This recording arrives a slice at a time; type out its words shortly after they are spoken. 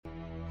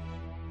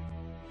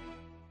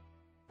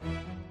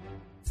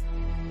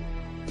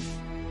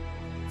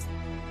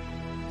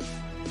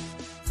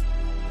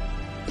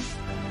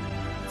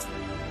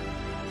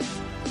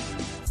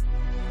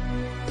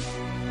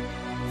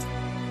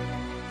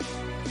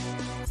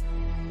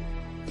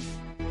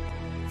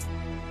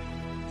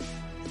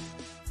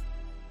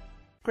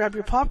Grab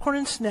your popcorn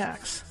and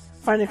snacks.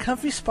 Find a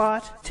comfy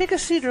spot, take a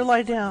seat or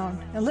lie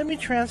down, and let me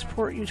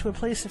transport you to a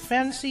place of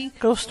fantasy,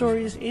 ghost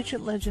stories,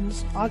 ancient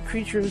legends, odd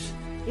creatures,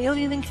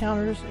 alien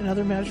encounters, and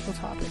other magical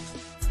topics.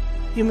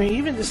 You may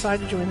even decide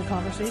to join the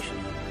conversation.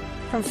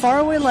 From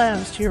faraway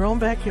lands to your own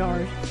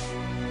backyard,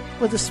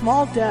 with a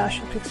small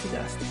dash of pixie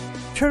dust.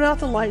 Turn out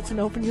the lights and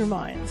open your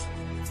minds.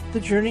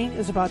 The journey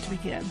is about to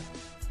begin.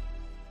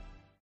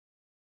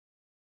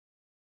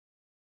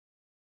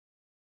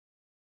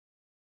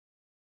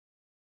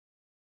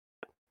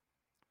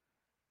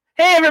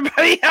 Hey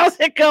everybody, how's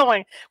it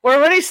going? We're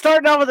already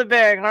starting out with a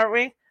bang, aren't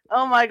we?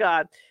 Oh my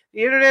god.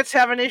 The internet's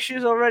having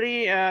issues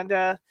already, and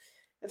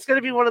it's going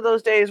to be one of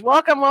those days.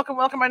 Welcome.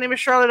 My name is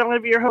Charlotte. I'm going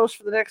to be your host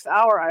for the next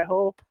hour, I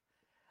hope.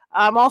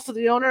 I'm also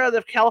the owner of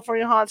the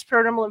California Haunts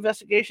Paranormal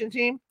Investigation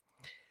Team,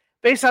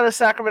 based out of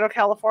Sacramento,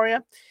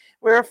 California.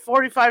 We're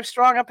 45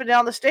 strong up and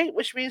down the state,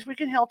 which means we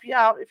can help you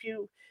out if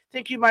you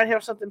think you might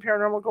have something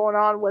paranormal going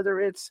on, whether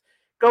it's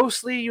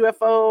ghostly,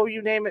 UFO,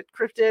 you name it,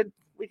 cryptid,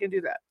 we can do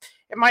that.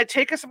 It might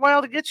take us a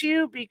while to get to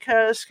you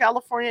because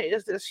California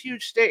is this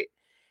huge state.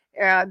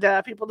 And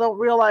people don't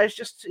realize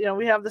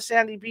we have the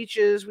sandy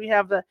beaches, we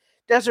have the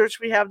deserts,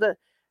 we have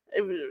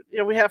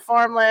we have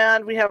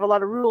farmland, we have a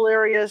lot of rural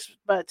areas,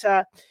 but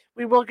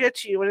we will get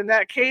to you. And in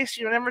that case,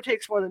 it never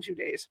takes more than 2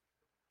 days.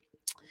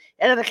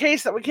 And in the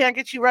case that we can't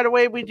get you right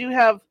away, we do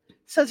have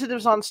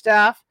sensitives on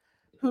staff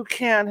who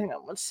can, hang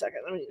on one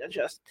second, let me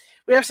adjust.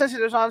 We have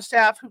sensitives on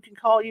staff who can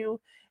call you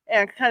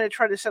and kind of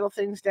try to settle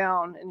things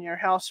down in your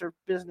house or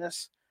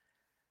business.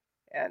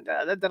 And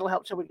that'll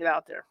help till we get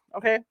out there.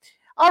 Okay?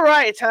 All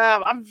right.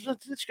 I'm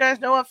let you guys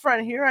know up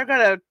front here. I've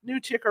got a new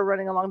ticker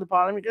running along the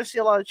bottom. You're going to see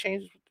a lot of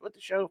changes with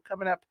the show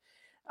coming up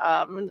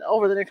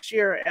over the next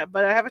year.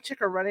 But I have a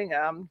ticker running.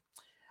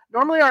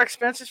 Normally, our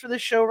expenses for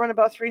this show run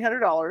about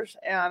 $300.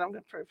 And I'm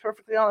going to be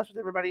perfectly honest with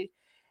everybody.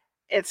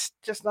 It's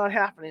just not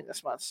happening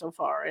this month so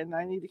far, and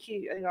I need to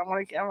keep. I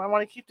want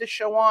to keep this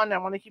show on. I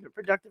want to keep it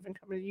productive and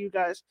coming to you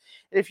guys.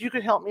 And if you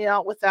could help me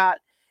out with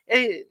that,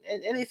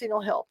 anything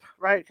will help,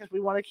 right? Because we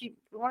want to keep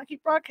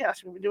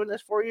broadcasting. We've been doing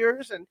this 4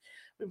 years, and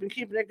we've been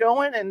keeping it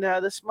going. And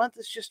this month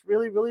is just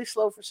really, really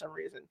slow for some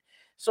reason.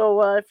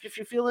 So if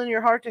you feel in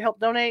your heart to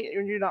help donate,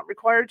 and you're not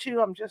required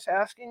to, I'm just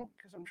asking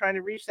because I'm trying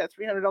to reach that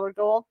 $300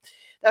 goal.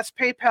 That's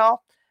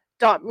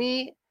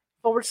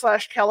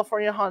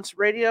PayPal.me/California Haunts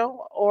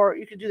Radio, or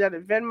you can do that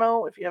at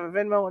Venmo if you have a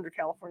Venmo under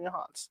California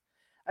Haunts.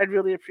 I'd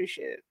really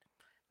appreciate it.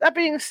 That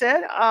being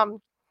said, I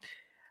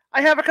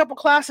have a couple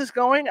classes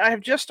going. I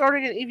have just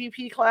started an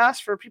EVP class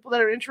for people that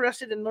are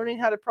interested in learning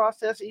how to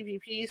process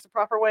EVPs the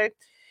proper way.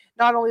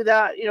 Not only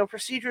that,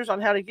 procedures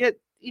on how to get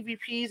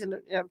EVPs and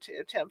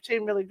to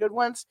obtain really good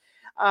ones.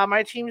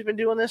 My team's been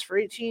doing this for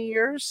 18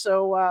 years,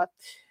 so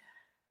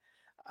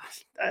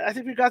I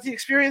think we've got the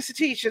experience to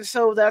teach, and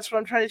so that's what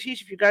I'm trying to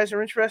teach. If you guys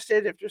are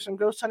interested, if there's some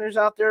ghost hunters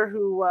out there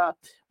who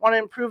want to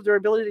improve their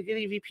ability to get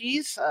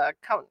EVPs,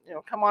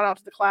 come on out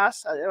to the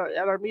class at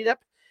our meetup,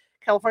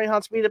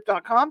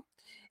 CaliforniaHauntsMeetup.com,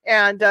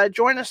 and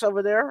join us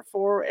over there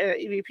for an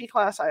EVP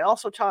class. I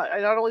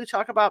not only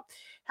talk about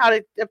how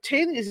to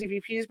obtain these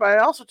EVPs, but I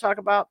also talk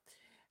about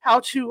how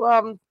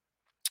to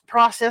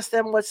process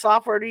them, what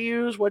software to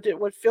use, what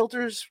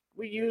filters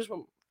we use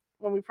when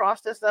we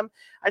process them.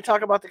 I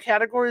talk about the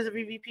categories of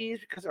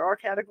EVPs because there are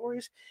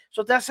categories.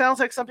 So if that sounds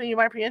like something you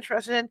might be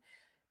interested in,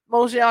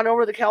 mosey on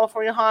over to the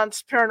California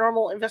Haunts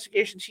Paranormal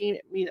Investigation Team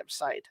meetup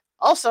site.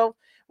 Also,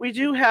 we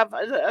do have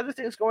other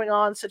things going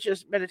on, such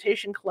as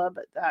Meditation Club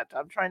that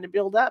I'm trying to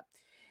build up.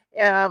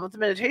 And with the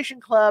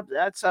Meditation Club,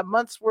 that's a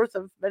month's worth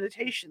of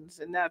meditations,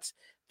 and that's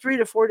 3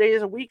 to 4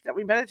 days a week that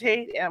we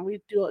meditate, and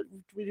we do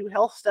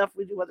health stuff,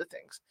 we do other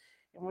things.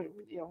 And we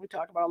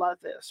talk about a lot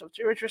of this. So if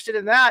you're interested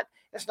in that,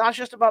 it's not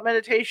just about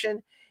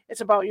meditation. It's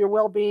about your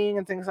well-being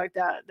and things like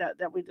that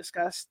we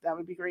discuss. That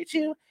would be great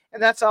too.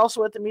 And that's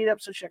also at the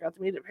meetup. So check out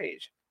the meetup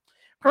page.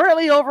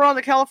 Currently over on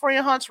the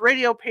California Haunts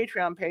Radio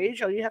Patreon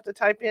page, all you have to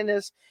type in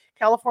is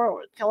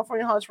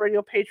California Haunts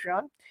Radio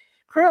Patreon.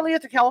 Currently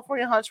at the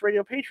California Haunts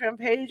Radio Patreon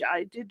page,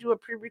 I did do a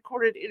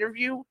pre-recorded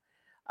interview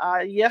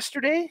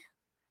yesterday,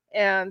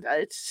 and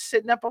it's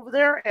sitting up over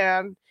there.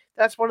 And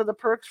that's one of the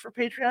perks for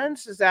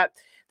Patreons is that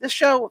this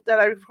show that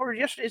I recorded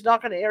yesterday is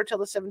not going to air till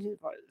the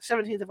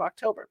 17th of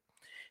October.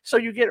 So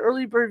you get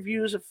early bird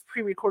views of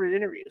pre-recorded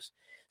interviews.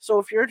 So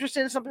if you're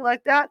interested in something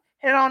like that,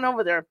 head on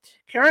over there.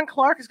 Karen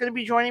Clark is going to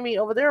be joining me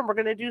over there, and we're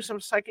going to do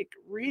some psychic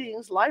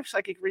readings, live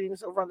psychic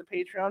readings over on the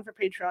Patreon for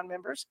Patreon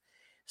members.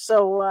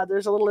 So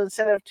there's a little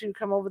incentive to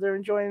come over there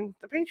and join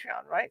the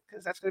Patreon, right?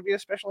 Because that's going to be a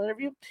special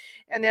interview.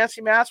 And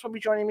Nancy Mass will be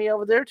joining me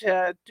over there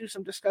to do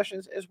some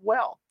discussions as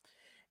well.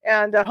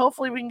 And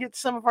hopefully we can get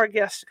some of our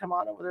guests to come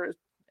on over there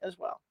as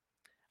well.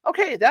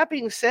 Okay, that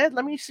being said,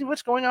 let me see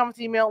what's going on with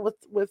the email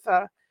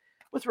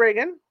with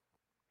Regan.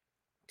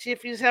 See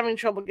if he's having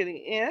trouble getting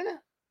in.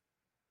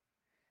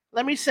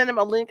 Let me send him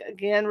a link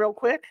again real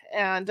quick.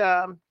 And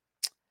okay.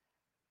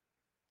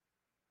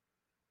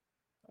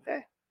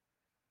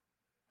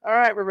 All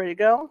right, we're ready to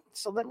go.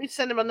 So let me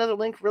send him another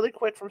link really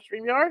quick from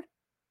StreamYard.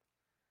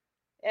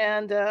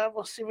 and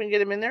we'll see if we can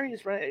get him in there.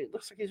 He's ready. It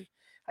looks like he's.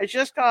 I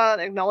just got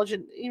an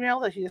acknowledgement email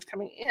that he is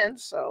coming in,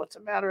 so it's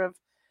a matter of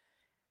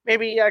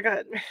maybe I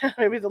got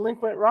maybe the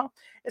link went wrong.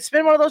 It's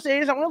been one of those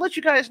days. I'm going to let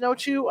you guys know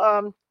too.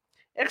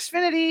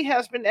 Xfinity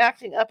has been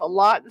acting up a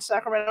lot in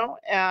Sacramento,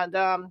 and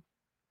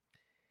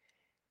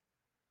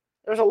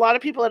there's a lot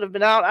of people that have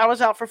been out. I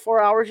was out for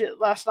 4 hours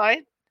last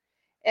night,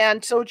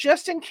 and so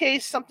just in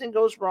case something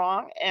goes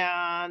wrong,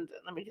 and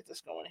let me get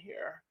this going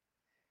here.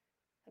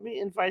 Let me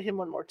invite him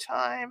one more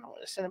time. I'm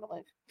going to send him a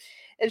link.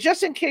 And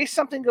just in case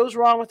something goes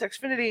wrong with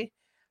Xfinity,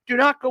 do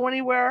not go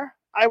anywhere.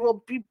 I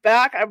will be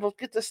back. I will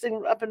get this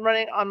thing up and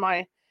running on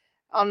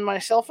my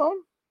cell phone.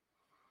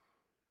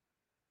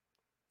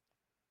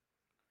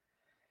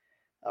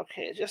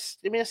 Okay,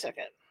 just give me a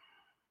second.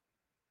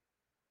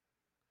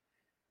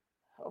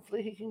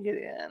 Hopefully he can get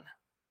in.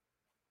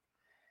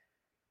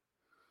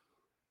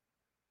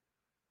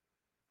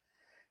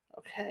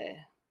 Okay,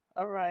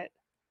 all right.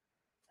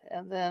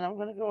 And then I'm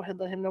going to go ahead and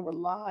let him know we're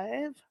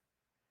live.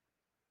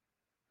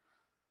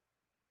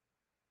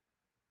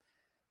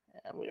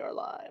 And we are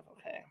live,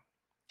 okay.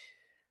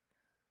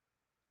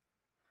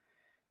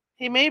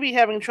 He may be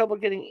having trouble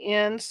getting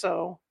in,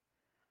 so...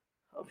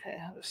 Okay,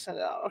 I'll just send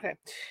it out. Okay.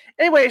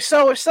 Anyway,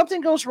 so if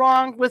something goes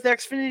wrong with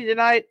Xfinity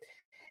tonight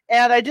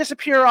and I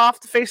disappear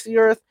off the face of the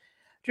earth,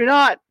 do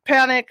not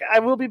panic. I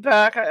will be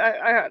back.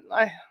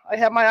 I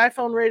have my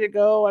iPhone ready to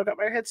go. I've got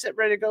my headset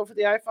ready to go for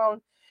the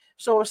iPhone.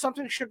 So if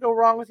something should go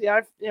wrong with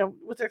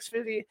with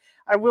Xfinity,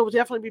 I will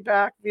definitely be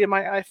back via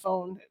my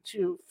iPhone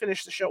to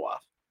finish the show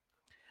off.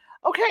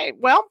 Okay,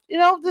 well,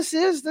 this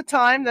is the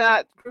time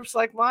that groups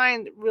like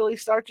mine really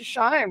start to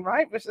shine,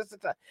 right?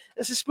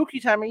 This is spooky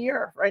time of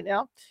year right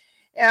now.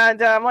 And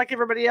like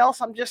everybody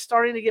else, I'm just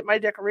starting to get my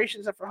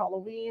decorations up for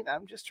Halloween.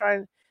 I'm just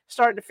starting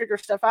to figure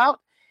stuff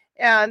out.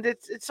 And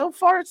it's so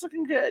far it's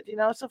looking good.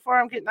 So far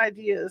I'm getting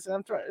ideas, and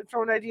I'm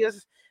throwing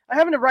ideas. I'm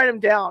having to write them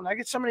down. I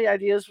get so many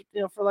ideas,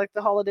 for like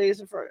the holidays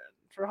and for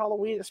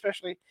Halloween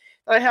especially,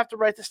 that I have to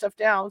write the stuff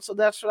down. So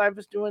that's what I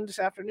was doing this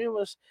afternoon,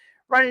 was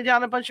writing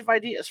down a bunch of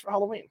ideas for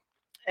Halloween.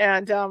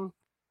 And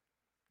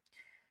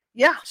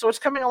yeah, so it's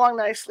coming along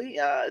nicely.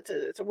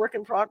 It's a work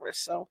in progress.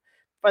 So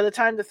by the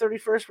time the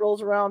 31st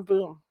rolls around,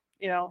 boom,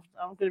 I'm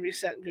going to be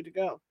set and good to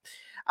go.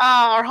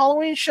 Our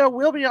Halloween show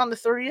will be on the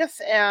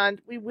 30th,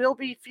 and we will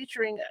be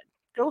featuring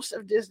Ghosts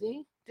of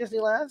Disneyland,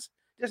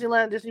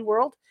 Disney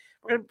World.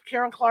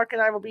 Karen Clark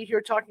and I will be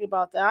here talking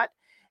about that,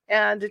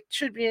 and it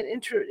should be an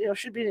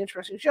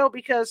interesting show,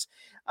 because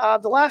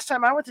the last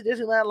time I went to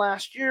Disneyland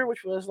last year,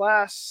 which was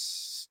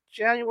last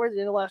January, the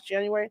end of last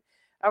January,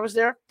 I was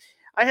there.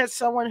 I had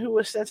someone who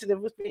was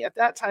sensitive with me at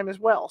that time as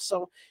well.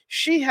 So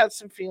she had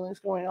some feelings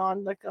going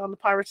on, like on the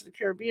Pirates of the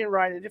Caribbean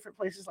ride and different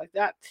places like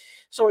that.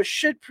 So it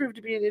should prove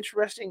to be an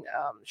interesting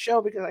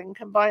show, because I can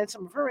combine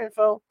some of her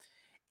info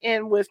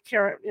in with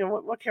Karen,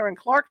 what Karen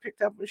Clark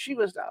picked up when she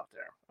was out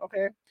there.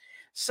 Okay.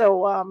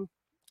 So,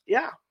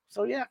 yeah.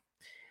 So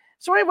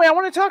anyway, I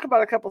want to talk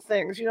about a couple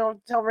things,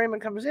 until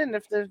Raymond comes in.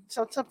 If there's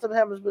something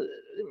happens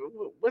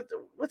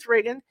with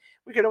Regan,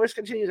 we could always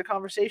continue the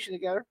conversation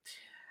together.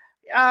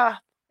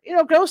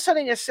 Ghost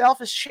hunting itself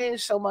has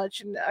changed so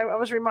much, and I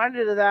was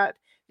reminded of that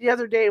the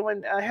other day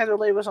when Heather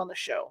Leigh was on the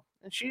show,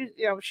 and she's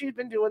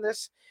been doing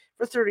this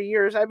for 30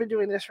 years. I've been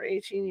doing this for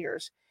 18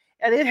 years,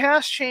 and it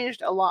has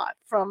changed a lot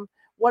from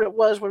what it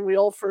was when we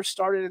all first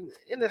started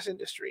in this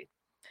industry.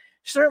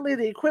 Certainly,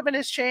 the equipment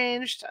has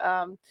changed.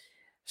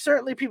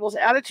 Certainly, people's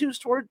attitudes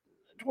towards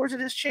it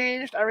has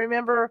changed. I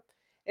remember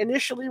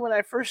initially when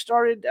I first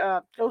started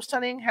ghost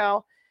hunting,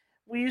 how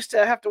we used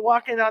to have to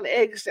walk in on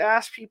eggs to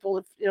ask people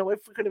if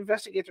we could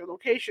investigate their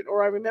location.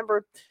 Or I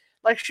remember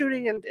like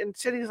shooting in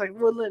cities like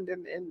Woodland,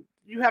 and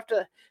you have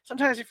to,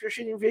 sometimes if you're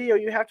shooting video,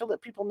 you have to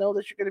let people know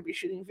that you're going to be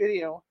shooting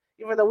video,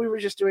 even though we were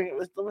just doing it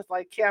with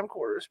like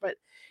camcorders. But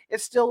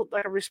it's still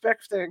like a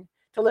respect thing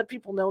to let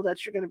people know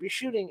that you're going to be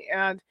shooting.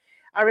 And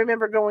I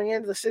remember going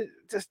into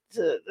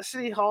the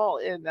city hall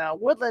in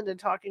Woodland and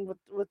talking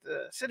with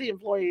the city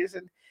employees,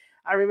 and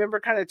I remember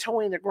kind of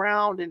towing the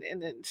ground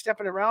and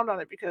stepping around on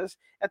it, because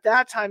at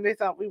that time they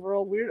thought we were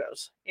all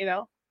weirdos,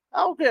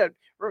 Oh, good.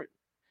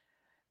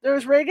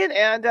 There's Regan,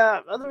 and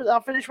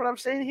I'll finish what I'm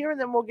saying here, and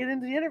then we'll get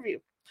into the interview.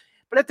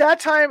 But at that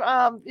time,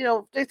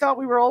 they thought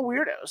we were all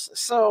weirdos.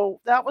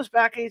 So that was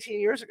back 18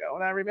 years ago,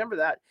 and I remember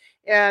that.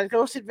 And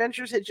Ghost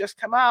Adventures had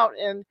just come out,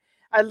 and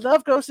I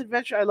love Ghost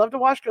Adventure. I love to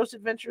watch Ghost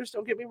Adventures,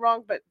 don't get me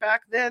wrong, but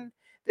back then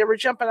they were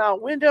jumping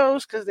out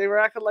windows because they were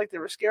acting like they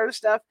were scared of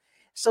stuff.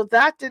 So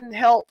that didn't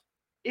help,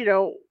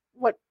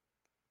 what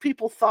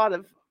people thought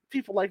of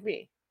people like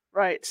me,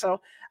 right?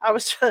 So I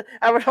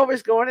would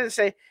always go in and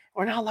say,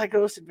 we're not like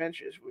Ghost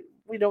Adventures.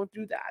 We don't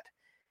do that.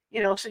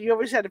 So you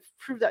always had to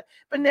prove that.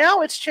 But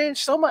now it's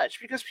changed so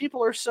much because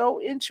people are so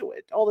into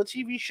it, all the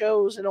TV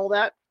shows and all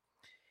that.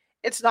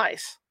 It's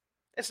nice.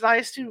 It's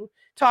nice to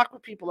talk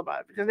with people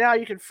about it, because now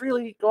you can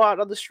freely go out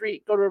on the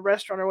street, go to a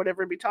restaurant or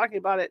whatever, and be talking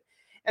about it,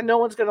 and no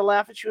one's going to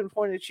laugh at you and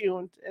point at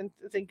you and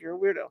think you're a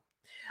weirdo.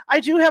 I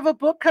do have a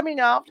book coming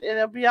out, and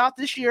it'll be out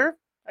this year.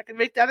 I can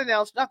make that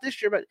announcement, not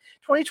this year, but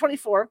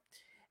 2024.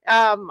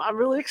 I'm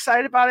really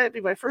excited about it. It'll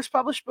be my first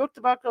published book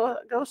about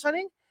ghost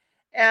hunting,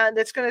 and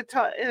it's going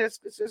to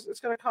it's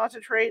going to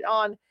concentrate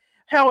on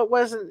how it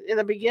was in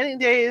the beginning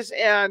days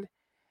and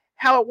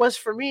how it was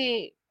for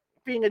me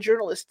being a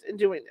journalist and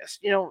doing this.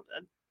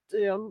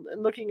 And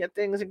looking at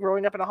things and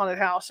growing up in a haunted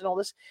house and all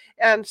this.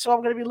 And so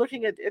I'm going to be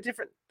looking at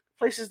different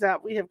places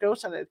that we have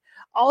ghost hunted.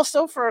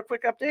 Also, for a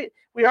quick update,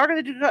 we are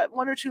going to do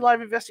 1 or 2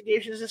 live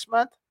investigations this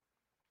month.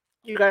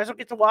 You guys will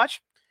get to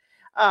watch.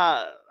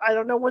 I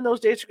don't know when those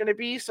dates are going to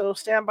be, so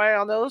stand by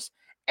on those.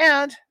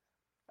 And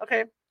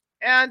okay,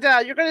 and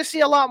you're going to see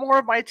a lot more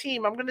of my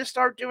team. I'm going to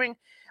start doing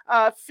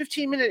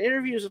 15-minute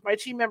interviews with my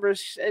team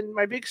members in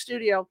my big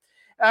studio.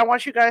 I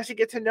want you guys to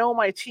get to know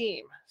my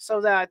team so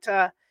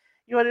that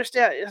you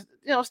understand.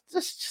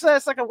 Just so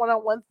it's like a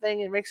one-on-one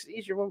thing. It makes it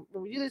easier when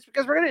we do this,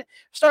 because we're going to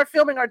start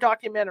filming our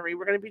documentary.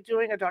 We're going to be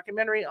doing a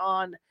documentary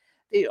on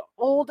the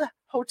old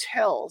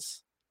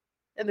hotels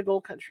in the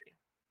Gold Country.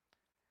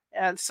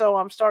 And so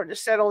I'm starting to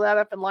set all that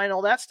up and line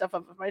all that stuff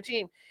up with my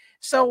team.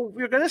 So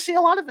we're going to see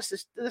a lot of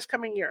us this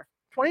coming year.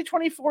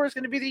 2024 is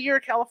going to be the year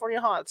of California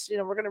Haunts.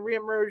 We're going to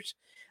reemerge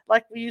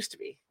like we used to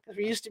be, because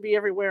we used to be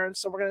everywhere. And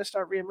so we're going to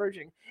start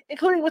reemerging,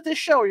 including with this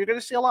show. You're going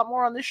to see a lot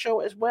more on this show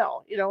as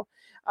well.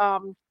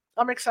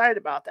 I'm excited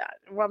about that.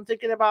 And I'm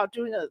thinking about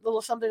doing a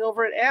little something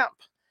over at AMP.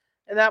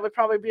 And that would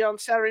probably be on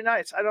Saturday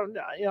nights. I don't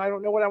know. I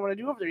don't know what I want to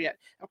do over there yet.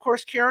 Of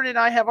course, Karen and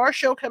I have our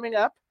show coming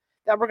up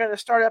that we're going to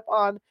start up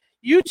on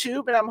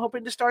YouTube, and I'm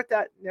hoping to start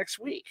that next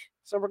week.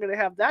 So we're going to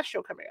have that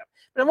show coming up.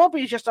 But it won't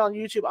be just on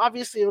YouTube.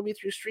 Obviously, it'll be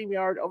through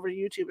StreamYard over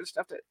YouTube and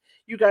stuff that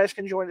you guys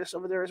can join us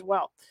over there as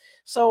well.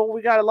 So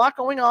we got a lot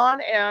going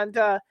on, and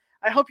I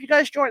hope you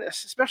guys join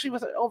us, especially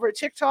with over at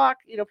TikTok.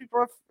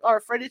 People are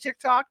afraid of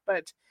TikTok,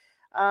 but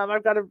I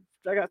got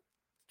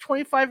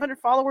 2,500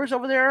 followers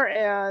over there,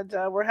 and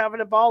we're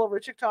having a ball over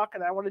TikTok,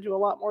 and I want to do a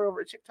lot more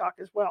over TikTok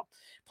as well.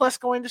 Plus,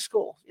 going to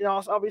school.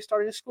 I'll be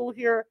starting school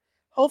here,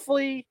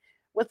 hopefully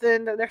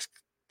within the next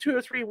 2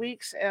 or 3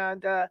 weeks,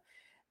 and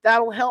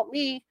that'll help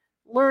me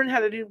learn how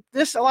to do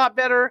this a lot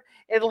better.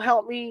 It'll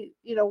help me,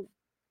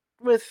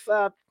 with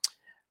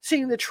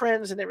seeing the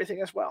trends and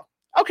everything as well.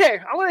 Okay,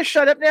 I'm going to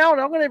shut up now, and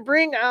I'm going to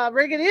bring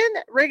Regan in.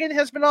 Regan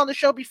has been on the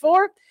show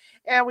before,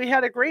 and we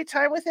had a great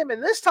time with him,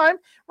 and this time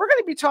we're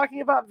going to be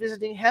talking about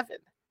visiting heaven.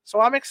 So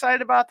I'm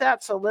excited about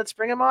that, so let's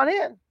bring him on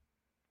in.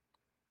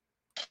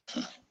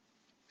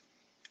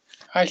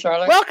 Hi,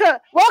 Charlotte.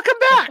 Welcome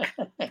back.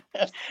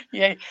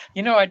 Yeah,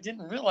 I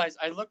didn't realize.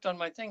 I looked on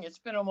my thing. It's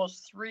been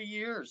almost 3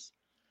 years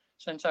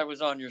since I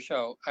was on your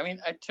show. I mean,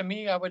 to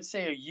me, I would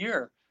say a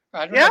year.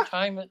 I don't know.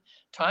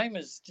 Time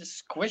is just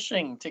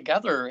squishing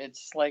together.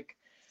 It's like,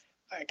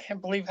 I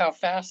can't believe how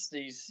fast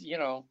these.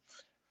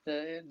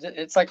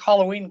 It's like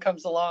Halloween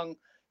comes along.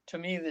 To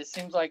me, it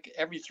seems like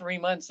every 3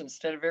 months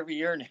instead of every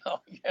year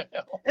now.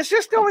 It's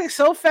just going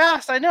so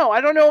fast. I know.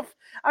 I don't know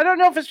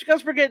if it's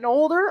because we're getting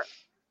older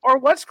or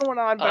what's going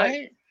on,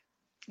 but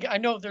I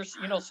know there's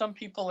some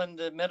people in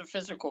the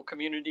metaphysical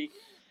community,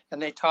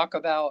 and they talk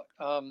about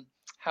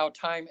how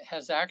time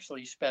has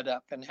actually sped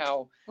up, and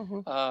how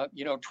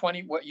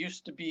 20 what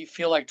used to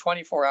feel like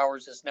 24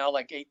 hours is now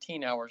like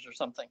 18 hours or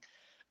something.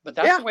 But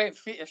that's the way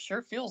it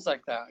sure feels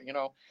like that.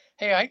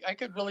 Hey, I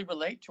could really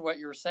relate to what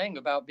you were saying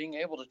about being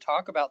able to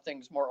talk about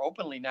things more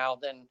openly now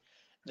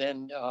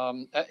than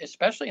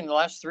especially in the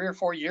last 3 or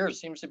 4 years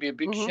seems to be a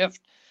big shift.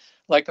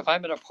 Like if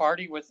I'm at a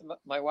party with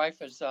my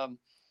wife is a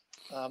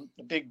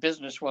big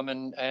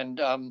businesswoman, and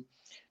I'm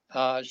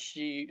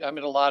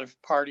at a lot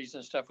of parties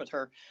and stuff with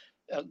her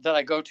that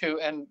I go to,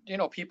 and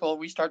people,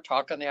 we start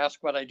talking, they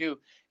ask what I do,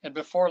 and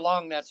before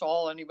long that's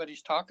all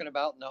anybody's talking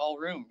about in the whole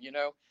room.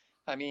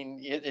 I mean,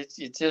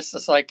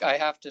 it's like I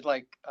have to,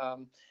 like,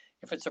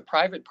 if it's a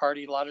private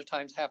party, a lot of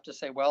times have to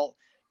say, well,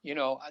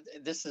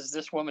 this is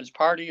this woman's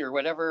party or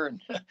whatever,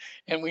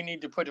 and we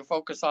need to put a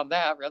focus on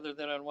that rather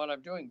than on what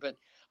I'm doing. But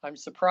I'm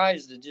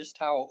surprised at just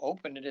how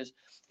open it is.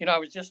 I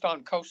was just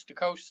on Coast to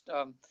Coast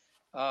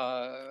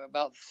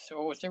about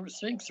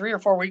 3 or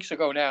 4 weeks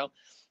ago now,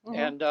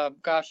 and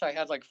gosh, I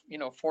had like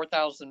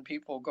 4,000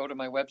 people go to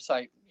my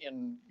website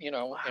in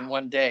in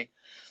one day.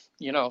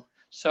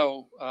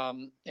 So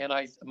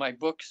and my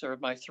books are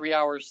my 3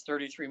 hours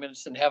 33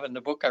 minutes in heaven. The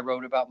book I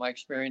wrote about my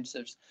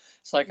experiences.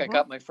 It's like I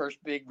got my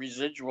first big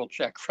residual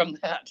check from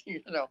that.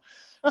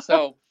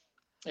 So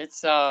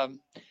it's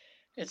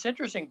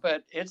interesting,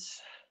 but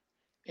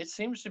it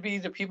seems to be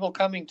the people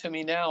coming to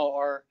me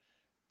now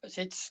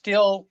it's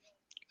still,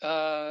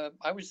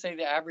 I would say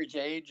the average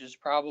age is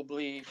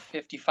probably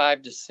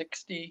 55 to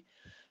 60,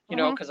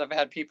 because I've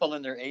had people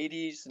in their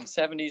 80s and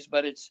 70s,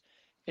 but it's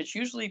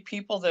usually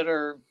people that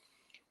are,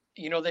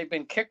 they've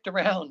been kicked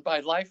around by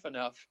life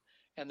enough,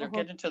 and they're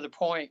getting to the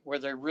point where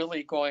they're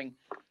really going,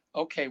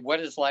 okay, what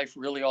is life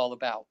really all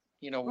about?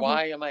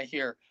 Why am I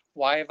here?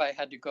 Why have I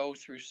had to go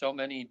through so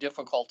many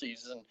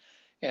difficulties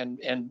and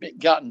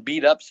gotten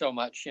beat up so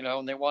much,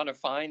 and they want to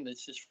find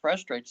this just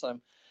frustrates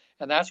them.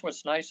 And that's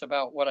what's nice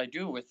about what I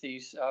do with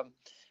these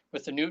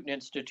with the Newton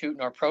Institute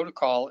and our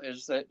protocol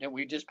is that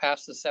we just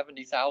passed the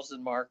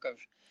 70,000 mark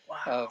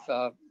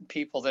of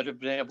people that have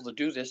been able to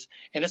do this,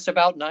 and it's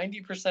about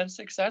 90%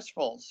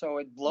 successful. So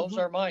it blows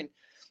our mind.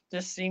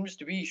 This seems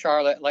to be,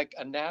 Charlotte, like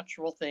a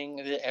natural thing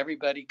that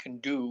everybody can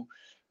do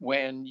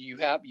when you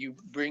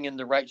bring in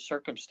the right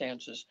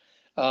circumstances.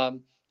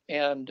 And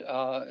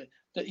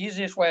the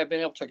easiest way I've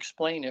been able to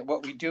explain it,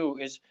 what we do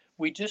is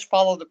we just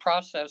follow the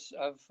process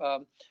of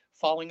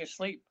falling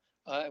asleep.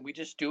 We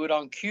just do it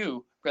on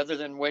cue rather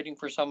than waiting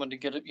for someone to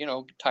get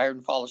tired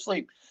and fall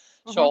asleep.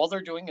 So all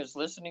they're doing is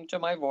listening to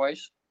my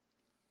voice,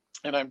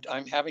 and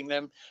I'm having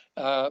them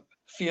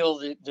feel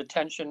the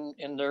tension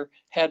in their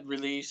head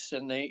release,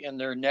 and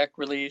their neck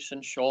release,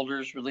 and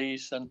shoulders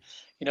release, and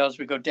as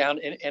we go down,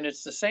 and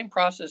it's the same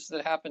process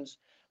that happens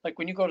like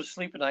when you go to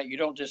sleep at night. You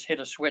don't just hit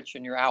a switch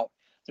and you're out.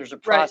 There's a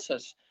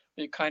process,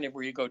 kind of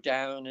where you go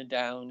down and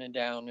down and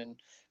down, and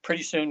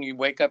pretty soon you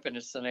wake up and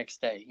it's the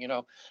next day.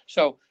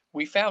 So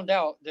we found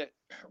out that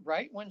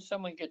right when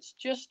someone gets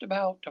just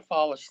about to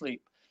fall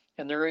asleep,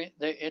 and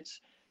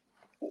it's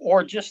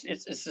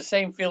it's the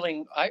same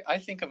feeling. I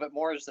think of it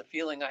more as the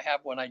feeling I have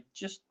when I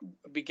just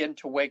begin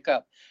to wake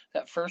up.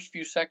 That first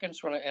few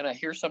seconds when I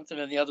hear something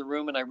in the other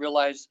room and I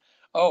realize,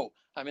 oh,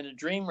 I'm in a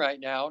dream right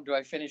now. Do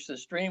I finish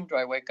this dream? Do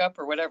I wake up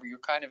or whatever? You're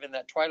kind of in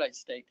that twilight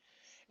state.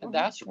 And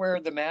that's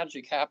where the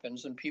magic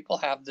happens. And people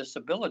have this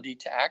ability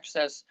to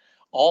access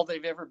all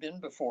they've ever been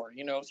before,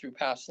 through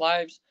past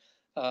lives,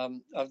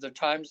 of the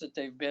times that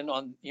they've been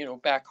on,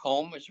 back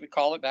home, as we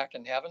call it, back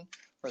in heaven,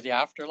 or the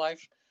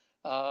afterlife.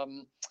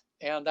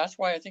 And that's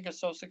why I think it's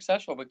so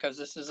successful, because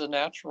this is a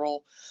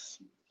natural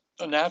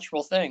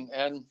thing.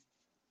 And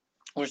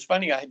it was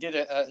funny. I did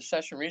a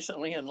session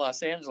recently in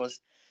Los Angeles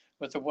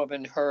with a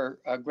woman. Her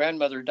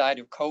grandmother died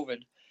of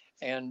COVID,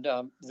 and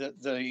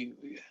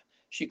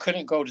she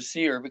couldn't go to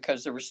see her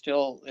because it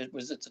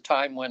was at the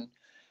time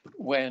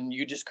when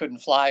you just couldn't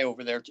fly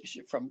over there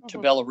to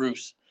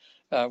Belarus,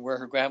 where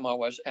her grandma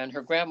was. And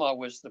her grandma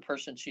was the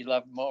person she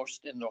loved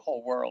most in the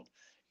whole world.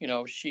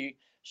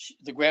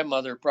 The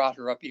grandmother brought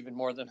her up even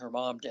more than her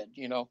mom did,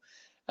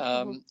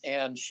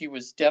 and she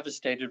was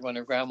devastated when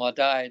her grandma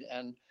died.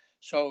 And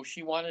so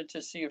she wanted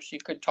to see if she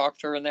could talk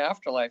to her in the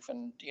afterlife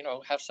and,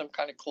 have some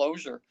kind of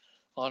closure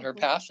on her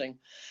passing.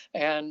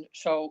 And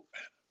so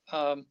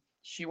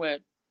she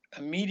went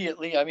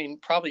immediately. I mean,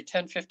 probably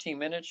 10-15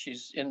 minutes.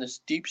 She's in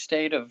this deep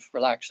state of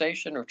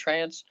relaxation or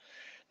trance.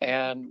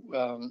 And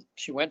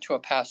she went to a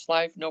past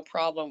life, no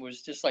problem. It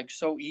was just like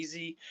so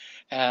easy.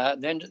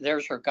 Then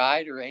there's her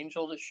guide, her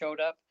angel, that showed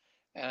up,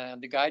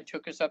 and the guide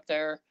took us up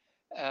there.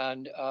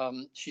 And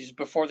she's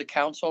before the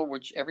council,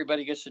 which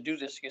everybody gets to do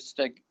this, gets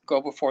to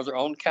go before their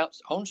own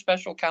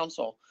special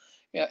council.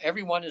 Yeah,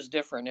 everyone is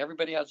different.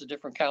 Everybody has a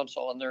different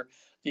council, and they're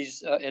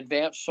these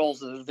advanced souls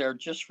that are there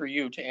just for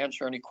you to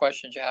answer any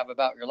questions you have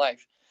about your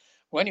life.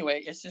 Well,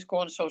 anyway, it's just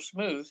going so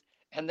smooth.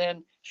 And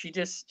then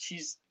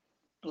she's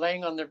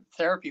laying on the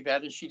therapy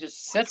bed, and she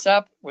just sits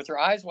up with her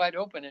eyes wide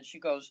open, and she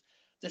goes,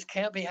 "This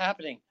can't be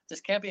happening.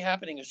 This can't be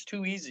happening. It's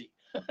too easy."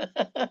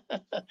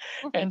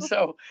 And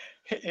so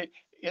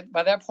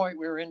by that point,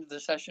 we were into the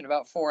session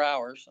about 4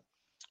 hours.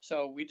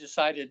 So we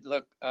decided,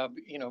 look,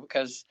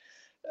 because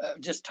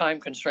just time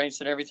constraints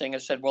and everything, I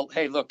said, well,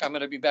 hey, look, I'm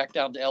going to be back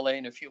down to LA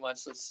in a few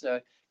months. Let's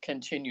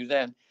continue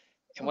then.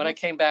 And when I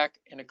came back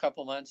in a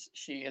couple months,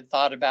 she had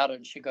thought about it,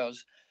 and she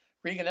goes,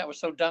 "Regan, that was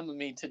so dumb of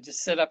me to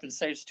just sit up and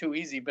say it's too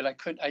easy." But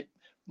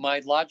my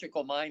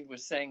logical mind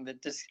was saying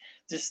that this,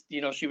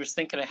 she was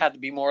thinking it had to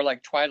be more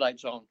like Twilight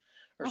Zone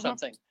or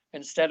something,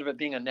 instead of it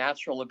being a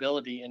natural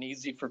ability and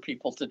easy for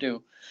people to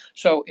do.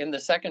 So in the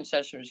second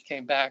session, when she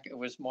came back, it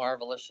was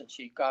marvelous. And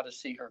she got to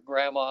see her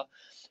grandma,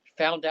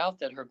 found out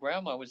that her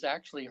grandma was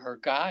actually her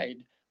guide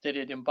that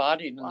had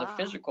embodied in the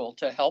physical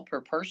to help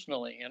her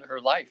personally in her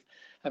life.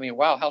 I mean,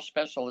 wow, how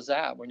special is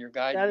that when your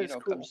guide,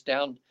 comes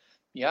down,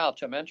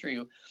 to mentor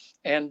you.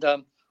 And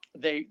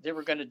they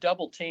were going to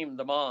double team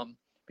the mom,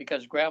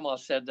 because grandma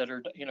said that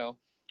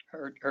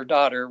her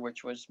daughter,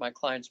 which was my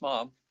client's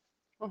mom,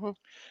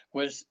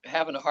 was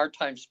having a hard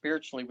time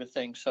spiritually with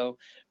things. So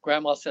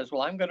grandma says,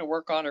 well, I'm going to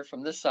work on her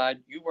from this side.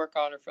 You work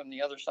on her from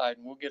the other side,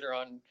 and we'll get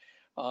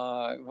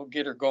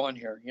her going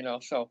here,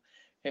 So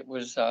it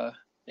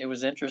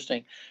was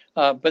interesting.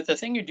 But the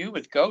thing you do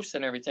with ghosts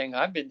and everything,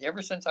 I've been,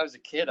 ever since I was a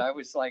kid, I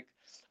was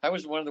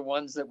one of the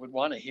ones that would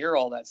want to hear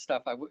all that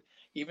stuff.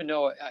 Even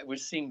though it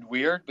seemed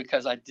weird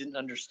because I didn't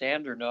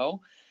understand or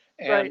know.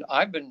 And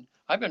I've been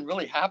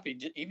really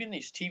happy. Even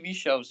these TV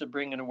shows that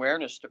bring an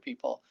awareness to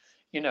people,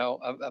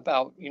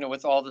 about,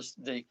 with all this,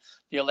 the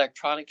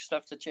electronic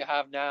stuff that you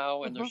have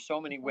now. And there's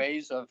so many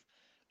ways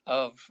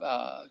of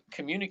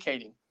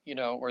communicating,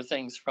 or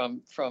things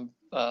from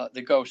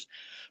the ghost.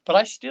 But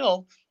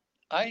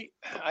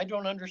I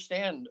don't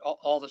understand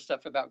all the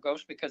stuff about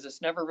ghosts, because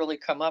it's never really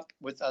come up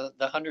with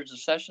the hundreds of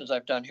sessions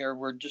I've done here.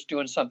 We're just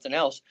doing something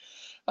else.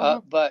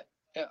 But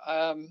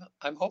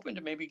I'm hoping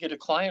to maybe get a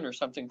client or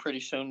something pretty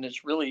soon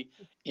that's really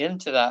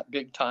into that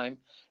big time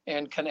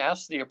and can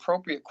ask the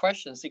appropriate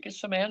questions to get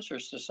some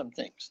answers to some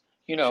things,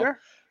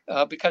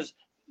 because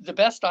the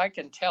best I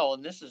can tell,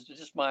 and this is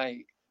just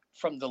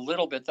from the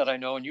little bit that I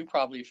know, and you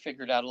probably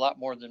figured out a lot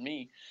more than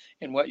me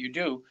in what you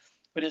do,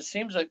 but it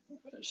seems that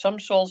some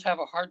souls have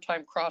a hard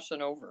time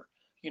crossing over.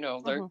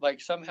 They're Mhm.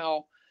 like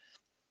somehow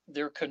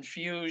they're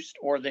confused,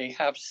 or they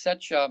have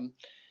such a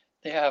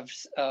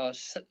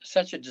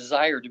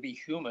desire to be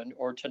human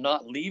or to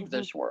not leave Mhm.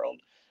 this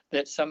world,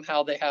 that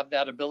somehow they have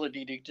that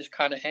ability to just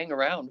kind of hang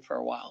around for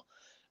a while.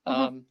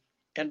 Mhm. Um,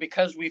 and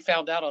because we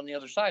found out on the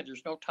other side,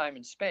 there's no time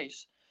and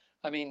space.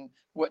 I mean,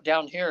 what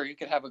down here, you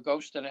could have a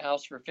ghost in a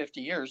house for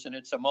 50 years and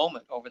it's a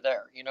moment over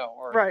there,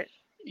 or, Right.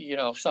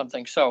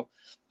 something. So,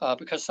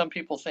 because some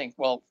people think,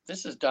 well,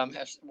 this is dumb.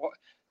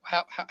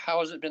 How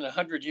has it been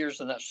 100 years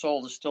and that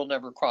soul has still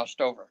never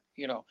crossed over,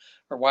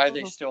 or why are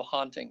they Mhm. still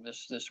haunting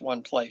this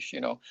one place,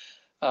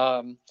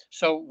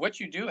 so what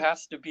you do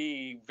has to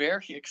be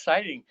very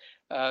exciting.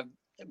 Uh,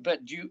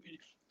 but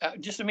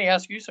just let me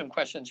ask you some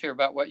questions here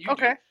about what you do.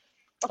 Okay.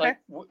 Okay. Like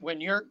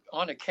when you're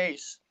on a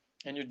case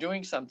and you're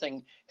doing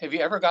something, have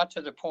you ever got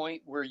to the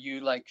point where you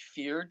like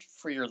feared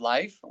for your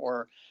life,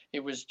 or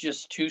it was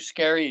just too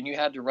scary and you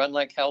had to run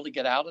like hell to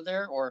get out of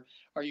there? Or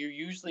are you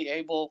usually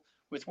able,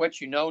 with what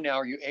you know now,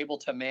 are you able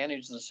to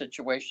manage the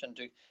situation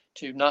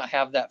to not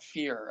have that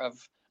fear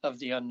of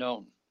the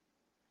unknown?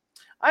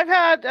 I've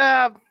had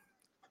uh,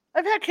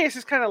 I've had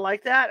cases kind of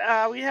like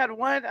that. We had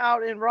one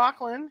out in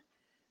Rockland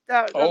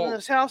that in Oh,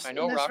 this house I in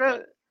know this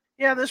Rockland.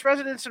 yeah, this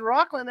residence in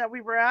Rockland that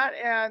we were at,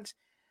 and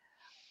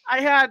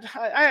I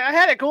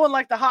had it going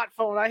like the hot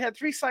phone. I had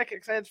three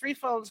psychics. I had three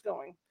phones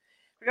going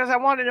because I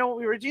wanted to know what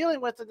we were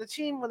dealing with. And the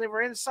team, when they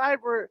were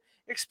inside, were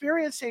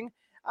experiencing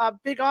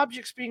big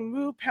objects being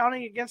moved,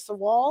 pounding against the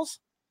walls,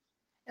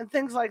 and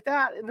things like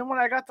that. And then when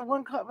I got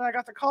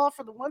the call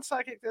from the one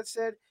psychic that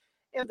said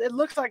it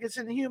looks like it's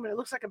inhuman, it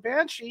looks like a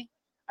banshee,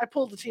 I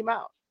pulled the team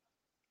out.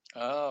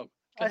 Oh,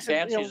 I because said,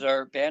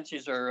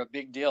 banshees are a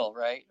big deal,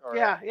 right? Or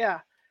yeah,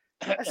 yeah.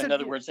 I in said,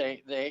 other words,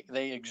 they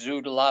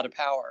exude a lot of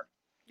power.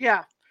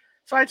 yeah.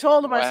 So I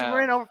told them, I said, Wow.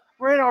 we're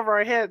in over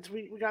our heads.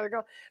 We got to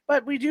go.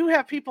 But we do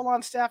have people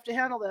on staff to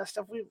handle that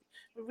stuff.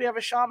 We have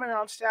a shaman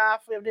on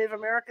staff. We have Native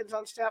Americans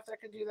on staff that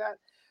can do that.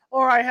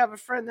 Or I have a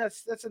friend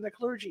that's in the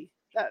clergy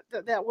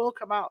that will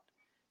come out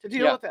to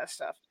deal Yeah, with that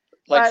stuff.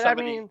 like But I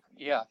somebody. mean,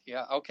 Yeah,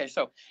 yeah. Okay,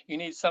 so you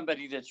need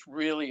somebody that's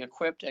really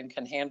equipped and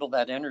can handle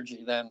that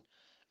energy. Then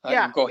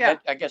yeah, you go yeah. head.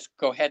 I guess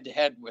go head to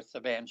head with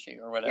the banshee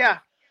or Yeah,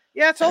 whatever.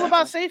 yeah, it's all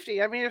about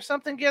safety. I mean, if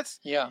something gets,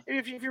 Yeah.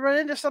 if you run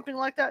into something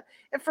like that,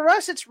 and for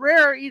us, it's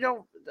rare.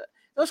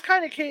 Those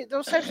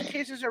types of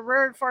cases are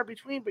rare and far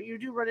between. But you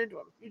do run into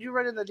them. You do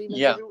run into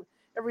demons Yeah.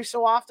 every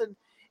so often,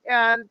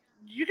 and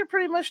you can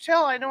pretty much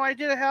tell. I know I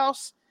did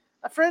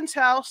a friend's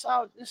house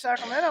out in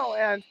Sacramento,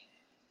 and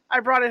I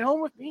brought it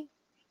home with me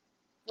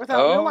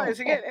without Oh.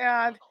 realizing it.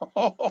 And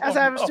Oh as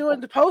I was doing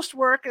no. the post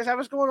work, as I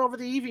was going over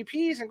the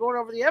EVPs and going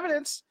over the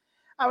evidence,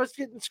 I was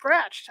getting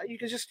scratched. You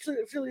could just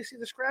clearly see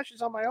the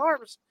scratches on my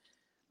arms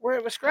where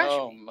it was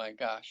scratching Oh me. my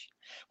gosh.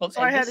 Well,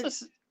 So I and had this to,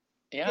 is,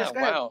 yeah. yes, go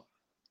ahead. Wow.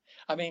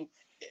 I mean,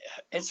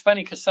 it's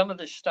funny because some of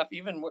this stuff,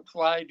 even what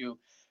I do,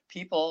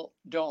 people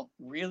don't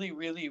really,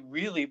 really,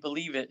 really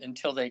believe it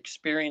until they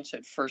experience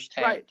it Right,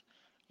 firsthand.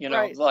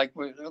 right. Like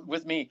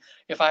with me,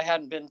 if I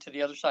hadn't been to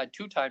the other side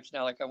two times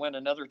now, like I went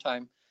another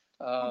time,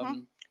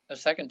 Mm-hmm. a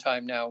second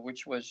time now,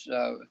 which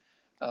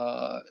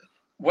uh,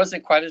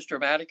 wasn't quite as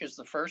dramatic as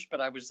the first, but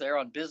I was there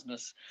on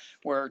business,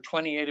 where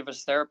 28 of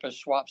us therapists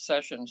swapped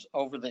sessions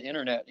over the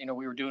internet.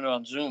 We were doing it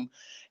on Zoom,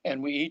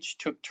 and we each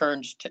took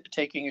turns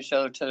taking each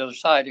other to the other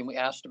side, and we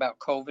asked about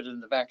COVID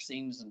and the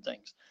vaccines and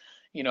things.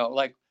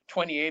 Like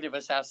 28 of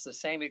us asked the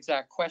same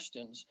exact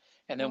questions,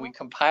 and then we Mm-hmm.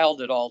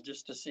 compiled it all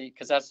just to see,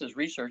 because that's as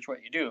research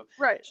what you do.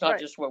 Right, It's not right,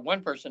 just what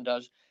one person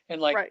does.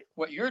 And like right,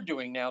 what you're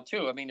doing now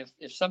too. I mean,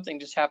 if something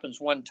just happens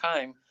one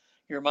time,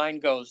 your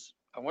mind goes,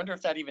 I wonder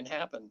if that even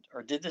happened,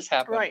 or did this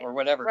happen, right, or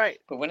whatever. right.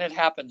 But when it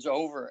happens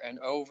over and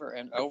over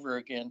and over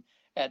again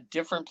at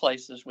different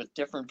places with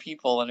different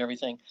people and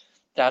everything,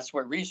 that's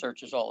what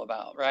research is all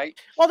about, right?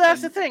 Well,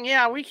 that's the And thing.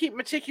 Yeah, we keep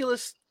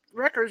meticulous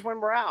records when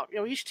we're out.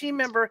 Each team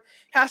member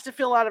has to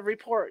fill out a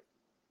report.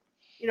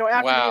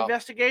 After the wow,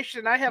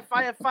 investigation,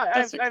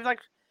 that's I have like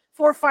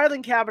 4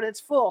 filing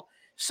cabinets full.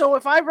 So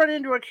if I run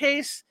into a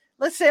case,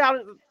 let's say out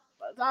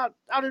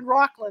in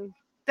Rockland,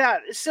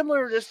 that is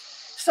similar to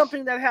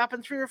something that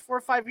happened 3 or 4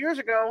 or 5 years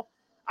ago,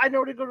 I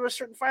know to go to a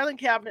certain filing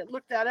cabinet,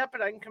 look that up,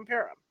 and I can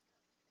compare them.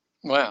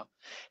 wow.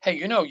 Hey,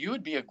 you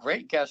would be a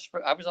great guest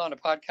for. I was on a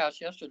podcast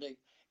yesterday.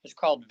 It's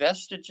called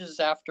Vestiges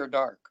After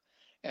Dark.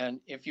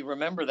 And if you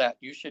remember that,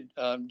 you should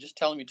just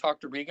tell them you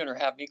talk to Regan or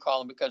have me call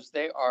them, because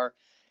they are.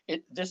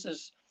 This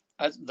is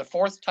the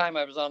fourth time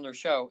I was on their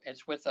show.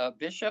 It's with a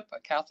bishop, a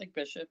Catholic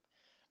bishop,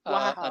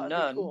 Wow, a that'd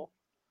be nun, cool.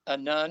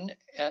 and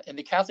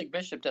the Catholic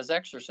bishop does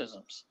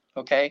exorcisms.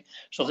 Okay,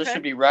 so this Okay,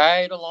 should be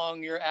right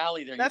along your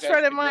alley there. You that's guys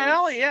right in could my really,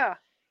 alley. Yeah.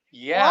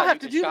 Well, yeah, I'll you have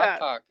to could do shop that.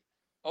 talk.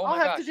 Oh I'll my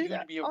have to gosh, do you'd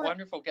that. be a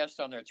wonderful guest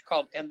on there. It's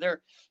called, and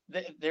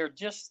they're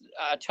just,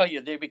 I tell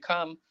you, they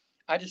become.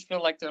 I just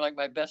feel like they're like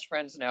my best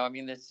friends now. I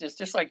mean, it's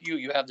just like you.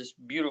 You have this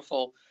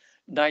beautiful,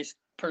 nice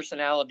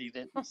personality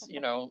that's, you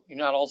know, you're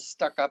not all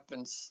stuck up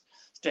and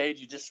stage.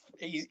 You just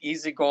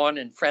easy going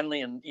and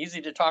friendly and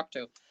easy to talk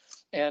to.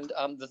 And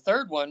the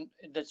third one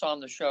that's on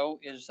the show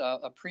is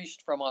a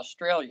priest from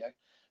Australia.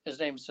 His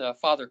name's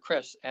Father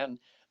Chris. And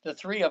the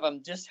three of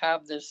them just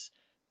have this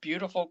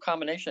beautiful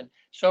combination.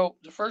 So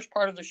the first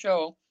part of the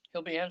show,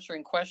 he'll be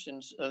answering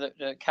questions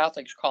that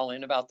Catholics call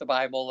in about the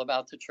Bible,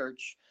 about the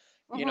church,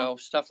 you know,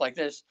 stuff like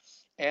this.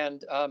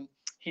 And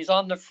he's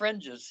on the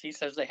fringes. He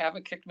says they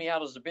haven't kicked me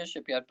out as a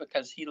bishop yet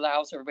because he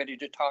allows everybody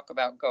to talk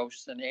about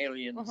ghosts and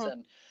aliens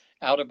and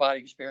out of body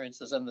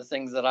experiences and the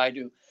things that I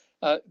do.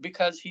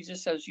 Because he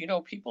just says, you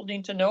know, people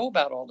need to know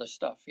about all this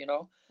stuff, you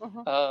know,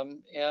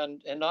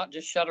 and not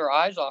just shut our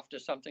eyes off to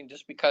something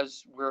just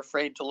because we're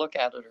afraid to look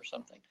at it or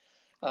something.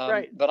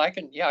 Right. But I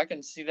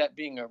can see that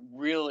being a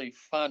really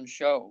fun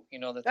show, you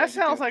know, that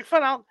sounds like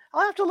fun. I'll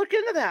have to look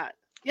into that.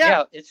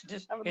 Yeah, it's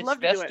just I would it's love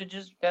to do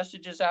it.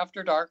 vestiges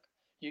after dark.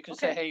 You can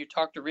say, hey, you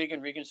talked to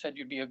Regan. Regan said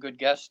you'd be a good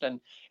guest,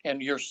 and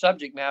your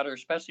subject matter,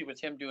 especially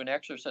with him doing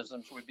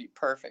exorcisms, would be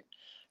perfect.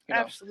 You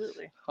know,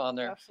 Absolutely. on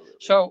there. Absolutely.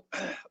 So,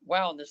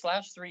 wow, in this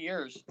last 3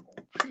 years,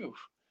 phew,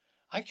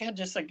 I can't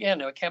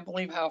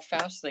believe how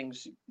fast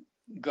things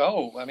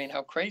go. I mean,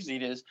 how crazy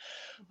it is.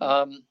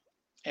 But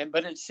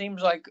it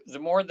seems like the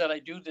more that I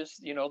do this,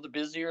 you know, the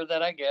busier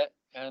that I get,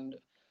 and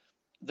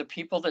the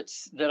people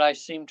that I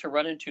seem to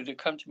run into to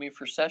come to me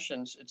for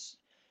sessions,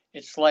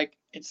 it's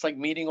like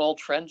meeting old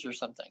friends or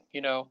something,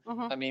 you know.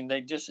 I mean,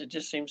 it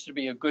just seems to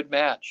be a good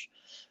match,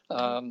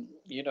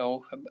 you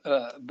know,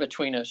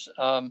 between us.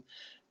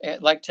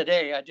 Like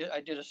today,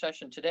 I did a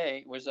session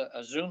today. It was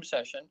a Zoom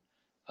session.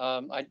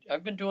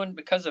 I've been doing,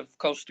 because of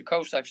Coast to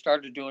Coast, I've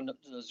started doing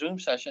the Zoom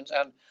sessions,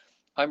 and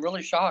I'm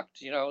really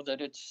shocked, you know,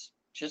 that it's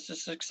just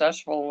as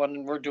successful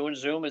when we're doing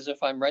Zoom as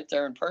if I'm right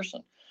there in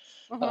person.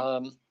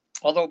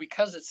 Although,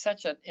 because it's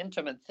such an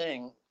intimate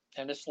thing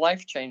and it's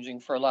life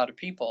changing for a lot of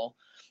people,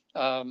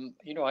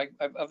 you know, I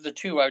of the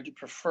two, I would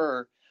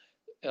prefer,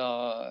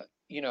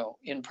 you know,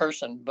 in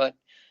person. But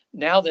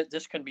now that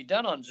this can be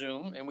done on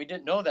Zoom, and we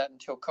didn't know that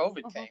until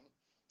COVID came,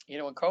 you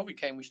know, when COVID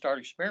came, we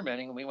started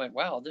experimenting and we went,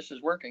 wow, this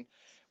is working.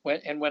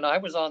 When I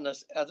was on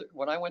this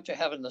when I went to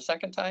heaven the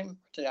second time,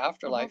 to the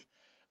afterlife,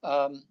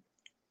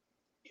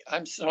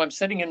 I'm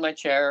sitting in my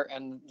chair,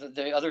 and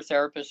the other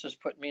therapist has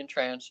put me in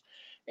trance,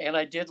 and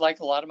I did like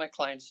a lot of my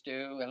clients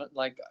do, and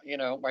like, you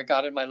know, I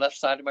got in my left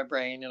side of my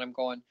brain, and I'm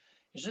going,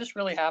 is this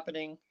really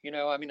happening? You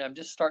know, I mean, I'm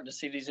just starting to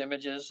see these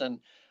images, and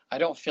I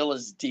don't feel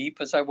as deep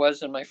as I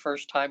was in my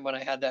first time when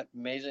I had that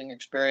amazing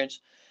experience.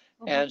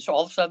 And so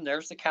all of a sudden,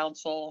 there's the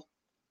council.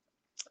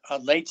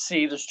 Late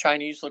C, this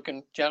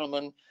Chinese-looking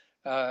gentleman,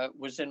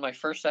 was in my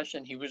first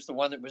session. He was the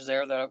one that was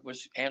there that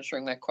was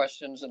answering my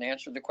questions and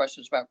answered the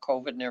questions about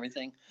COVID and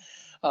everything.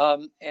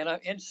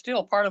 And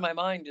still part of my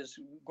mind is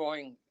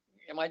going,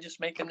 am I just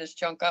making this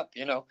junk up,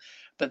 you know?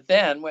 But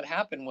then what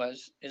happened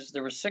is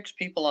there were 6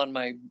 people on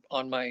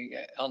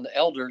the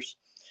elders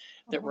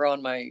that were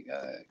on my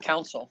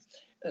council,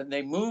 and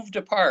they moved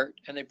apart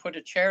and they put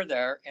a chair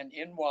there, and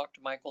in walked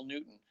Michael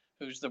Newton,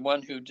 who's the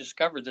one who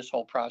discovered this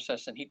whole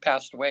process, and he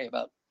passed away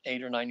about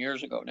 8 or 9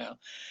 years ago now.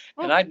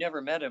 And I'd never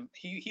met him.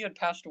 He had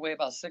passed away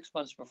about 6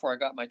 months before I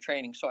got my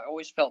training, so I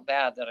always felt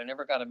bad that I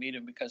never got to meet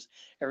him, because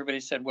everybody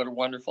said what a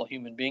wonderful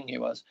human being he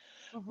was.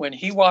 When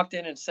he walked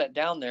in and sat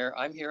down there,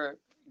 I'm here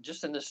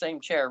just in the same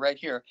chair right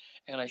here,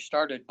 and I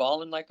started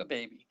bawling like a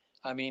baby.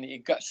 I mean,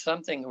 it got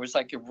something, it was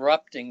like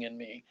erupting in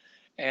me,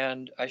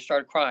 and I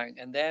started crying.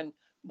 And then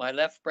my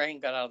left brain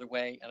got out of the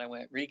way, and I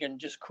went, Regan,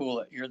 just cool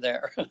it, you're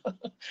there.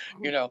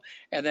 You know.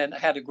 And then I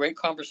had a great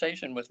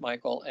conversation with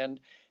Michael, and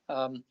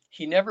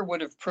he never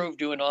would have proved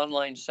doing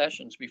online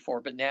sessions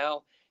before, but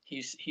now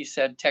he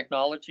said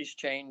technology's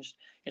changed.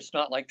 It's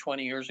not like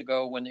 20 years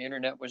ago when the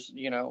internet was,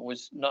 you know,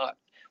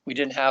 we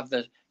didn't have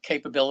the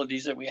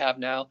capabilities that we have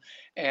now.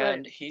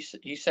 And he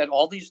said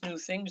all these new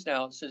things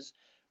now. It says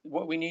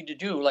what we need to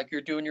do, like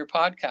you're doing your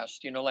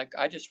podcast, you know, like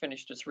I just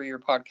finished a 3-year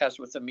podcast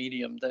with a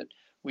medium that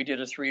we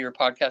did a 3-year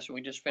podcast, and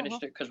we just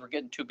finished it because we're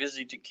getting too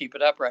busy to keep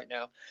it up right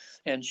now.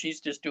 And she's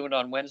just doing it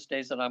on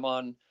Wednesdays, and I'm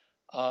on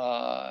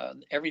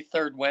every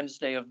third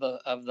Wednesday of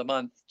the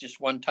month,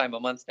 just one time a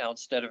month now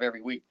instead of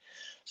every week.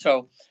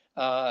 So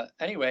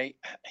anyway,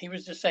 he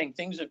was just saying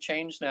things have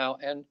changed now,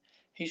 and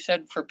he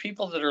said for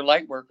people that are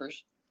light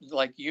workers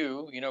like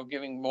you know,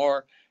 giving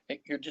more,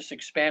 you're just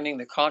expanding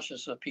the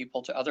consciousness of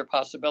people to other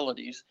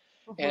possibilities.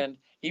 And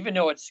even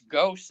though it's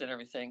ghosts and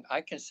everything,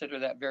 I consider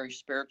that very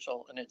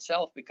spiritual in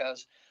itself,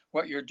 because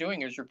what you're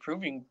doing is you're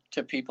proving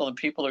to people, and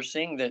people are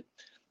seeing that,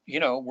 you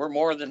know, we're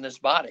more than this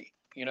body,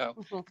 you know,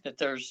 that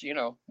there's, you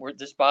know,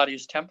 this body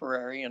is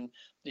temporary, and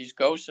these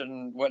ghosts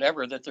and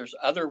whatever, that there's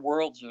other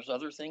worlds, there's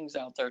other things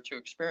out there to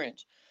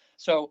experience.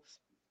 So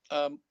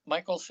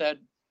Michael said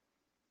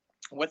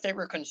what they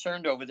were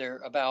concerned over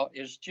there about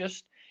is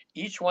just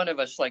each one of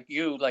us, like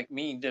you, like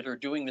me, that are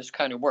doing this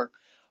kind of work.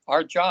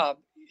 Our job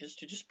is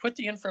to just put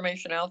the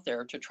information out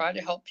there to try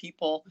to help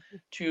people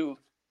to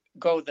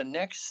go the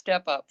next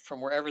step up from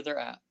wherever they're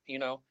at, you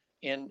know,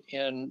 in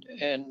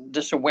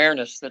this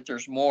awareness that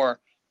there's more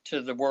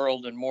to the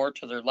world and more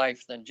to their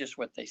life than just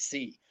what they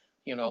see.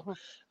 You know,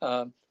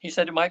 Mm-hmm. he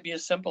said it might be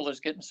as simple as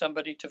getting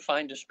somebody to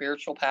find a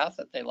spiritual path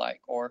that they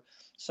like, or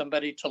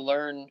somebody to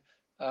learn,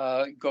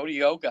 go to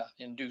yoga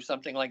and do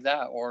something like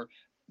that, or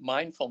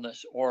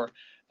mindfulness, or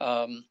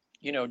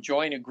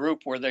join a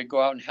group where they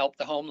go out and help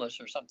the homeless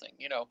or something.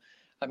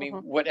 I mean,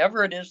 Mm-hmm.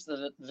 whatever it is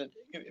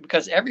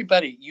because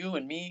everybody, you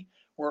and me,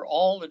 we're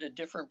all at a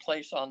different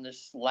place on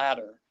this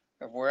ladder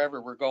of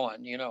wherever we're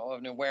going, of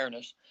an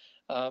awareness.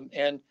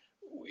 And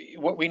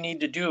what we need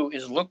to do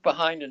is look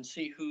behind and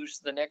see who's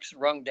the next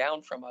rung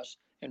down from us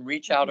and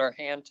reach out our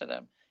hand to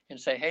them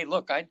and say, hey,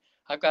 look,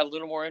 I've got a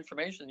little more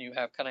information than you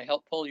have. Can I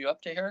help pull you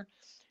up to here?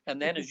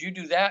 And then as you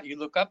do that, you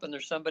look up and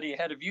there's somebody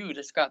ahead of you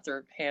that's got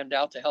their hand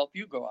out to help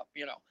you go up.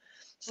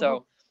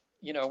 So,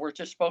 we're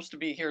just supposed to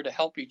be here to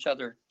help each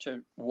other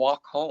to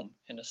walk home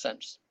in a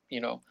sense.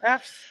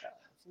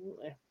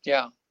 Absolutely.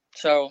 Yeah.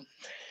 So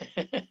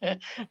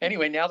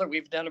anyway, now that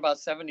we've done about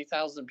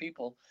 70,000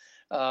 people,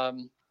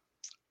 um,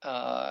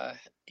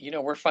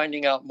 we're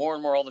finding out more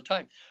and more all the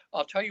time.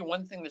 I'll tell you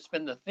one thing that's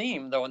been the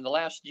theme, though, in the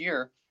last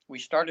year, we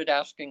started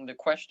asking the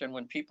question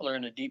when people are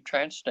in a deep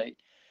trance state.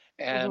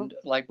 And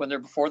like when they're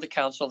before the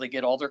council, they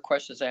get all their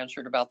questions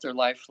answered about their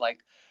life, like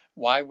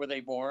why were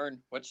they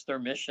born? What's their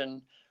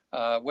mission?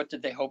 What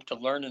did they hope to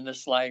learn in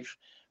this life?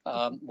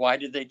 Why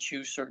did they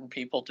choose certain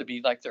people to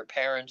be like their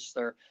parents?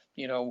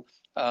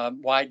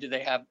 Why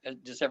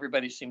does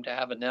everybody seem to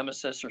have a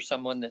nemesis or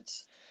someone that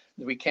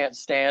we can't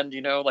stand,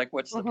 like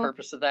what's the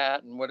purpose of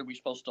that and what are we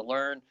supposed to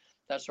learn,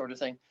 that sort of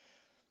thing.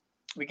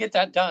 We get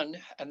that done,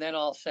 and then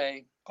I'll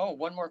say, oh,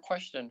 one more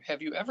question.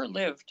 Have you ever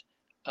lived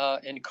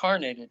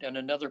incarnated in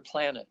another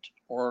planet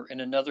or in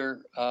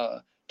another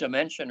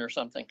dimension or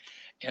something?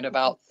 And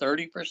about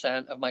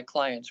 30% of my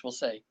clients will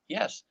say,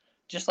 yes,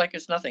 just like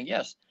it's nothing,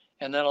 yes.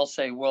 And then I'll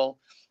say, well,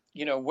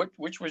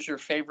 which was your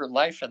favorite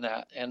life in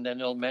that? And then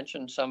they'll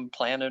mention some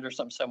planet or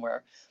something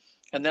somewhere.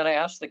 And then I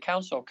asked the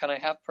council, can I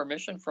have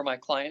permission for my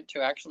client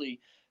to actually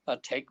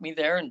take me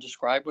there and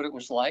describe what it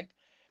was like?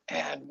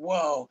 And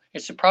whoa,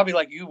 it's probably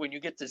like you when you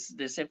get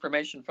this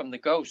information from the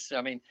ghosts.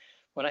 I mean,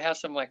 when I have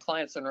some of my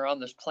clients that are on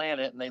this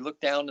planet and they look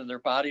down and their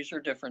bodies are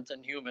different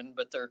than human,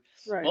 but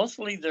Right.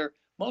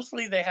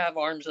 mostly they have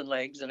arms and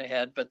legs and a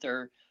head, but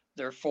they're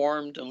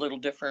formed a little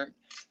different.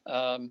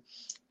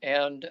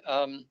 And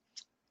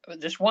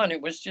this one,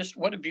 it was just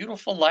what a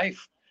beautiful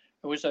life.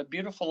 It was a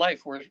beautiful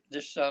life where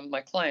this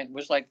my client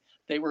was like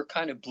they were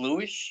kind of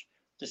bluish.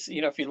 This,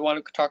 if you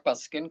want to talk about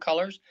skin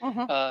colors,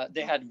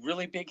 they had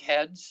really big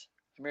heads.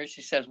 I mean,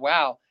 she says,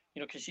 "Wow,"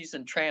 because she's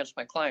in trance.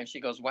 My client, she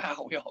goes,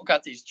 "Wow, we all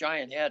got these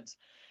giant heads,"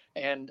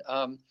 and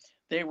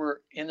they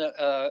were in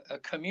a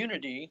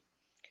community.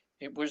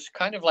 It was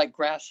kind of like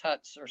grass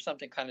huts or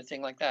something kind of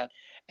thing like that,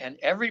 and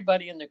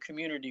everybody in the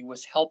community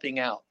was helping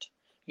out.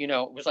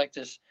 It was like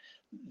this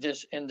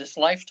in this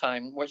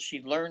lifetime, what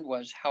she learned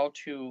was how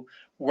to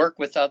work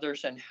with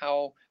others and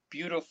how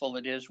beautiful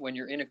it is when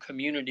you're in a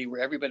community where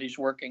everybody's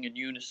working in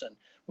unison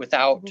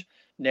without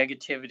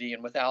negativity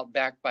and without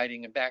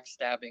backbiting and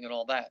backstabbing and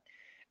all that.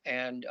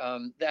 And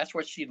that's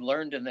what she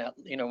learned in that,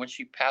 when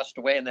she passed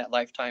away in that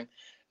lifetime.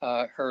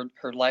 Her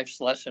life's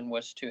lesson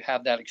was to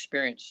have that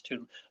experience,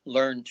 to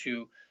learn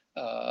to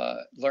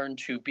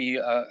be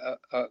a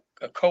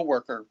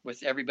co-worker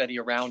with everybody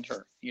around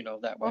her,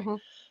 that way.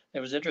 It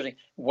was interesting.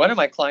 One of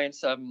my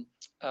clients,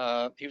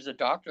 he was a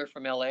doctor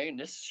from LA, and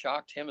this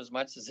shocked him as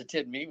much as it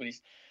did me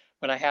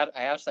when I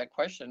asked that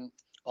question.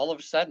 All of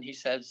a sudden,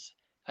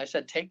 I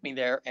said, take me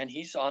there, and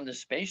he's on the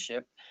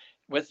spaceship.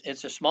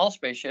 It's a small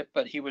spaceship,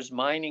 but he was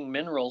mining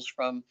minerals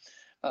from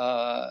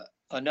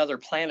another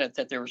planet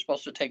that they were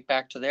supposed to take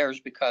back to theirs,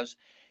 because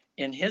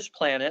in his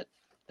planet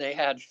they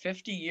had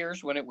 50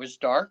 years when it was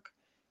dark.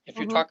 If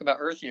you talk about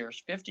Earth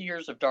years, 50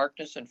 years of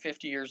darkness and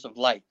 50 years of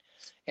light.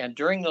 And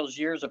during those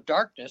years of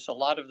darkness, a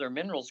lot of their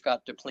minerals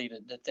got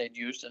depleted that they'd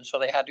used, and so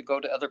they had to go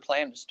to other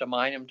planets to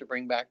mine them to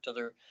bring back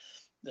to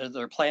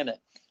their planet.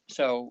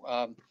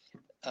 So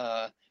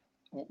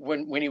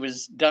when he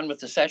was done with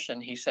the session,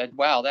 he said,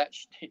 "Wow,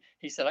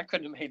 he said I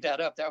couldn't have made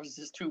that up. That was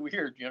just too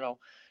weird,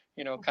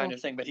 kind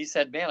of thing." But he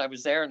said, "Man, I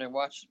was there and I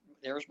watched.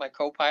 There was my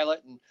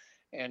co-pilot,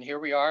 and here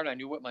we are, and I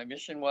knew what my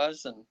mission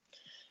was, and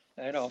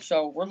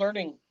so we're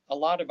learning a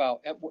lot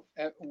about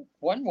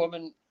one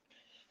woman."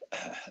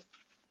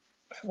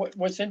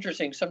 What's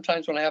interesting,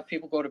 sometimes when I have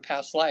people go to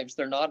past lives,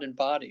 they're not in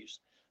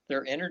bodies.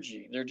 They're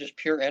energy. They're just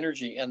pure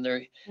energy. And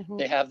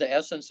they have the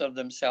essence of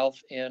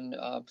themselves in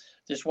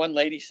this one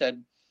lady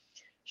said,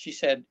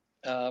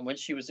 when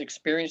she was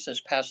experiencing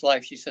this past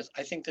life, she says,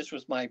 I think this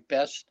was my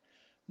best,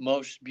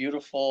 most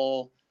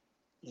beautiful,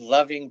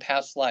 loving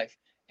past life.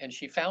 And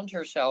she found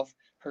herself,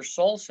 her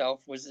soul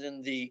self was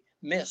in the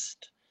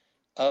mist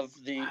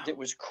that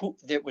was cool,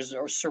 that was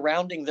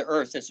surrounding the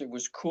earth as it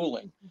was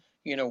cooling,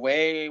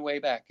 way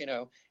back,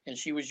 and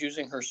she was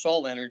using her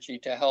soul energy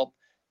to help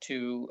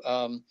to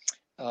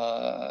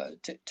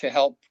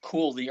help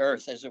cool the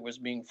earth as it was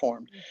being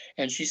formed.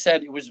 And she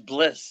said it was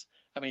bliss.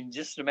 I mean,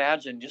 just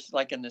imagine, just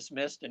like in this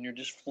mist, and you're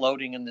just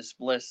floating in this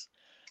bliss,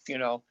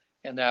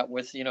 and that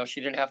with,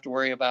 she didn't have to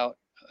worry about,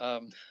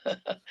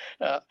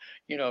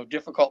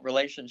 difficult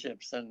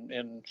relationships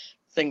and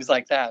things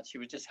like that. She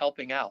was just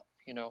helping out,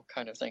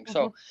 kind of thing.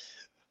 So,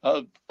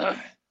 uh,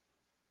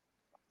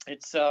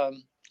 it's,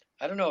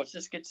 I don't know, it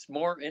just gets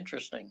more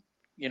interesting,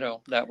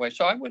 that way.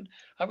 So I would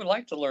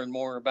like to learn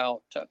more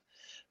about,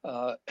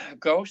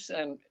 ghosts,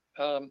 and,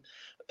 um,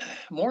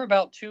 more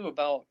about too,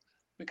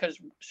 because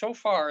so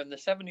far in the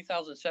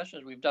 70,000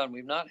 sessions we've done,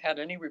 we've not had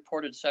any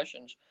reported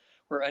sessions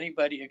where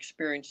anybody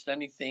experienced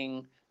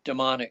anything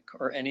demonic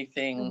or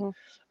anything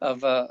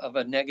of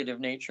a negative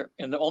nature.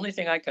 And the only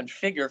thing I can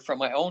figure from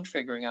my own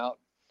figuring out,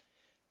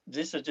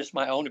 this is just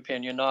my own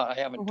opinion, I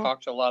haven't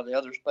talked to a lot of the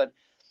others, but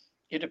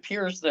it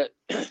appears that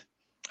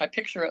I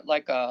picture it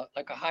like a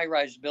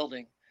high-rise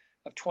building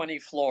of 20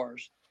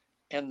 floors,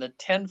 and the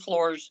 10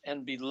 floors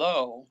and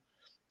below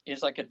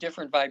is like a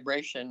different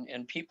vibration,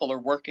 and people are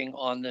working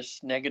on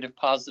this negative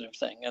positive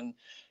thing, and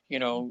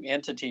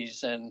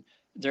entities, and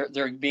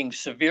they're being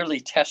severely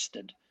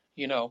tested,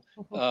 in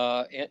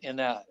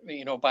that,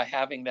 by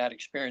having that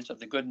experience of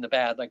the good and the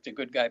bad, like the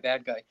good guy,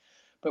 bad guy.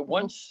 But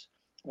once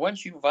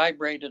you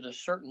vibrate at a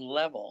certain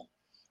level,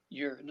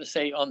 you're,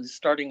 say, on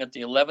starting at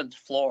the 11th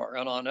floor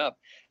and on up,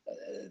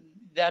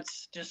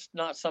 that's just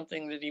not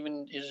something that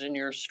even is in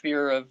your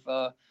sphere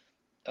of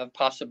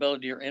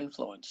possibility or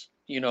influence,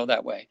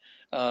 that way.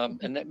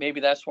 And that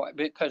maybe that's why,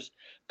 because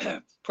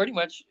pretty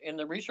much in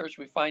the research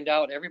we find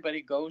out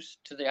everybody goes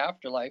to the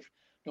afterlife,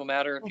 no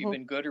matter if you've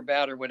been good or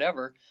bad or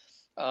whatever.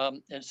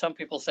 And some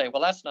people say,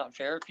 well, that's not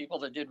fair. People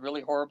that did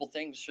really horrible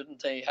things,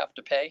 shouldn't they have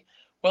to pay?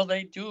 Well,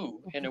 they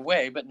do in a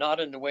way, but not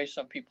in the way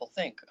some people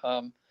think.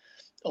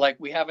 Like,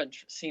 we haven't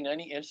seen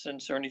any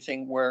instance or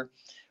anything where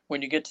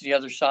when you get to the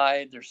other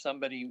side, there's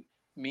somebody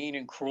mean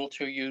and cruel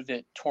to you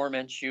that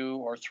torments you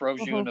or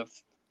throws you in a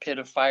pit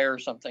of fire or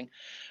something.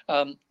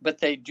 But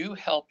they do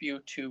help you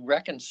to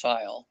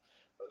reconcile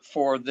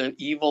for the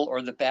evil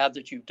or the bad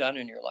that you've done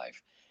in your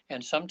life.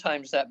 And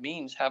sometimes that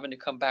means having to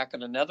come back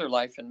in another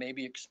life and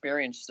maybe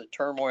experience the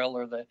turmoil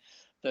or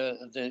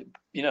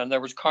and there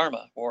was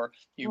karma, or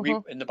you reap,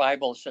 in the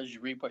Bible it says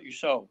you reap what you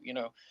sow,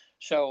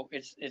 so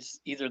it's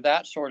either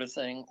that sort of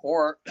thing,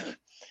 or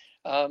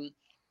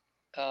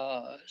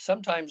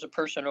sometimes a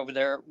person over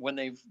there, when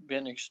they've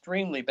been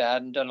extremely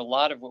bad and done a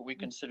lot of what we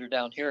consider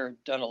down here,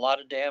 done a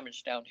lot of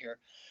damage down here,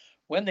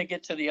 when they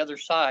get to the other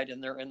side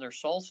and they're in their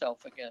soul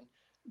self again,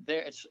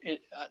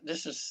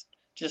 this is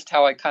just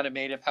how I kind of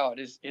made it, how it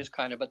is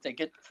kind of, but they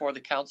get before the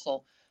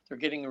council, they're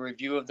getting a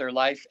review of their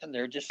life, and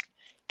they're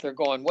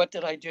going, what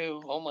did I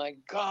do? Oh my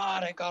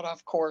God, I got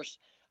off course.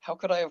 How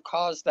could I have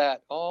caused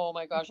that? Oh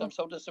my gosh, I'm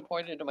so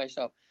disappointed in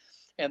myself.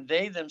 And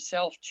they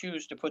themselves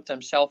choose to put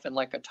themselves in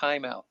like a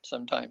timeout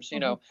sometimes,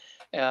 in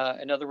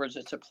other words,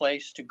 it's a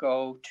place to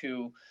go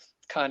to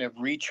kind of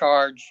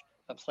recharge,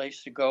 a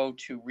place to go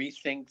to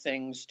rethink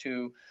things,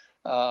 to,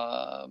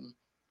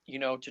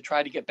 to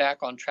try to get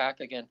back on track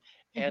again.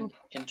 And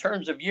in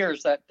terms of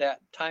years, that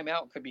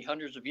timeout could be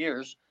hundreds of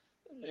years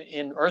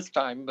in Earth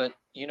time, but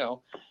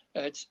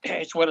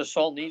it's what a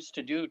soul needs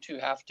to do to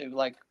have to,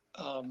 like,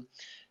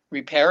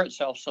 repair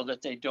itself so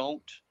that they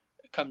don't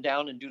come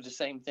down and do the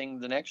same thing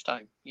the next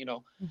time,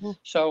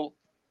 So,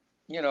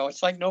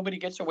 it's like nobody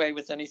gets away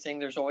with anything.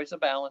 There's always a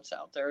balance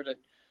out there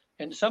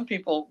and some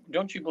people,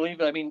 don't you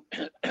believe, I mean,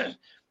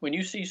 when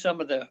you see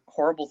some of the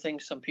horrible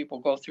things some people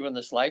go through in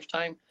this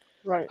lifetime,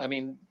 right? I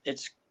mean,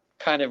 it's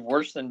kind of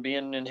worse than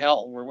being in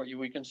hell, or what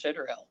we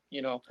consider hell,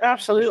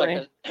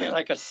 Absolutely. It's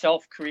like a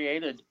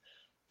self-created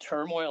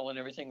turmoil and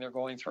everything they're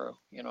going through,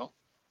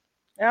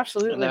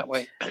 Absolutely. in that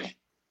way.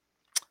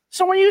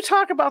 So when you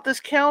talk about this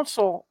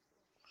council,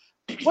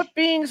 what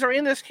beings are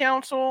in this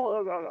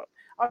council?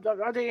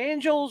 Are they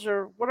angels,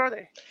 or what are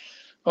they?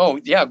 Oh,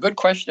 yeah, good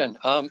question.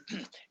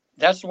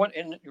 That's what,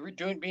 in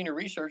being a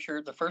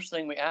researcher, the first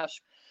thing we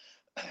ask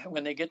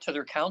when they get to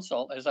their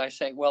council is, I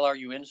say, well, are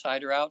you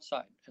inside or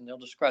outside? And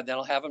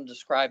they'll have them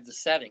describe the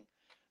setting,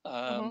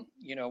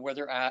 where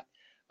they're at.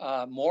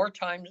 More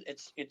times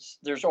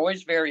there's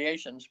always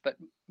variations, but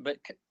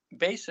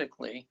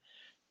basically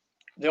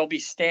they'll be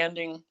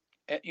standing,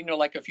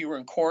 like if you were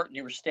in court and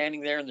you were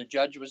standing there and the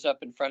judge was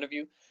up in front of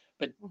you,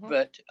 but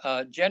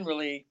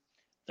generally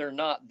they're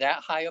not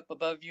that high up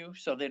above you,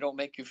 so they don't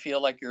make you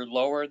feel like you're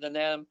lower than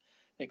them.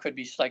 They could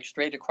be like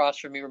straight across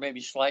from you, or maybe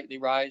slightly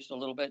rise a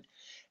little bit.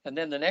 And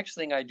then the next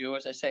thing I do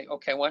is I say,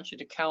 okay, I want you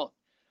to count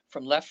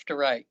from left to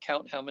right,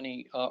 count how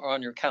many are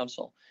on your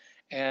council.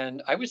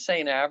 And I would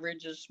say an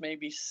average is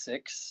maybe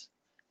 6.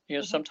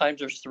 Sometimes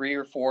there's 3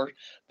 or 4.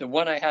 The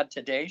one I had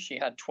today, she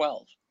had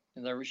 12.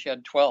 And there she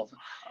had 12.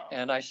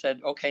 And I said,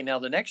 okay, now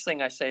the next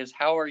thing I say is,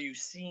 how are you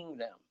seeing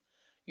them?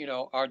 Do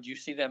you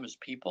see them as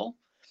people?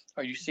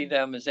 Or you see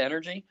them as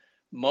energy?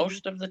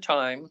 Most of the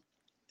time,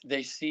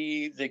 they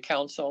see the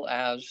council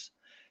as,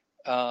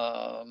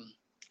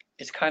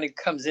 it kind of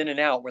comes in and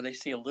out, where they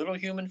see a little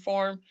human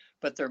form,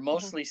 but they're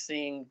mostly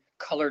seeing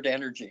colored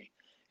energy.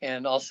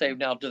 And I'll say,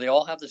 now, do they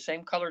all have the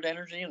same colored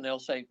energy? And they'll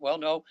say, well,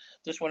 no,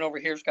 this one over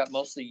here's got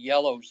mostly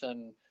yellows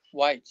and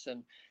whites.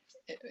 And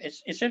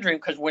it's interesting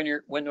because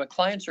when the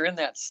clients are in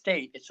that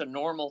state, it's a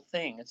normal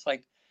thing. It's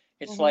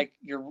like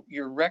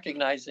you're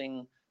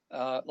recognizing,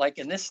 like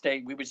in this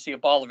state, we would see a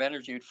ball of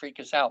energy, it would freak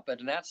us out. But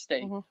in that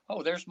state,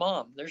 oh, there's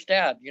mom, there's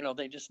dad.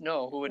 They just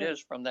know who it is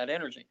from that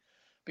energy.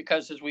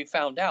 Because as we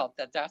found out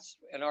that's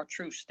in our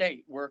true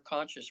state, we're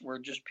conscious, we're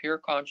just pure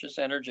conscious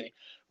energy,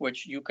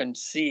 which you can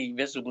see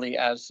visibly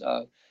as,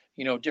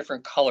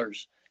 different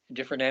colors,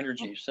 different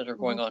energies that are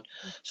going on.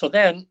 So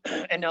then,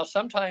 and now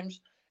sometimes,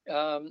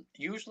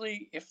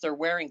 usually if they're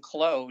wearing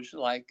clothes,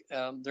 like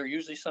they're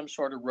usually some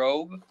sort of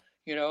robe,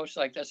 it's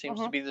like that seems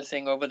to be the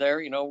thing over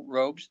there,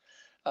 robes.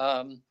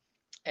 And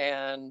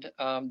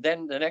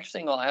then the next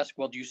thing I'll ask,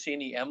 well, do you see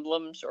any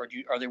emblems, or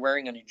are they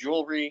wearing any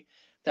jewelry,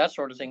 that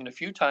sort of thing? And a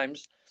few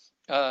times,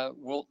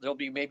 there'll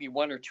be maybe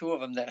one or two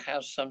of them that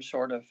has some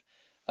sort of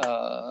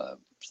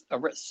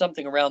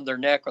something around their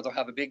neck, or they'll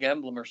have a big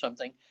emblem or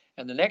something.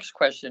 And the next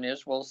question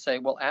is, we'll say,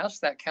 well, ask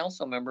that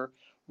council member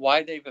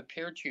why they've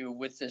appeared to you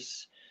with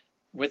this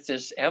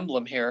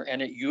emblem here.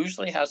 And it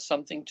usually has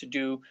something to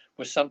do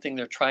with something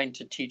they're trying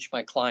to teach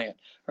my client,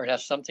 or it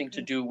has something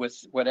to do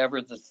with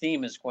whatever the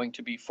theme is going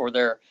to be for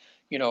their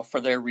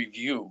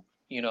review,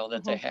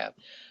 that they have.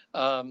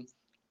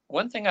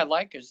 One thing I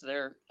like is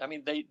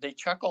they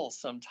chuckle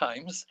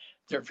sometimes.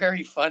 They're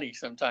very funny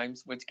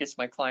sometimes, which gets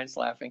my clients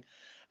laughing.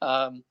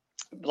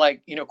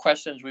 Like,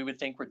 questions we would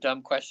think were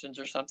dumb questions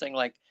or something,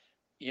 like,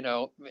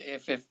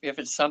 if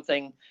it's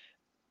something,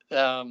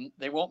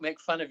 they won't make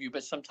fun of you,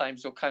 but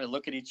sometimes they'll kind of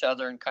look at each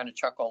other and kind of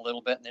chuckle a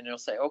little bit, and then they'll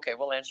say, okay,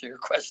 we'll answer your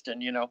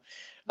question,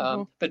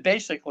 But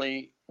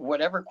basically,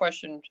 whatever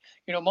questions,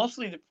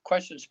 mostly the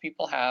questions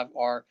people have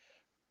are,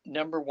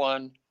 number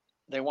one,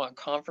 they want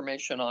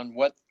confirmation on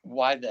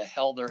why the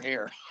hell they're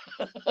here.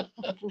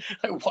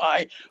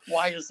 Why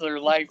is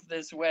their life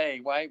this way?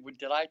 Why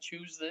did I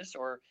choose this,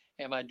 or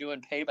am I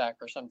doing payback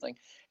or something?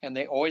 And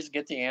they always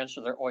get the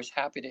answer. They're always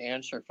happy to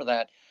answer for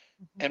that.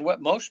 And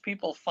what most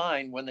people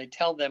find when they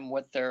tell them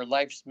what their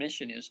life's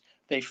mission is,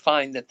 they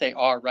find that they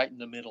are right in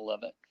the middle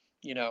of it,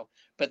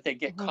 but they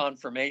get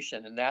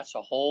confirmation, and that's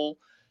a whole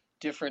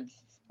different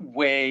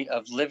way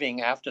of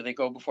living after they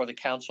go before the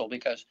council,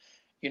 because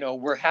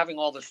we're having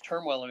all this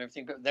turmoil and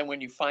everything, but then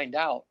when you find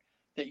out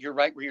that you're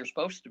right where you're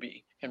supposed to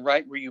be and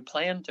right where you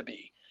plan to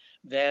be,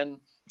 then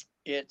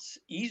it's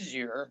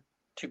easier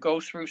to go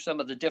through some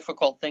of the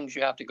difficult things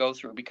you have to go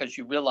through, because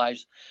you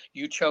realize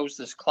you chose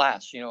this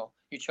class, you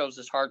chose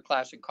this hard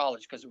class in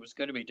college because it was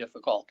going to be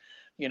difficult,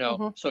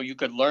 so you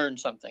could learn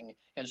something.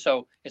 And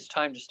so it's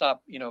time to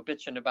stop,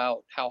 bitching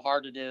about how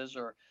hard it is,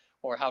 or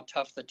how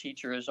tough the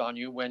teacher is on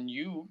you, when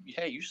you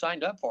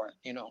signed up for it,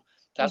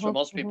 that's what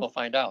most people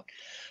find out.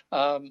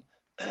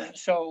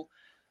 So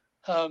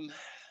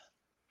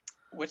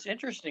what's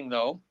interesting,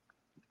 though,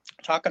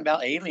 talking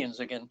about aliens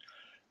again,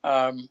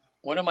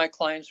 one of my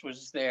clients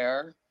was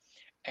there,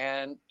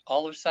 and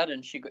all of a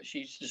sudden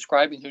she's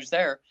describing who's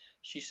there.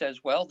 She says,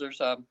 well,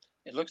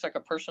 it looks like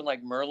a person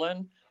like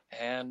Merlin,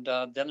 and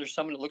then there's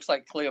someone that looks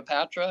like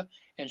Cleopatra,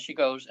 and she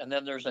goes, and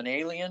then there's an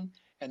alien,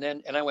 and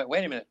I went,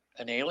 wait a minute,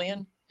 an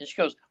alien? And she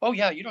goes, oh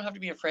yeah, you don't have to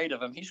be afraid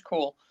of him, he's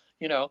cool.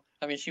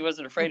 She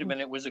wasn't afraid of him,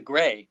 and it was a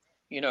gray,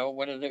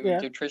 one of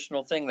the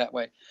traditional thing that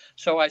way.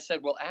 So I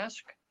said, well,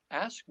 ask,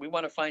 we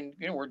want to find,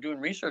 we're doing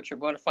research, we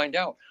want to find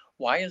out,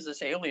 why is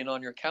this alien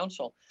on your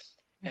council?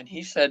 And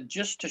he said,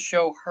 just to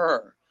show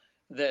her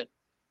that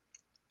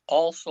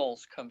all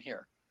souls come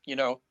here. In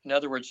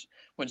other words,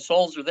 when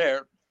souls are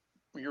there,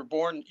 you're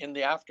born in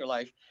the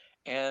afterlife,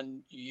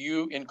 and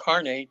you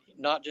incarnate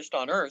not just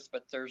on Earth,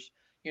 but there's,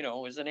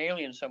 is an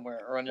alien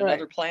somewhere, or on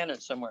another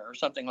planet somewhere, or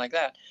something like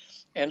that.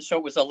 And so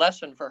it was a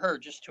lesson for her,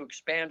 just to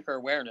expand her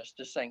awareness,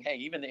 just saying, hey,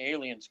 even the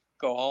aliens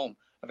go home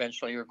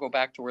eventually, or go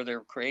back to where they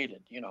were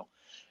created,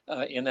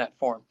 in that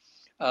form.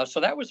 So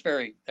that was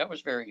very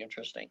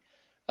interesting.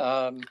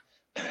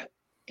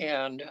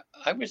 And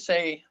I would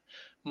say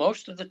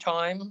most of the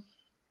time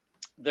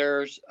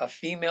there's a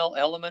female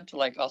element.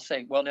 Like, I'll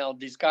say, well, now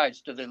these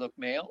guys, do they look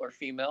male or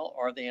female,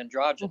 or are they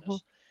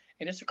androgynous?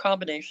 And it's a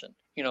combination.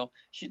 They'll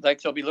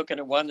be looking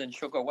at one, and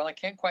she'll go, well, I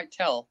can't quite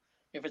tell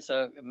if it's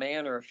a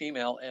man or a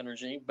female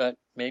energy, but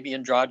maybe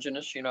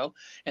androgynous,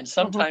 and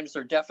sometimes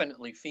they're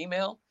definitely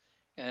female,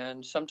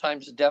 and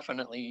sometimes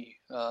definitely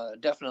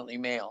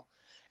male.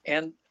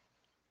 And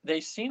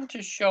they seem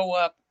to show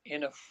up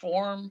in a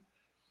form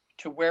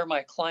to where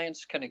my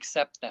clients can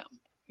accept them.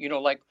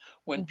 Like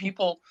when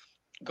people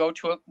go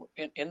to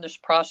in this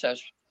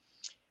process,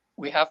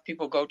 we have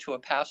people go to a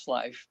past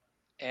life,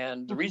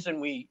 and the reason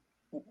we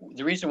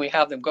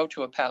have them go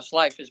to a past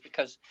life is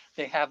because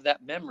they have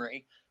that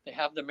memory. They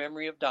have the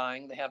memory of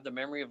dying. They have the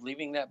memory of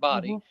leaving that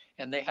body,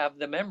 and they have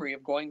the memory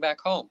of going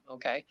back home.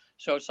 Okay,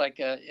 so it's like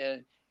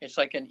an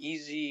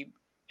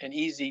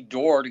easy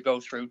door to go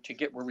through to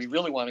get where we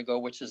really want to go,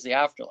 which is the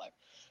afterlife.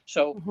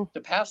 So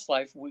the past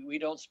life, we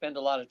don't spend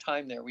a lot of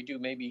time there. We do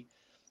maybe,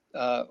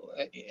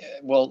 maybe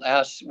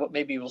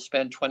we'll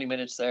spend 20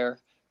 minutes there,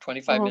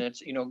 25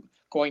 minutes,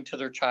 going to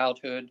their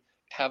childhood,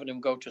 having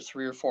them go to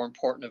 3 or 4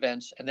 important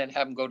events, and then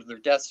have them go to their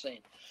death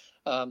scene.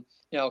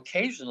 Now,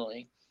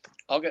 occasionally,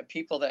 I'll get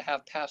people that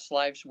have past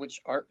lives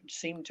which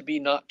seem to be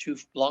not too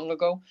long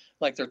ago,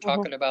 like they're Mhm.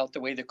 talking about the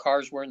way the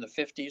cars were in the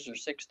 50s or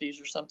 60s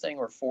or something,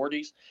 or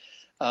 40s.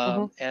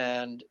 Mhm.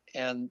 And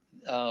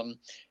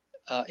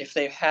if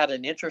they've had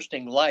an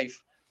interesting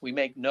life, we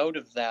make note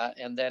of that,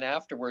 and then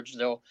afterwards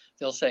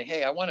they'll say,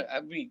 "Hey,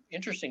 I'd be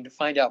interesting to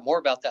find out more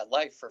about that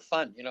life for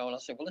fun," And I'll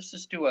say, "Well, let's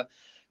just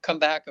come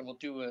back and we'll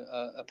do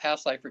a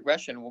past life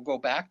regression. And we'll go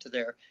back to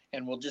there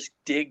and we'll just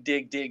dig,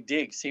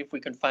 see if we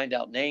can find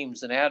out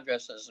names and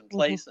addresses and Mhm.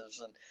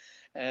 places."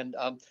 And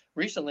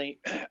recently,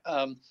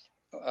 um,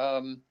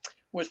 um,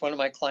 with one of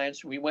my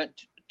clients, we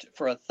went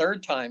for a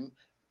third time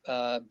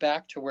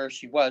back to where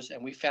she was,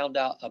 and we found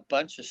out a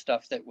bunch of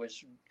stuff that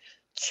was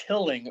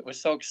chilling. It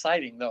was so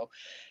exciting, though.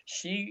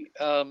 She,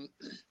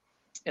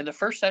 in the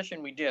first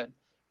session we did,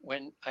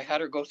 when I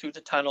had her go through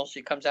the tunnel,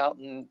 she comes out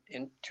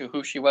into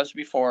who she was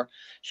before.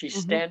 She's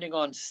Mhm. standing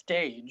on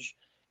stage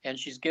and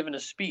she's given a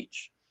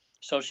speech.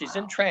 So she's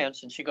in Wow.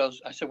 trance and she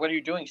goes, I said, "What are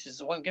you doing?" She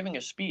says, "Well, I'm giving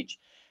a speech."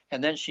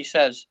 And then she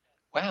says,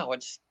 "Wow,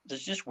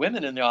 there's just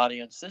women in the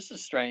audience. This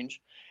is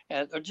strange."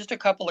 And just a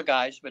couple of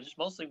guys, but it's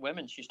mostly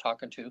women she's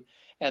talking to.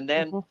 And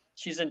then Mhm.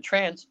 she's in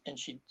trance and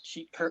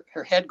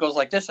her head goes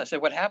like this. I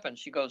said, "What happened?"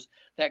 She goes,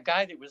 "That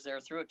guy that was there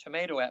threw a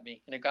tomato at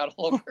me and it got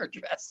all over her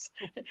dress."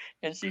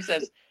 And she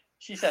said,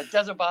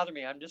 "Doesn't bother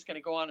me. I'm just going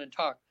to go on and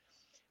talk."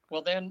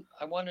 Well, then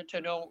I wanted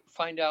to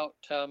find out,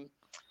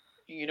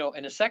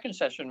 in the second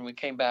session, when we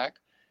came back,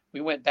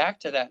 we went back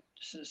to that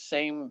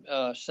same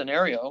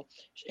scenario.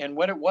 And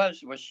what it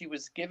was she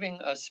was giving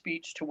a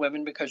speech to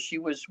women because she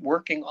was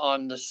working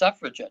on the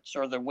suffragettes,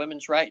 or the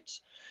women's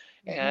rights.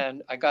 Mhm.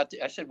 And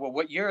I said, "Well,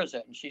 what year is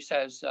it?" And she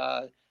says,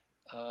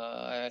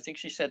 I think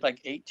she said like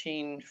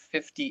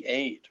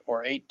 1858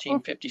 or Mm.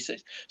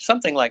 1856,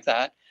 something like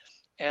that.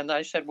 And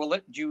I said, "Well,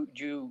 what do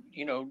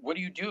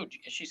you do?"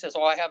 She says,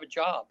 "Oh, I have a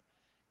job."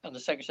 And the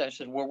secretary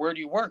said, "Well, where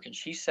do you work?" And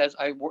she says,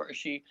 "I work."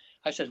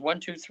 I said, "1,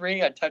 2,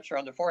 3." I touched her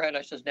on the forehead.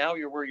 I says, "Now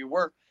you're where you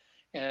work."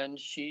 And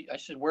I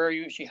said, "Where are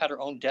you?" She had her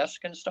own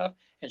desk and stuff,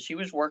 and she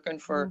was working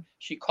for. Mhm.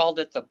 She called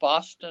it the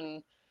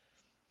Boston.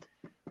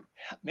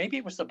 Maybe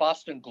it was the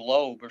Boston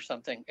Globe or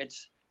something.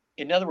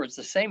 In other words,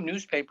 the same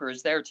newspaper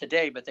is there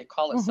today, but they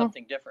call it Mhm.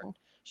 something different.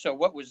 So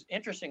what was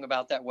interesting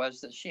about that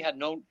was that she had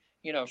no,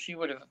 she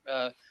would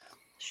have.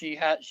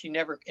 She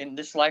never in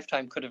this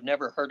lifetime could have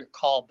never heard it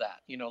called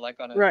that, like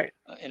on a Right.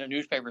 in a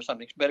newspaper or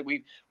something. But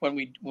when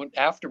we went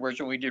afterwards,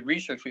 when we did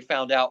research, we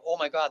found out, oh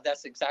my God,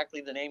 that's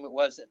exactly the name it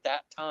was at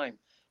that time,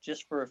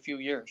 just for a few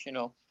years.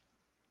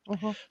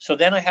 Mhm. So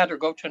then I had her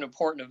go to an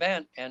important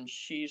event, and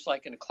she's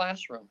like in a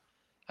classroom.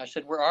 I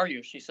said, "Where are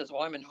you?" She says, "Oh,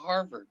 I'm in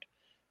Harvard."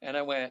 And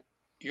I went,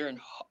 "You're in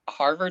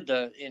Harvard?"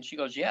 And she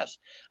goes, "Yes."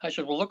 I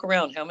said, "Well, look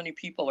around. How many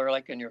people are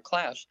like in your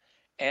class?"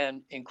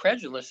 And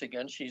incredulous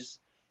again, she's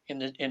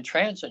in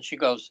trance, and she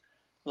goes,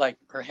 like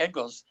her head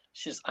goes,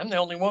 she's, "I'm the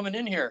only woman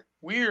in here.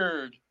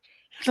 Weird."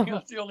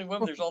 I'm the only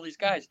woman. There's all these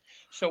guys.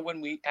 So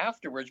when we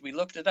afterwards we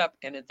looked it up,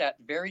 and at that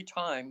very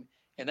time,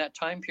 in that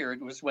time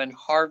period, was when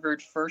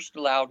Harvard first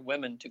allowed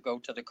women to go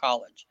to the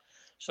college.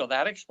 So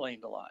that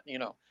explained a lot.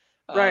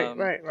 Right. Um,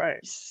 Right. Right.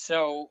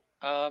 so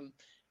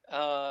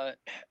uh,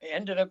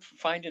 ended up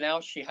finding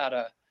out she got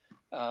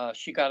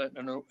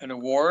an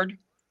award,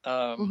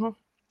 um,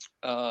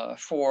 Mhm.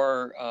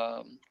 for,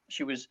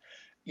 she was,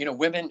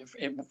 women,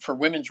 for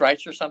women's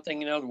rights or something.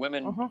 The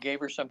women Mhm. gave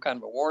her some kind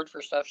of award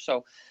for stuff.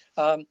 So,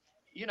 um,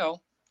 you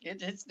know,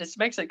 it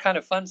makes it kind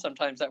of fun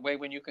sometimes that way,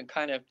 when you can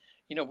kind of,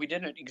 we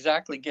didn't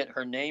exactly get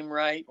her name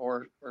right,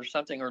 or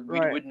something, or we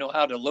Right. wouldn't know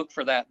how to look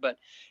for that, but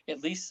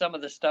at least some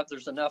of the stuff,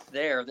 there's enough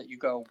there that you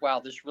go,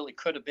 wow, this really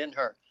could have been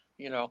her,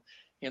 you know,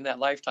 in that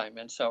lifetime.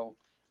 And so,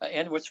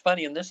 and what's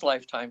funny, in this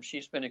lifetime,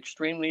 she's been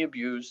extremely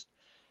abused.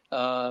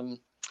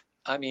 Um,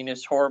 I mean,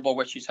 it's horrible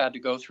what she's had to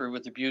go through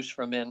with abuse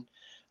from men.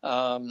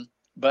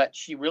 But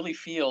she really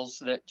feels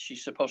that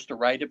she's supposed to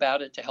write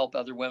about it to help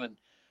other women.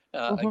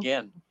 Mhm.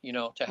 Again,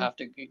 to have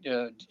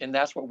to, and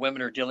that's what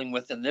women are dealing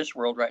with in this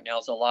world right now,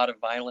 is a lot of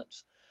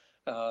violence.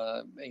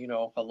 A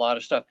lot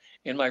of stuff.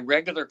 In my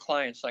regular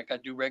clients, like I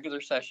do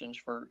regular sessions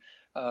for,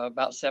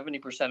 about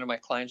 70% of my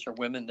clients are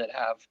women that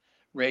have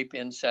rape,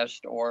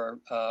 incest, or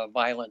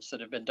violence that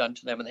have been done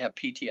to them, and they have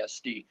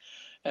PTSD.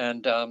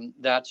 And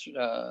that's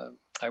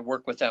I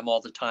work with them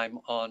all the time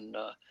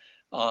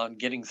on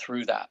getting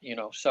through that.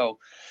 So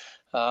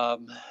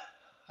um,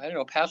 I don't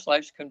know. Past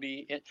lives can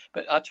be it,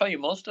 but I'll tell you,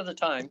 most of the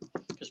time,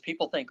 because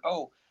people think,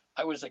 oh,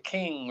 I was a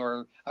king,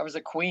 or I was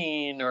a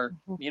queen, or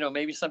Mhm.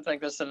 maybe something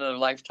like this in another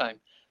lifetime.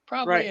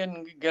 Probably Right.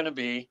 isn't gonna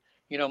be.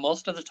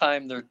 Most of the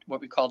time they're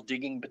what we call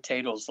digging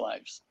potatoes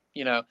lives.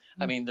 I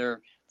Mhm. mean,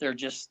 they're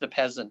just the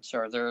peasants,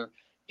 or they're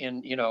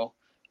in,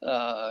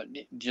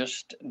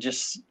 just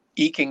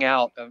eking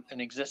out an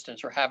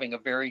existence, or having a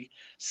very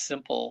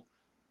simple,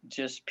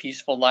 just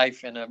peaceful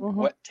life in a Mhm.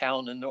 wet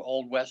town in the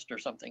old west or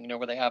something,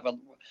 where they have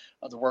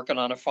they're working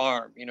on a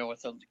farm,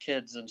 with the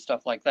kids and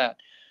stuff like that.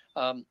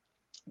 Um,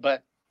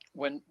 but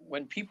when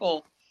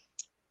people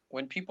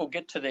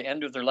get to the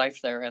end of their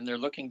life there, and they're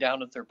looking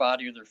down at their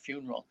body or their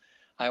funeral,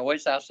 I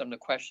always ask them the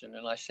question,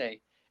 and I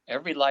say,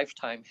 every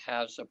lifetime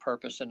has a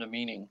purpose and a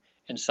meaning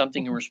and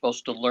something you Mhm. were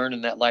supposed to learn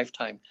in that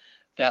lifetime.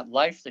 That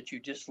life that you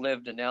just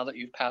lived, and now that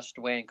you've passed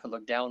away and can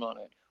look down on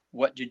it,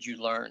 what did you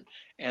learn?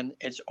 And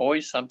it's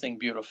always something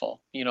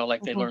beautiful.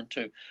 Like they Mhm. learned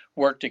to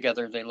work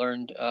together. They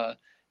learned,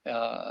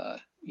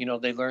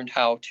 they learned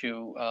how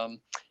to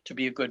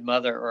be a good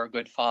mother or a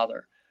good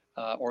father,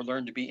 or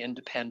learn to be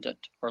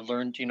independent, or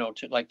learned,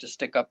 to like to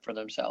stick up for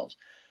themselves.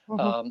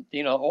 Mhm.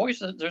 Always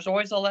there's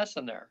always a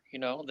lesson there.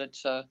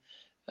 That's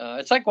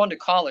it's like going to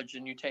college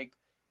and you take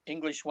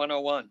English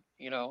 101,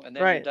 and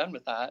then you're Right. done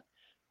with that.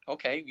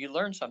 Okay, you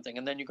learn something,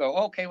 and then you go,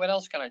 okay, what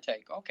else can I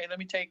take? Okay, let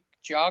me take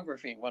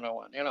geography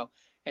 101,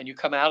 and you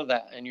come out of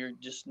that and you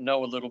just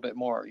know a little bit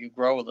more. You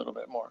grow a little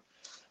bit more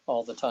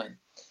all the time.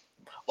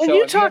 When So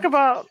you have you talk ever?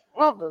 about,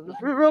 well,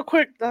 real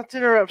quick, not to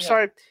interrupt, Yeah.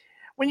 sorry.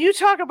 When you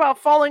talk about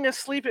falling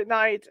asleep at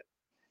night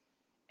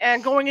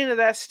and going into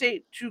that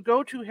state to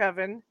go to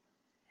heaven,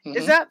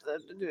 is Hmm. that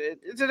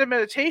is it a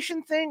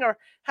meditation thing, or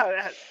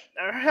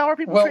how are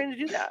people Well, trained to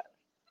do that?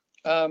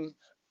 um,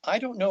 I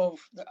don't know.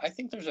 I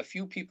think there's a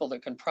few people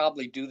that can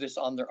probably do this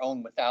on their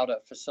own without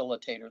a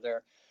facilitator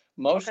there.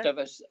 Most Okay. of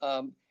us,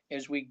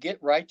 as we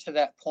get right to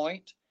that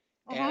point,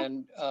 Mhm.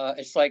 and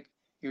it's like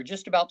you're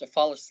just about to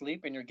fall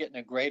asleep and you're getting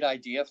a great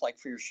idea, like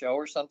for your show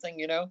or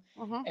something,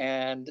 Mhm.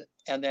 and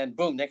then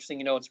boom, next thing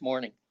you know, it's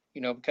morning,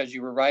 because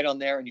you were right on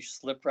there and you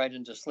slipped right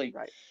into sleep.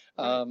 Right.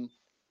 Right. Um,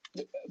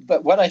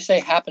 but what I say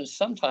happens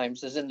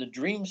sometimes is in the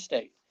dream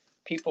state,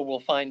 people will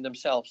find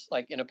themselves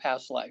like in a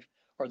past life,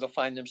 or they'll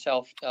find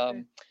themselves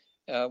Okay.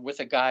 with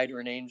a guide or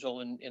an angel,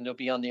 and they'll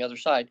be on the other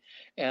side.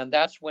 And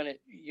that's when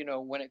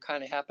it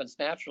kind of happens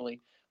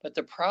naturally. But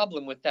the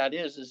problem with that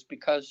is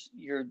because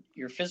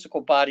your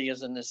physical body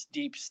is in this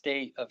deep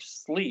state of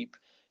sleep,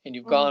 and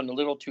you've Mhm. gone a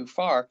little too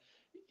far.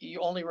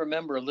 You only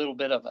remember a little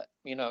bit of it.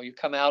 You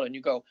come out and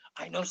you go,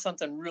 I know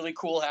something really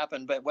cool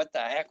happened, but what the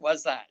heck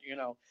was that?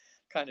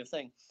 Kind of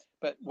thing.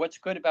 But what's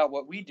good about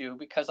what we do,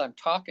 because I'm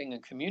talking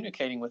and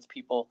communicating with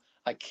people,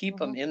 I keep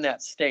them Mhm. in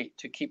that state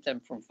to keep them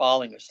from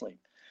falling asleep.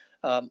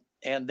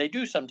 And they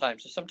do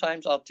sometimes.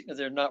 Sometimes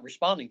they're not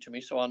responding to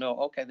me, so I'll know,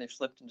 okay, they've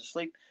slipped into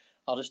sleep.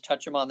 I'll just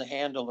touch them on the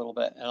hand a little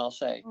bit, and I'll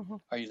say,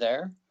 Mhm. "Are you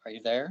there? Are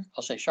you there?"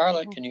 I'll say,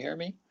 "Charlotte, Mhm. can you hear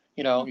me?"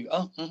 Mhm.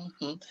 Oh,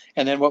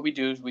 and then what we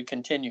do is we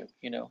continue.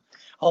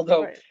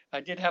 Although Right.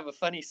 I did have a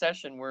funny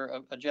session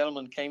where a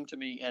gentleman came to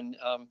me, and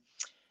um,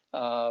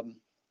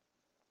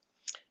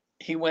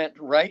 he went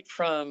right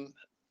from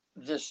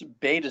this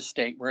beta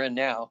state we're in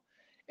now.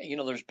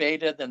 There's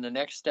beta, then the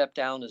next step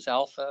down is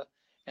alpha,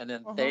 and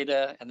then Mhm.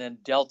 theta, and then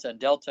delta. And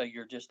delta,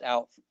 you're just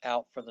out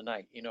for the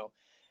night.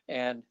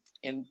 And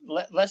in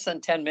less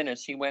than 10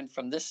 minutes, he went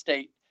from this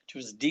state to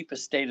as deep a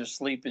state of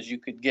sleep as you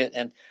could get.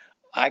 And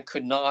I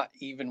could not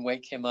even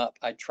wake him up.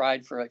 I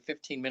tried for like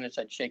 15 minutes.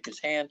 I'd shake his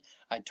hand.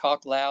 I'd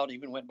talk loud,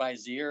 even went by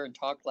his ear and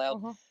talked loud.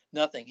 Mhm.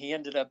 Nothing. He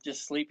ended up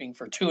just sleeping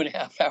for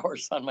 2.5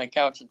 hours on my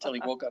couch until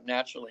he woke up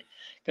naturally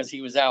because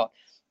he was out.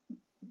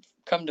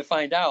 Come to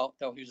find out,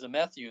 though, he was a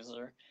meth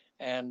user,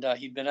 and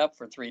he'd been up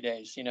for 3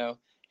 days,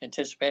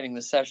 anticipating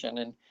the session.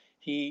 And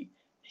he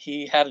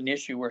he had an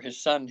issue where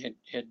his son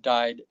had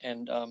died,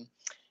 and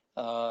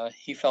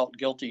he felt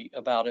guilty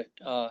about it,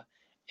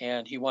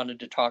 and he wanted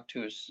to talk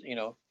to his,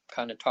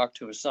 kind of talk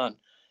to his son.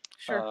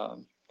 Sure.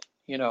 Um,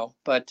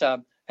 but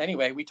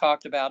anyway, we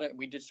talked about it.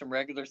 We did some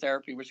regular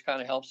therapy, which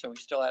kind of helped. So we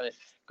still had a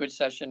good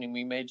session, and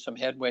we made some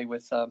headway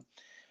with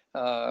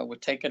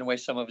taking away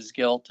some of his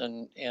guilt,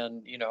 and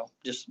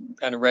just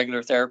kind of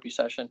regular therapy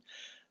session.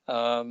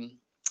 Um,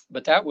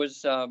 but that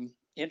was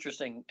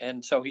interesting.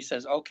 And so he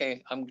says,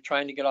 okay, I'm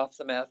trying to get off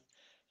the meth.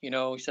 He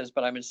says,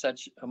 but I'm in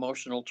such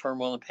emotional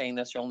turmoil and pain.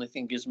 That's the only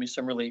thing gives me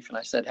some relief. And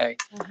I said, hey,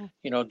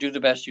 Mhm. do the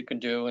best you can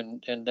do,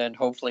 and then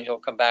hopefully he'll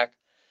come back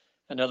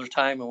another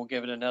time and we'll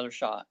give it another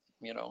shot.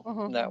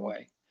 Mhm. That Mhm.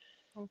 way.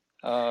 Mhm.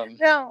 Um,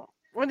 Now,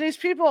 when these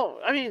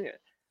people, I mean,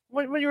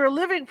 when you're a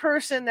living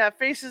person that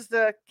faces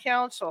the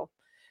council,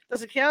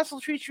 does the council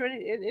treat you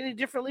any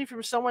differently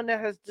from someone that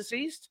has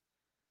deceased?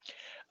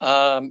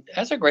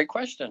 that's a great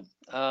question.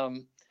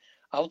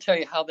 I'll tell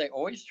you how they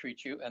always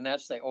treat you, and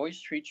that's they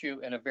always treat you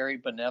in a very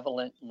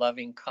benevolent,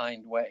 loving,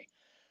 kind way.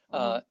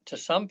 Mhm. To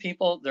some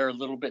people, they're a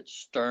little bit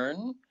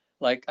stern.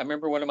 Like I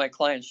remember one of my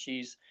clients,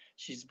 she's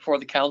before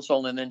the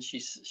council, and then she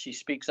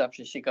speaks up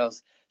and she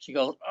goes,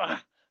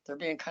 they're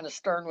being kind of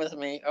stern with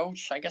me. Oh,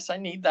 I guess I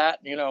need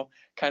that,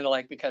 kind of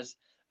like because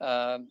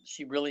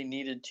she really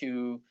needed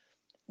to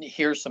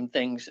hear some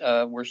things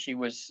where she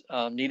was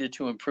needed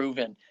to improve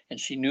in, and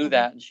she knew Mhm.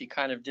 that, and she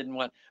kind of didn't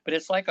want. But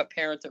it's like a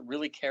parent that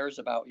really cares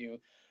about you,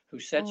 who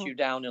sets Mhm. you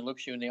down and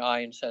looks you in the eye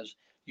and says,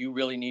 "You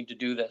really need to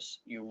do this.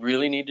 You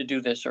really need to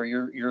do this, or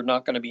you're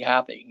not going to be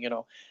happy."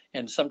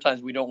 And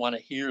sometimes we don't want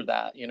to hear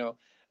that.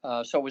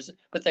 So it was,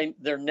 but they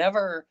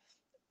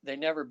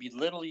never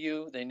belittle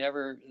you. They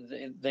never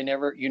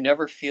you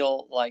never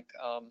feel like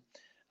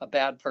a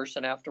bad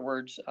person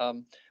afterwards.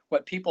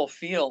 What people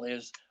feel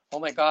is, oh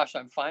my gosh,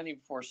 I'm finding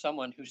for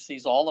someone who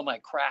sees all of my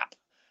crap.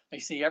 They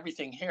see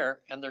everything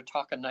here, and they're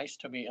talking nice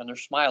to me, and they're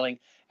smiling,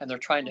 and they're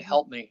trying to Mhm.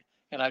 help me.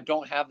 And I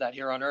don't have that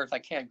here on earth. I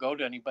can't go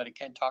to anybody,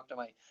 can't talk to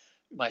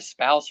my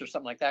spouse or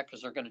something like that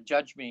because they're going to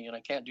judge me, and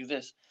I can't do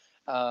this.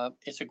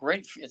 It's a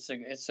great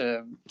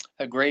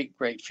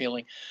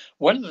feeling.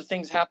 One of the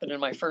things happened in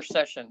my first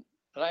session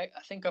that I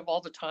think of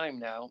all the time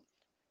now.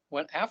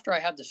 When after I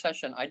had the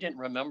session, I didn't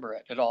remember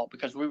it at all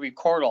because we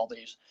record all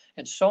these,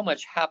 and so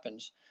much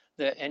happens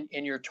that, and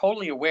you're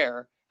totally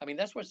aware. I mean,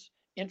 that's what's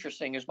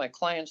interesting is my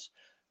clients,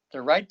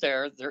 they're right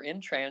there, they're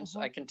in trance.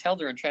 I can tell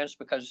they're in trance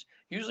because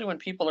usually when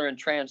people are in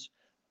trance,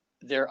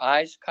 their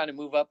eyes kind of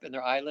move up in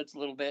their eyelids a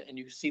little bit, and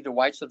you see the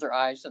whites of their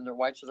eyes, and the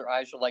whites of their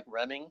eyes are like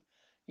remming,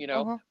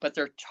 but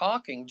they're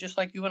talking just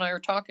like you and I are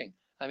talking.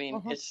 I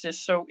mean, it's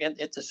just so, and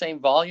it's the same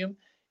volume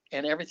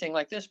and everything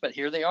like this, but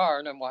here they are,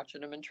 and I'm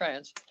watching them in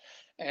trance.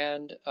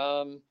 And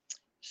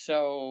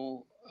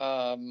so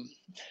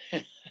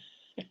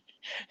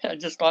I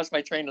just lost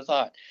my train of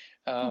thought.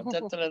 Let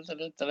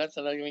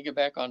me get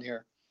back on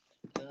here.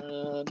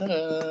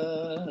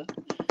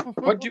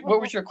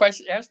 What was your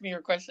question? Ask me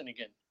your question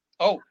again.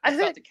 Oh,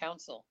 about the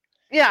council.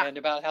 Yeah. And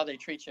about how they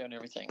treat you and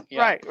everything.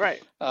 Yeah.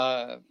 Right.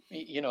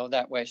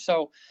 That way.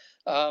 So,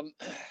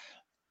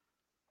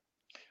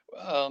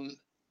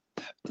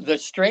 the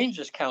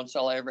strangest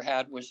council I ever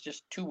had was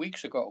just 2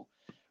 weeks ago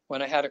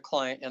when I had a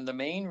client. And the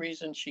main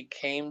reason she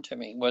came to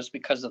me was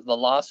because of the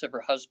loss of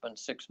her husband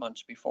 6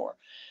 months before.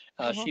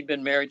 She'd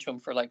been married to him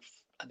for like,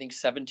 I think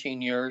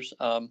 17 years.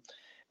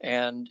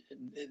 And,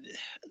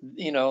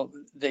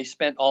 they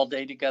spent all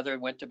day together,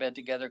 went to bed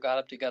together, got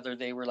up together.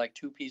 They were like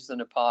two peas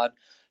in a pod,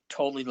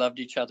 totally loved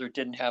each other,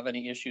 didn't have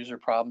any issues or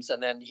problems.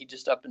 And then he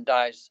just up and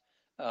dies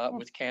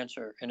with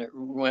cancer, and it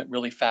went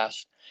really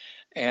fast.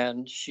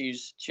 And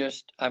she's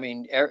just,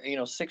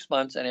 6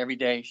 months, and every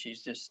day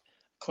she's just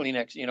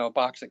Kleenex, a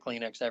box of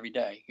Kleenex every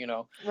day,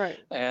 Right.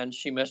 and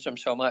she missed him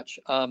so much.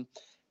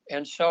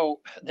 And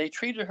so they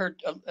treated her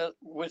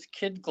with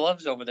kid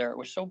gloves over there. It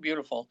was so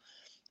beautiful.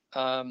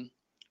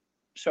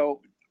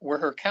 So where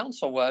her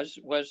council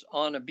was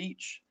on a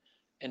beach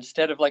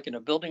instead of like in a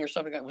building or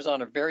something. It was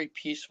on a very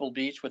peaceful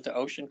beach with the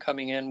ocean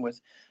coming in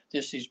with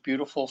just these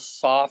beautiful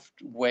soft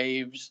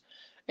waves.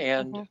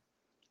 And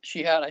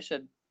I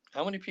said,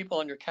 how many people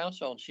on your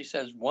council? And she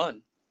says,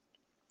 one.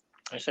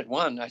 I said,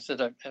 one. I said,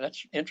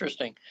 that's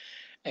interesting.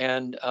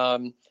 And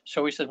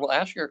so we said, well,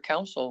 ask your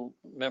council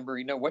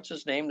member, what's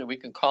his name that we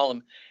can call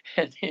him?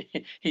 And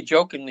he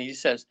jokingly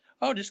says,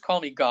 oh, just call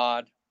me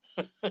God.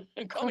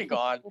 Call me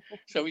God.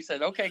 So we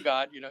said, okay,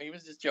 God, he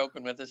was just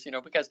joking with us,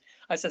 because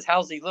I says,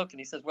 how's he look? And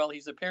he says, well,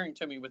 he's appearing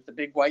to me with the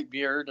big white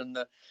beard and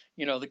the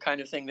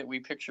kind of thing that we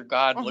picture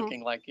God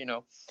looking like,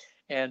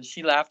 And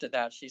she laughed at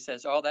that. She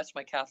says, oh, that's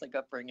my Catholic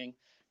upbringing.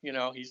 He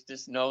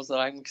just knows that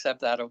I can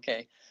accept that.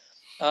 Okay.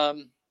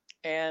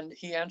 And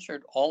he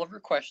answered all of her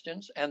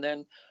questions. And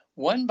then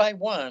one by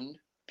one,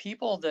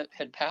 people that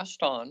had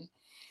passed on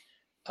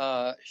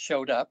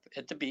showed up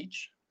at the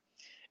beach.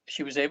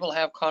 She was able to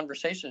have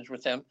conversations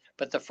with them,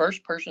 but the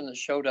first person that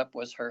showed up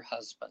was her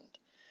husband,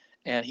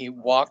 and he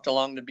walked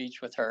along the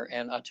beach with her.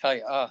 And I'll tell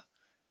you,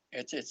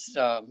 it's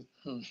I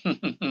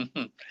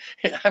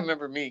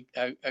remember me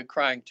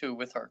crying too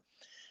with her.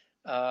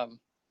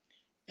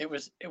 It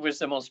was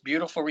the most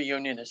beautiful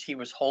reunion as he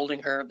was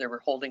holding her. They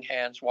were holding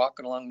hands,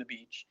 walking along the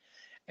beach,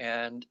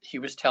 and he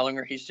was telling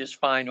her he's just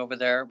fine over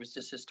there. It was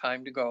just his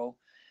time to go.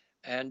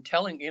 And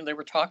they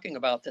were talking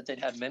about that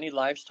they'd had many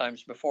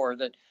lifetimes before,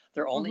 that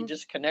they're only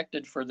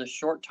disconnected for this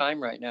short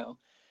time right now.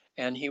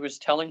 And he was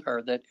telling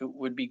her that it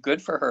would be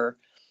good for her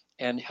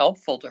and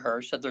helpful to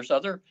her. Said there's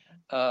other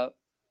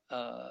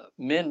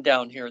men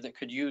down here that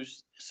could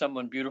use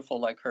someone beautiful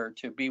like her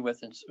to be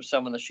with, and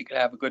someone that she could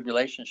have a good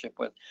relationship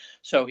with.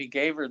 So he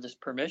gave her this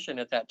permission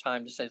at that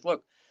time to say,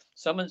 look,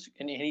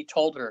 and he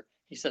told her,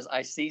 he says,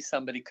 I see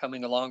somebody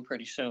coming along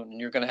pretty soon, and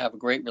you're going to have a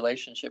great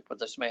relationship with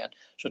this man.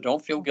 So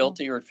don't feel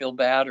guilty or feel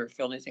bad or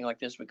feel anything like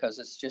this, because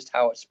it's just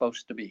how it's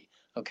supposed to be.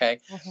 Okay.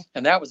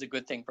 And that was a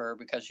good thing for her,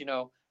 because,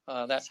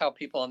 that's how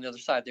people on the other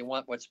side, they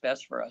want what's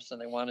best for us,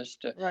 and they want us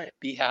to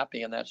be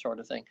happy and that sort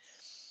of thing.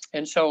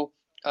 And so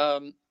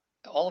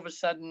all of a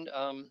sudden,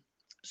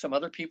 some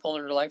other people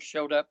in her life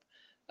showed up.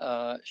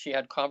 She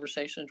had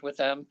conversations with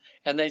them,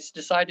 and they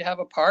decided to have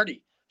a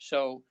party.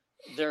 So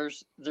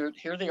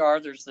here they are.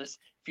 There's this,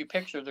 if you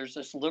picture, there's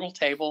this little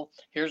table.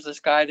 Here's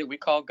this guy that we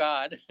call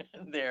God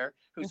there,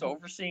 who's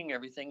overseeing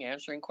everything,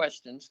 answering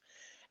questions.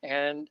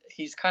 And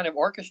he's kind of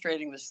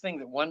orchestrating this thing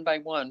that one by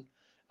one,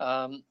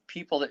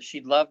 people that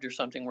she loved or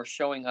something were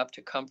showing up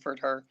to comfort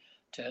her,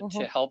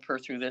 to help her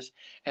through this.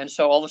 And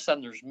so all of a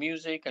sudden there's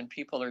music and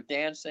people are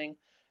dancing,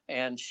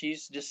 and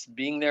she's just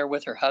being there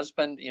with her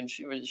husband, and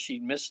she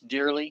missed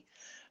dearly.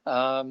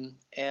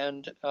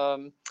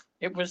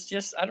 It was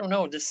just, I don't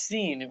know, the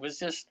scene, it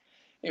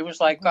was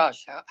like,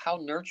 gosh, how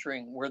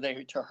nurturing were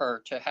they to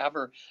her, to have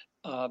her,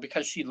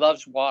 because she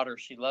loves water,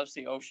 she loves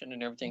the ocean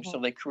and everything. So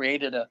they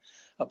created a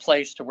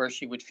place to where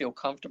she would feel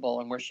comfortable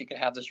and where she could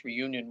have this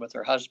reunion with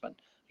her husband,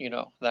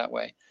 that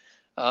way.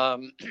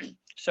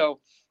 So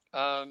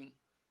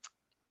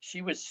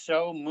she was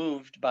so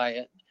moved by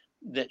it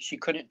that she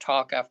couldn't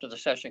talk after the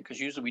session, because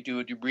usually we do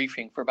a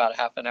debriefing for about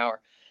half an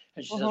hour.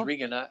 And she says,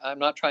 Regan, I'm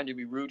not trying to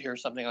be rude here or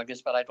something like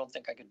this, but I don't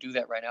think I could do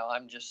that right now.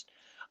 I'm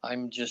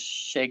just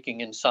shaking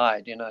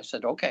inside. And I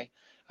said, okay.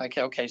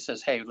 Okay.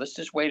 Says, hey, let's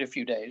just wait a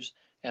few days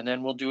and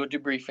then we'll do a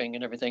debriefing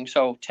and everything.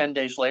 So 10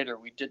 days later,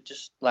 we did,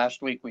 just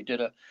last week, we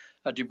did a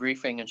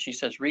debriefing, and she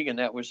says, Regan,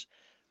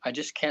 I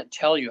just can't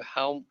tell you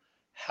how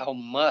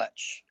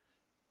much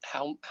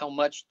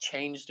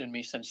changed in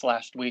me since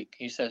last week.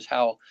 He says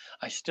how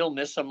I still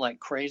miss him like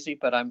crazy,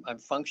 but I'm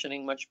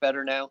functioning much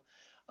better now.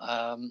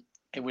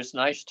 It was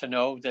nice to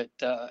know that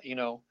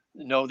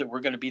know that we're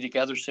going to be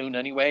together soon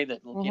anyway, that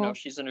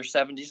she's in her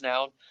 70s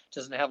now,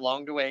 doesn't have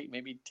long to wait,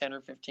 maybe 10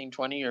 or 15,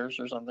 20 years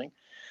or something.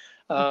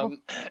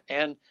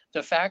 And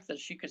the fact that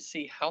she could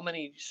see how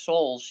many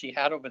souls she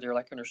had over there,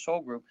 like in her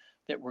soul group,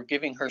 that were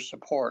giving her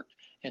support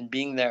and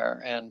being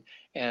there and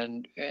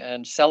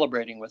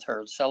celebrating with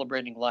her,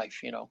 celebrating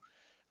life,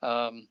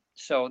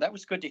 so that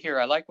was good to hear.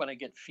 I like when I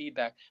get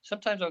feedback.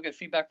 Sometimes I'll get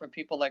feedback from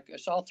people like I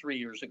saw 3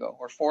 years ago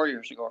or 4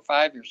 years ago or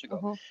 5 years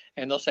ago,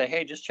 and they'll say,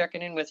 hey, just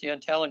checking in with you and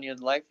telling you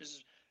life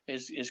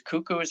is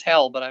cuckoo as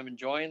hell, but I'm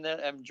enjoying that.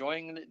 I'm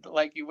enjoying it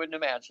like you wouldn't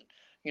imagine,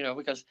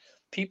 because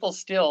people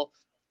still,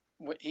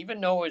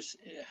 even though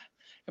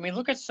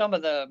look at some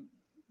of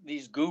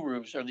these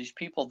gurus or these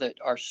people that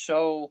are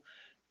so,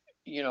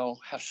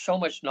 have so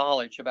much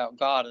knowledge about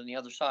God on the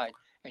other side,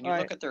 and you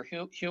look at their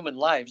human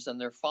lives and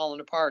they're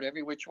falling apart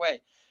every which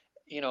way,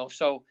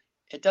 so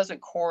it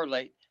doesn't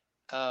correlate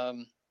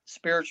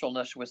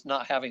spiritualness with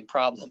not having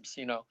problems,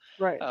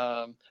 Right.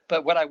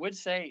 But what I would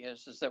say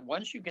is that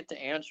once you get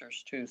the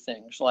answers to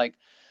things like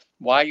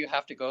why you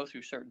have to go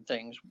through certain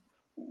things,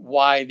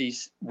 why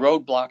these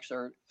roadblocks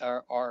are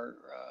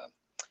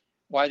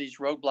why these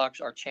roadblocks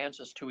are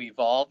chances to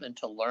evolve and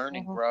to learn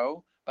and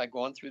grow by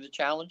going through the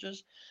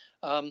challenges.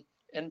 And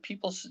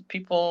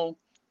people,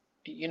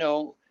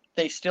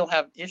 they still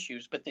have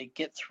issues, but they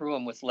get through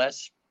them with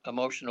less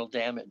emotional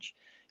damage,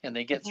 and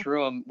they get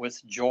through them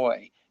with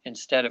joy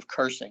instead of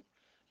cursing,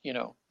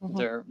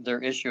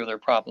 their issue or their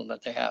problem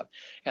that they have.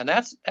 And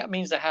that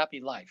means a happy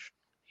life,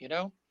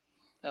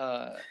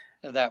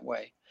 that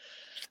way.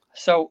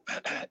 So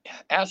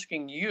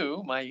asking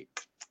you, my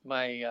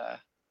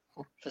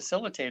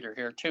facilitator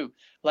here too,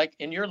 like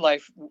in your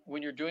life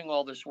when you're doing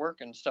all this work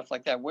and stuff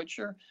like that, what's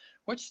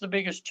the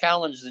biggest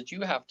challenge that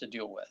you have to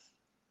deal with?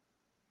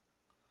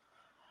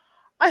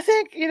 I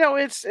think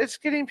it's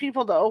getting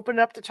people to open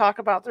up to talk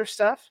about their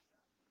stuff.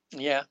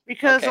 Yeah,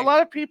 because a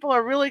lot of people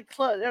are really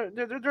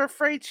they're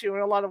afraid to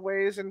in a lot of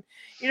ways, and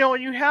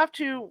when you have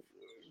to,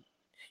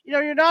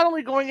 you're not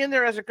only going in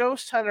there as a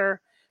ghost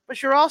hunter,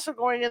 but you're also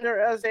going in there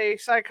as a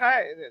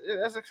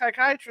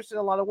psychiatrist in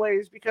a lot of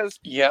ways, because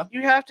you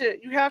have to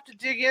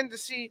dig in to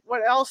see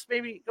what else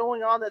may be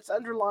going on that's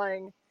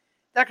underlying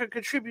that could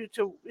contribute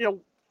to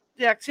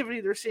the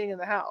activity they're seeing in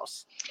the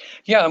house.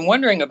 Yeah, I'm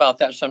wondering about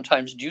that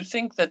sometimes. Do you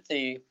think that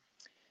the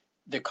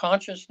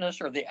consciousness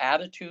or the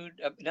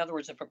attitude, in other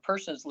words, if a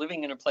person is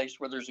living in a place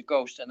where there's a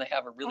ghost and they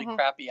have a really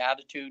crappy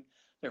attitude,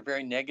 they're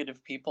very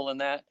negative people in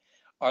that,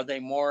 are they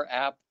more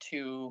apt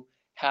to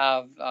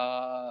have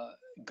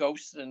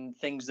ghosts and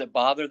things that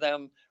bother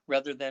them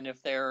rather than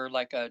if they're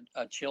like a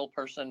chill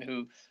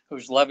person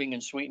who's loving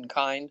and sweet and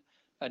kind?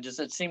 Does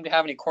it seem to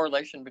have any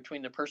correlation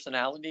between the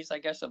personalities, I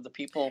guess, of the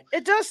people?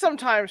 It does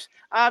sometimes.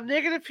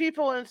 Negative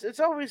people, and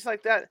it's always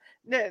like that.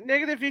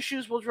 Negative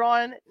issues will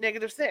draw in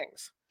negative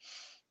things.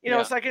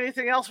 It's like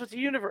anything else with the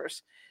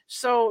universe.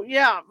 So,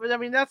 but I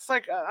mean, that's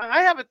like,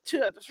 I have a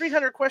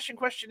 300 question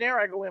questionnaire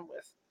I go in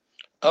with.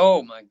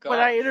 Oh my God. When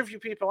I interview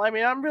people, I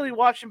mean, I'm really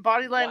watching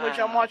body language.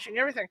 Wow. I'm watching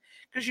everything,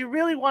 because you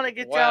really want to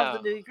get down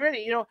to the nitty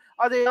gritty.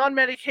 Are they on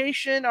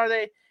medication? Are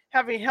they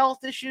having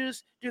health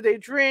issues? Do they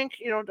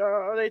drink?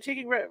 Are they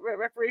taking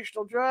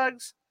recreational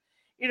drugs?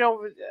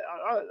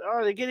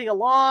 Are they getting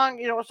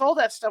along? It's all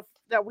that stuff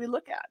that we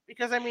look at,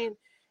 because I mean,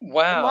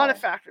 wow, a lot of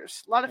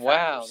factors.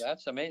 Wow,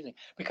 that's amazing.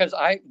 Because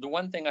the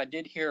one thing I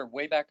did hear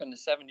way back in the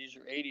 70s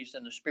or 80s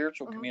in the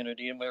spiritual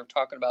community, and we were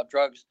talking about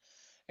drugs,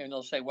 and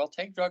they'll say, well,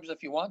 take drugs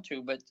if you want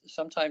to, but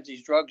sometimes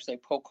these drugs, they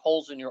poke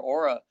holes in your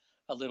aura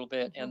a little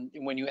bit, and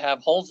when you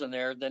have holes in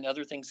there, then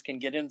other things can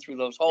get in through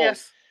those holes.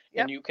 Yes.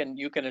 Yep. And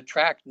you can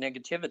attract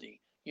negativity,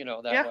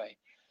 that way.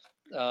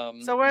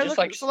 So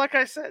like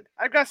I said,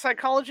 I've got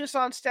psychologists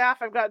on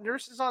staff, I've got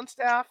nurses on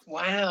staff.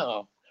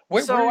 Wow.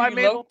 Where I'm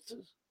able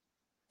to.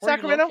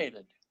 Sacramento.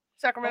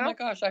 Sacramento. Oh my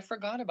gosh, I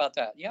forgot about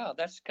that. Yeah,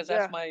 that's because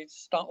that's my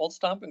old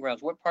stomping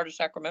grounds. What part of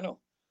Sacramento?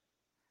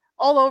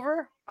 All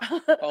over.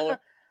 All over.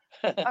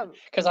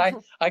 Because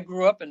I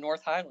grew up in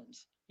North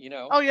Highlands.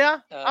 Oh yeah,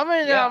 I'm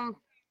in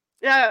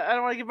I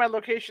don't want to give my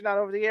location out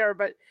over the air,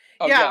 but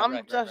but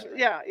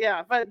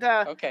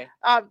okay.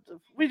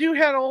 We do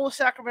handle the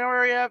Sacramento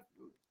area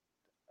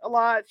a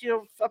lot,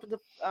 up in the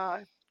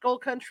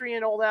Gold Country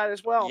and all that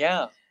as well.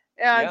 Yeah.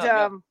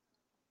 And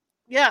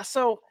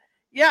so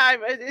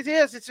it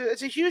is.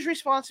 It's a huge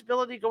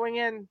responsibility going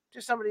in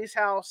to somebody's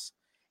house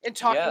and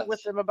talking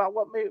with them about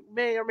what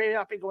may or may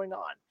not be going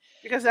on,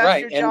 because that's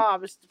your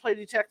job, is to play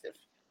detective.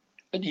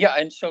 Yeah,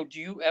 and so are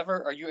you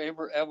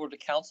ever able to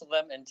counsel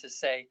them and to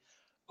say,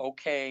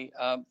 okay,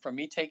 from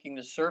me taking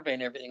the survey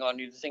and everything on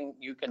you, the thing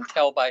you can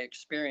tell by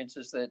experience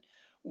is that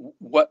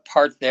what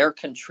part they're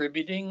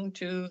contributing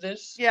to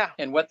this Yeah.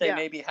 and what they Yeah.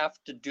 maybe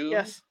have to do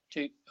Yes.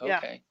 to, Yeah.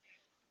 okay.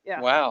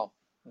 Yeah. Wow.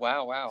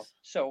 Wow. Wow.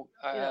 So,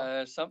 You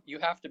know. you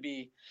have to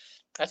be,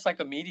 that's like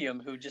a medium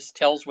who just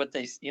tells what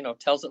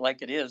tells it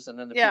like it is. And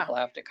then the Yeah. people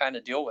have to kind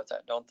of deal with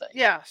that, don't they?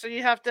 Yeah. So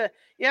you have to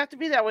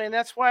be that way, and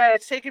that's why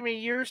it's taken me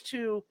years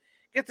to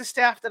get the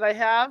staff that I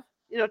have,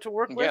 to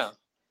work with, Yeah.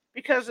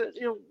 because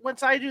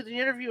once I do the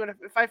interview, and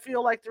if I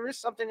feel like there is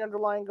something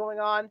underlying going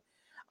on,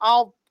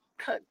 I'll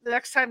the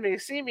next time they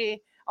see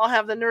me, I'll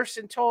have the nurse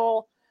in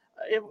tow.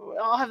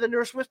 I'll have the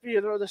nurse with me,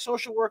 or the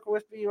social worker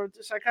with me, or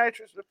the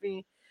psychiatrist with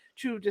me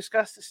to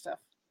discuss this stuff.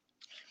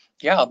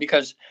 Yeah,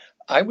 because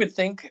I would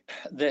think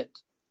that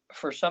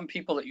for some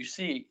people that you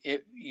see,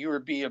 you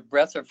would be a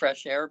breath of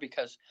fresh air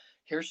because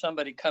here's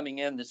somebody coming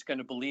in that's going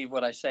to believe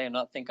what I say and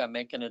not think I'm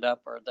making it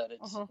up or that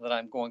Uh-huh. that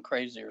I'm going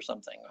crazy or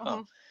something. Huh?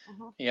 Uh-huh.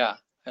 Uh-huh. Yeah,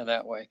 in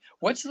that way.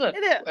 It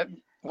is.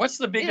 What's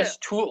the Yeah.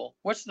 biggest tool?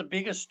 What's the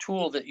biggest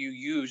tool that you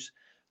use,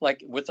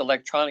 like with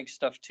electronic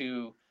stuff,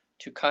 to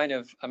kind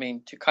of,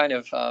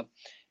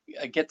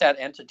 get that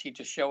entity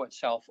to show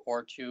itself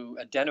or to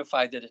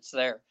identify that it's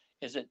there?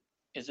 Is it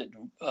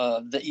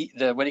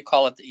the what do you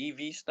call it, the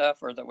EV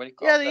stuff, or the what do you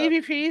call Yeah, it, the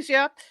the EVPs.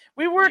 Yeah,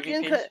 we work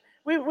in EVPs?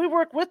 we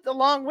work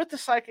along with the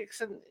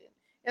psychics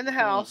in the Mm.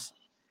 house,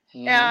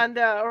 Mm-hmm. and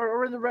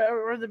or in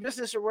the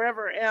business or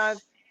wherever,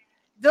 and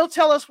they'll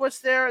tell us what's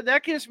there.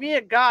 That gives me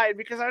a guide,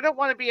 because I don't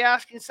want to be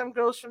asking some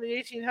ghost from the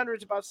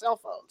 1800s about cell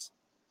phones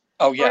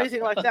Oh or yeah.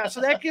 anything like that.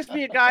 So that gives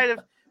me a guide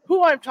of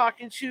who I'm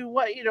talking to,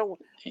 what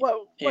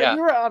Yeah.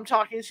 era I'm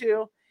talking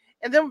to,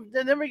 and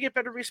then we get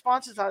better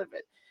responses out of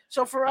it.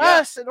 So for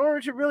Yeah. us, in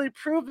order to really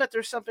prove that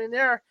there's something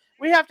there,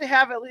 we have to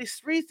have at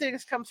least 3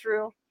 things come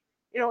through,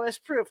 as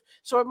proof.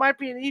 So it might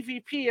be an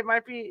EVP, it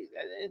might be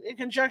in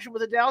conjunction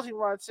with a dowsing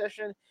rod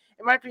session,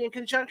 it might be in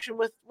conjunction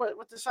with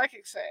what the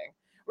psychic's saying,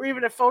 or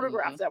even a Mm-hmm.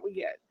 photograph that we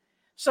get.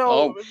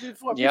 Oh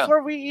So yeah.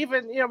 before we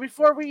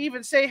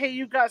even say, hey,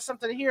 you got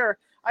something here,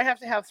 I have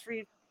to have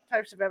 3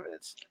 types of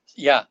evidence.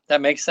 Yeah,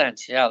 that makes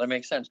sense. Yeah, that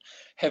makes sense.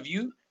 Have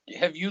you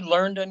have you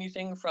learned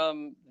anything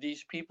from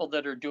these people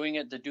that are doing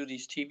it, that do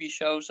these TV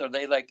shows? Are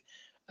they like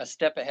a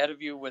step ahead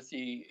of you with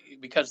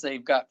because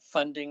they've got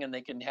funding and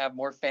they can have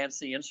more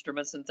fancy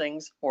instruments and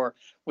things, or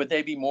would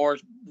they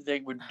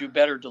would do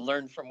better to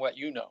learn from what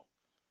you know?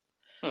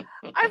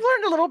 I've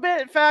learned a little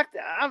bit. In fact,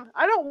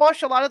 I don't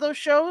watch a lot of those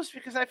shows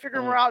because I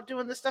figure we're Mm, out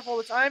doing this stuff all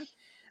the time.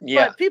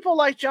 yeah. But people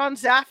like John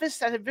Zaffis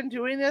that have been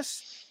doing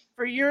this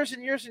for years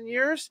and years and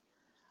years,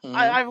 Hmm.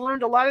 I've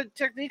learned a lot of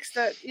techniques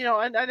that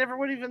and I never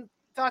would even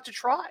thought to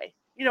try.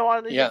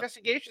 On these Yeah.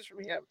 investigations from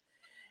him.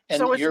 And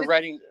So you're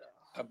writing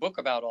a book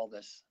about all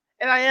this.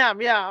 and I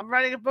am, yeah, I'm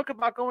writing a book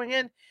about going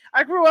in.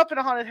 I grew up in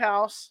a haunted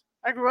house.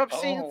 I grew up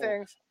seeing Oh,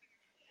 things,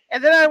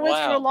 and then I went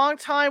through a wow. long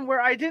time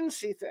where I didn't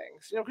see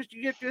things. Because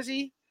you get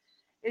busy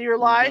in your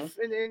Hmm. life,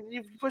 and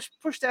you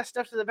push that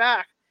stuff to the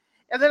back.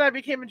 And then I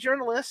became a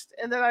journalist,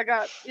 and then I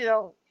got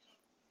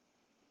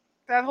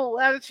that whole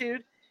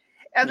attitude,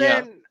 and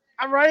Yeah. then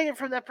I'm writing it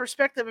from that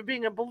perspective of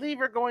being a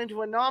believer going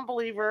to a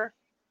non-believer,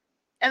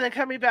 and then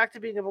coming back to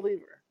being a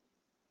believer.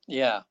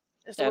 Yeah.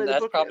 Is the way And the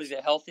that's book probably is.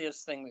 the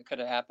healthiest thing that could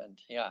have happened.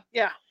 Yeah.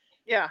 Yeah,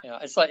 yeah. Yeah,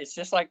 it's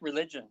just like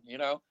religion,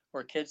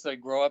 where kids, they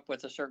grow up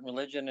with a certain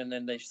religion and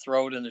then they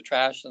throw it in the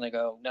trash and they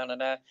go no no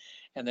no,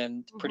 and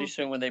then pretty Hmm.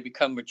 soon when they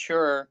become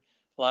mature,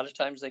 a lot of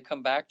times they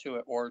come back to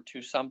it or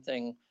to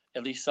something,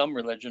 at least some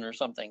religion or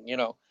something,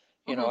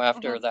 Hmm. Hmm.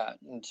 after that.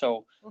 And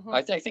so Hmm.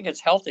 I think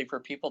it's healthy for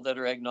people that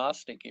are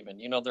agnostic, even,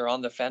 they're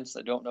on the fence,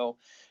 they don't know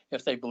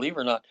if they believe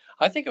or not.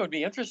 I think it would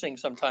be interesting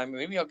sometime.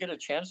 Maybe I'll get a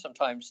chance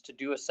sometimes to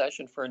do a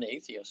session for an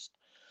atheist.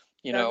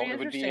 That'd be It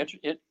would be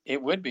interesting.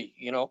 it would be.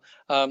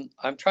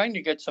 I'm trying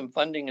to get some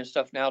funding and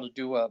stuff now to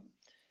do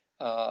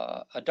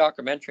a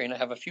documentary, and I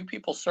have a few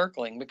people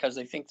circling because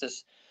they think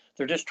this.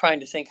 They're just trying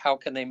to think how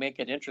can they make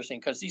it interesting,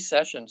 because these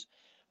sessions,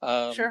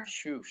 Sure.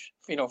 shoosh,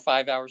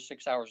 5 hours,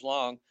 6 hours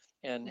long,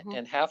 and Hmm.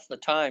 and half the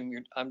time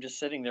I'm just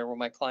sitting there where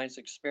my client's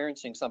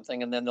experiencing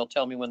something, and then they'll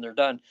tell me when they're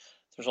done.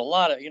 There's a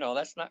lot of,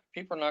 that's not,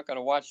 people are not going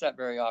to watch that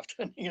very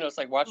often. It's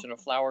like watching a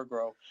flower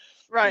grow,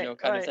 Right.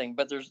 kind of Right. thing.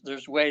 But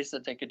there's ways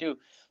that they could do.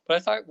 But I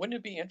thought, wouldn't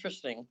it be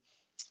interesting?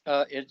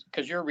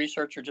 Because you're a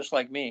researcher just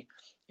like me.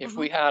 If Hmm.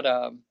 we had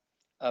a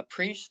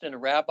priest and a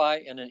rabbi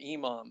and an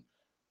imam,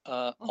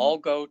 Hmm. all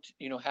go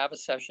to, have a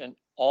session,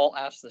 all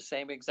ask the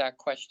same exact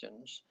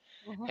questions,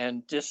 Hmm.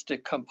 and just to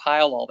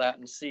compile all that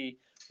and see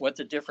what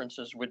the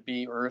differences would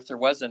be, or if there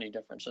was any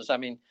differences. I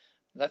mean,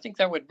 I think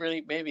that would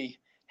really maybe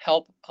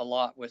help a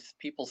lot with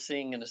people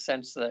seeing, in a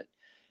sense, that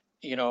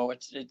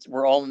it's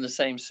we're all in the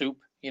same soup.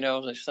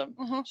 There's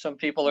Hmm. some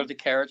people are the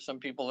carrots, some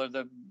people are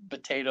the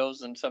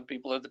potatoes, and some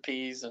people are the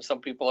peas, and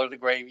some people are the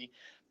gravy,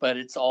 but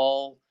it's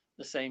all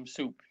the same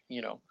soup.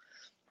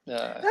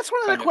 That's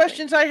one of the Kind of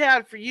thing. questions I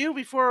had for you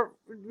before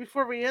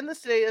we end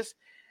this today. Is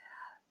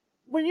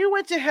when you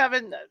went to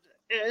heaven,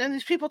 and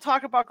these people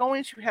talk about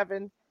going to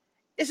heaven,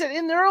 is it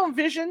in their own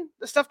vision,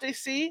 the stuff they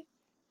see,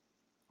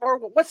 or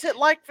what's it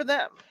like for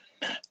them?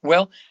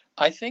 Well,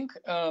 I think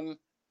a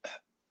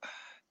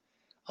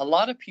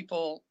lot of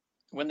people,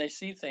 when they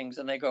see things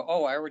and they go,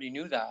 oh, I already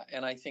knew that.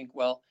 And I think,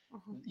 well,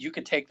 you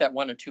could take that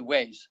one of two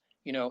ways.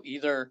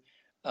 Either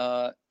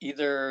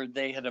either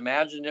they had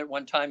imagined it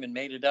one time and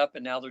made it up,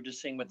 and now they're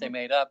just seeing what they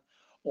made up,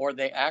 or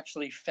they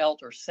actually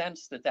felt or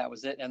sensed that that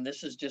was it. And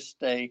this is just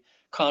a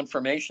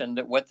confirmation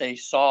that what they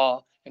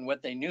saw and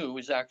what they knew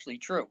is actually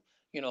true.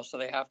 So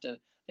they have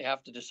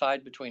to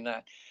decide between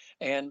that.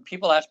 And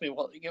people ask me,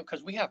 well,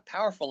 because we have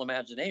powerful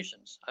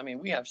imaginations. I mean,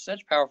 we have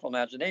such powerful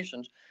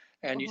imaginations.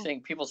 And you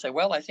think people say,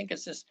 well, I think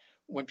it's just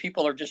when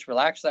people are just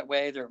relaxed that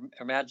way, their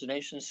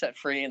imagination is set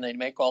free and they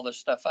make all this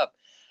stuff up.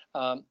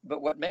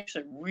 But what makes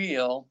it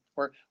real,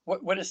 or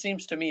what it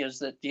seems to me, is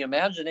that the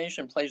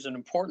imagination plays an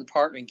important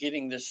part in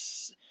getting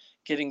this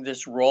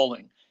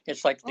rolling.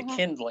 It's like the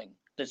kindling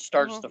that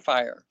starts the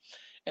fire.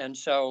 And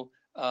so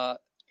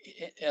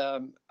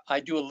I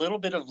do a little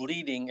bit of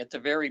leading at the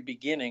very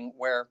beginning,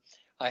 where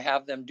I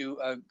have them do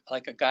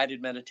like a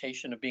guided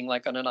meditation of being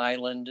like on an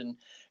island, and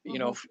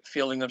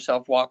feeling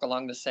themselves walk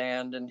along the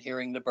sand and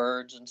hearing the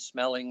birds and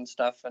smelling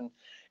stuff and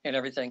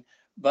everything.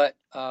 But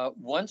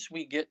once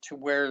we get to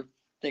where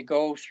they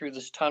go through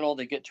this tunnel,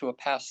 they get to a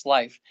past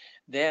life,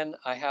 then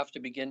I have to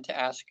begin to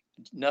ask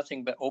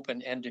nothing but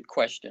open-ended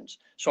questions.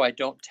 So I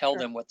don't tell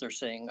them what they're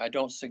seeing. I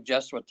don't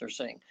suggest what they're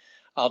seeing.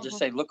 I'll just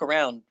say, look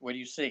around, what do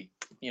you see?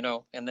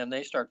 And then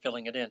they start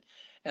filling it in.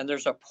 And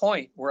there's a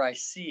point where I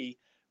see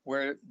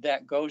where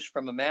that goes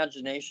from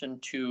imagination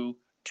to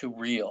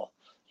real,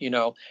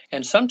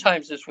 and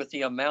sometimes it's with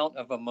the amount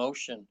of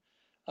emotion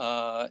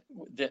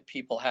that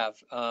people have.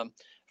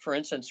 For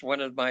instance, one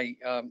of my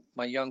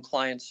young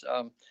clients,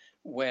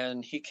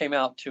 when he came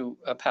out to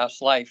a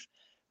past life,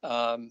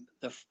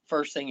 the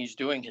first thing he's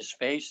doing, his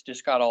face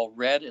just got all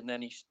red, and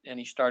then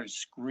he started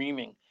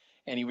screaming,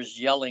 and he was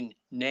yelling,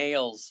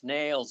 nails,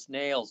 nails,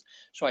 nails.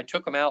 So I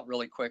took him out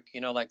really quick,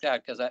 like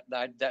that, because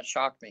that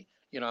shocked me.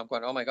 I'm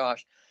going, oh my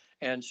gosh.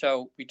 And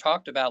so we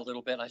talked about it a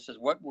little bit. And I said,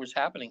 what was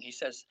happening? He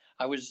says,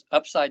 I was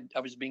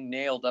being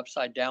nailed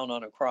upside down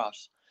on a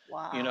cross.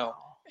 Wow.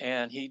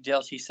 And he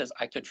says,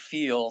 I could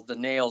feel the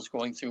nails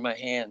going through my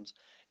hands.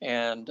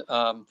 And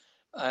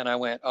I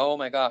went, oh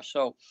my gosh.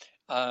 So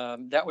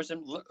that was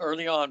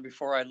early on,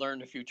 before I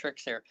learned a few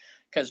tricks there.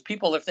 Because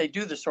people, if they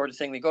do this sort of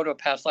thing, they go to a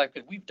past life,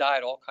 because we've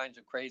died all kinds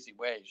of crazy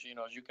ways,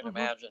 as you can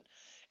imagine.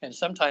 And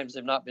sometimes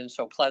they've not been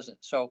so pleasant.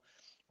 So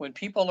when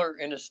people are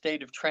in a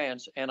state of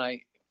trance, and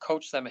I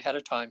coach them ahead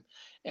of time,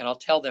 and I'll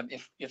tell them,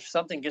 if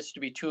something gets to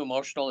be too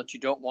emotional that you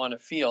don't want to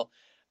feel,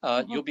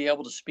 you'll be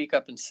able to speak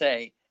up and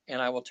say,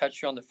 and I will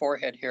touch you on the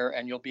forehead here,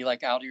 and you'll be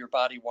like out of your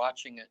body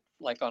watching it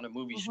like on a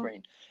movie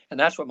screen. And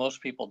that's what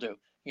most people do.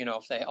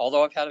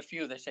 Although I've had a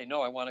few, they say,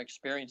 no, I want to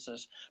experience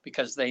this,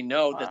 because they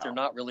know that they're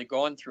not really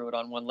going through it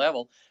on one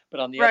level, but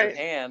on the other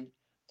hand,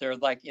 they're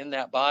like in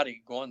that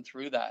body going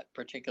through that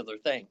particular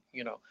thing,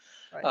 and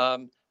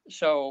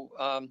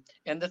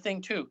the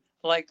thing too,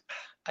 like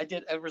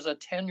it was a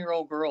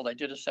 10-year-old girl I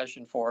did a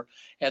session for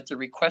at the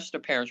request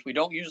of parents. We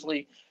don't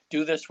usually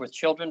do this with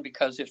children,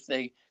 because if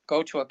they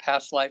go to a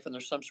past life and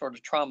there's some sort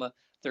of trauma,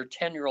 their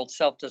 10-year-old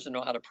self doesn't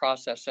know how to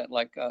process that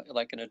like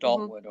an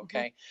adult would.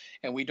 Okay.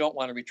 And we don't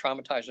want to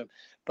re-traumatize them.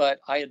 But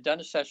I had done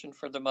a session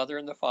for the mother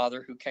and the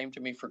father, who came to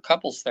me for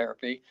couples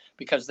therapy,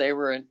 because they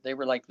were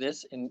like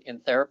this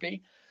in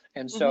therapy.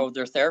 And so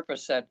their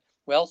therapist said,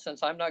 well,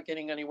 since I'm not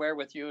getting anywhere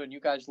with you, and you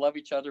guys love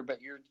each other, but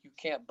you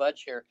can't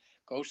budge here,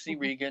 go see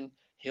Regan.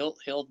 He'll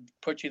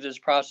put you through this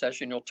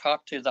process, and you'll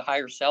talk to the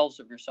higher selves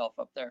of yourself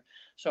up there.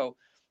 So,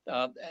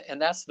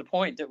 and that's the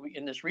point that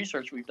in this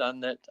research we've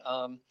done, that,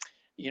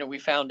 we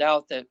found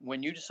out that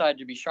when you decided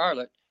to be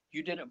Charlotte,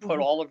 you didn't put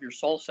all of your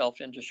soul self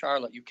into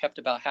Charlotte. You kept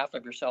about half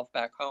of yourself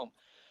back home.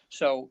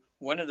 So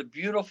one of the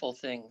beautiful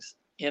things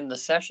in the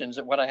sessions,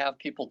 that what I have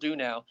people do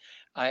now,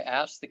 I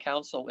ask the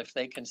council if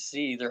they can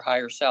see their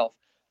higher self.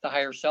 The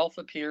higher self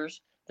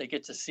appears. They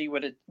get to see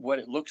what it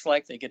looks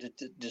like. They get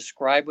to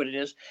describe what it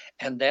is.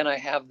 And then I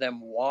have them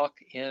walk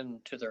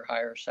into their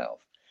higher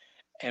self.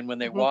 And when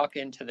they walk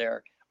into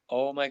there,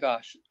 oh my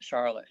gosh,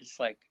 Charlotte,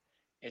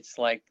 it's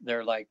like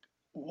they're like,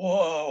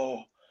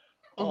 whoa,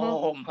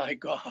 oh my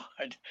God,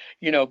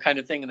 kind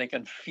of thing. And they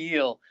can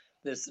feel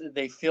this.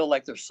 They feel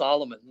like they're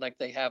Solomon, like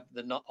they have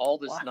all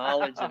this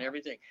knowledge and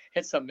everything.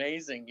 It's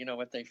amazing,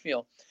 what they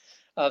feel.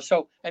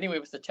 So anyway,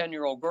 with the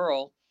 10-year-old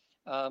girl,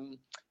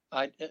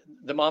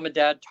 the mom and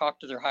dad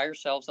talked to their higher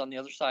selves on the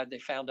other side. They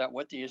found out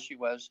what the issue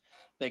was.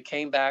 They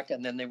came back,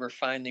 and then they were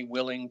finally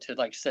willing to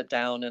like sit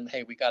down and,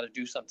 hey, we got to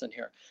do something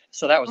here.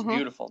 So that was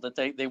beautiful, that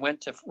they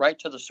went right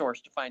to the source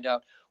to find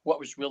out what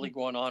was really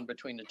going on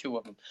between the two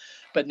of them.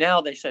 But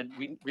now they said,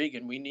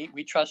 Regan,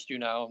 we trust you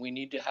now, and we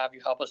need to have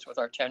you help us with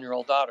our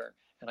 10-year-old daughter.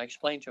 And I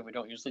explained to him, we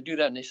don't usually do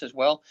that. And he says,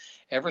 well,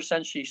 ever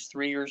since she's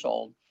 3 years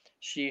old,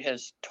 she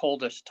has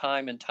told us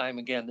time and time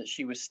again that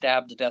she was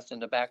stabbed to death in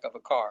the back of a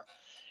car.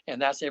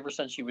 And that's ever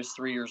since she was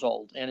 3 years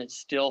old. And it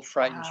still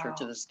frightens her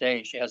to this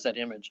day. She has that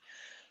image.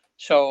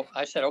 So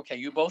I said, okay,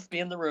 you both be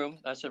in the room.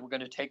 I said, we're going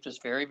to take this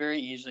very,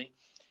 very easy.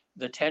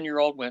 The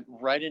 10-year-old went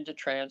right into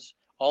trance.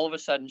 All of a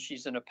sudden,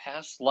 she's in a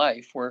past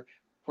life where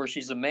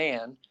she's a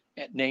man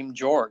named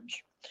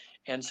George.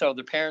 And so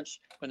the parents,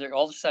 when they're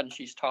all of a sudden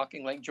she's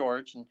talking like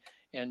George,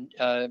 and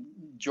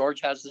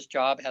George has this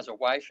job, has a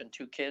wife and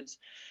 2 kids.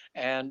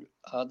 And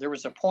there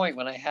was a point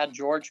when I had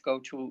George go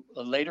to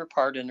a later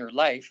part in her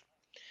life.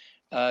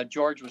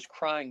 George was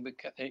crying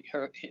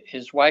because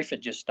his wife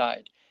had just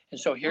died. And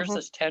so here's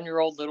this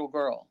 10-year-old little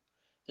girl,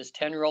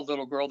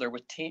 there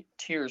with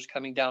tears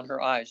coming down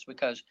her eyes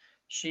because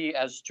she,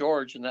 as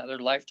George in that other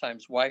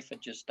lifetime's wife,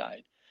 had just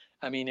died.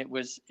 I mean, it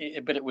was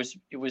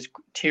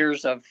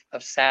tears of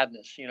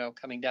sadness,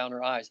 coming down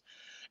her eyes.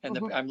 And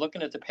I'm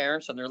looking at the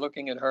parents, and they're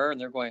looking at her,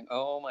 and they're going,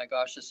 "Oh my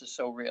gosh, this is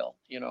so real,"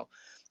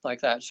 like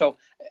that. So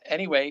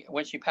anyway,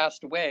 when she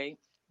passed away,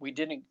 we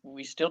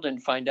still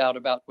didn't find out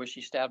about was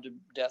she stabbed to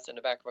death in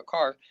the back of a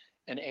car.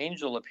 An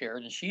angel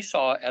appeared, and she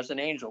saw it as an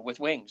angel with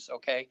wings.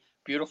 Okay,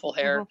 beautiful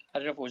hair. I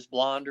don't know if it was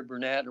blonde or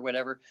brunette or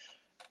whatever.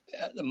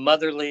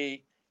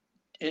 Motherly.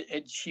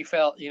 She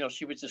felt,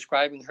 she was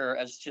describing her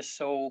as just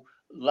so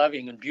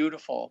loving and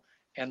beautiful.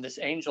 And this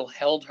angel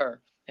held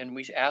her, and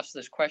we asked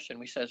this question.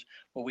 We says,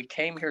 well, we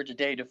came here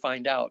today to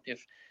find out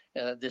if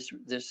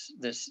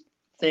this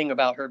thing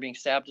about her being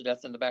stabbed to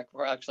death in the back of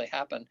her actually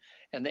happened.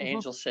 And the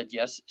angel said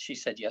yes. She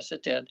said yes,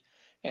 it did.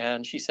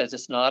 And she says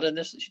it's not in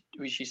this.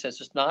 She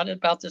says it's not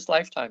about this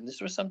lifetime. This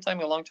was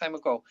sometime a long time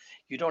ago.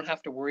 You don't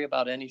have to worry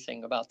about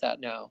anything about that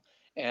now,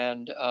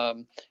 and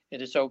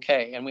it is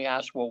okay. And we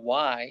asked, well,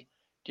 why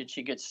did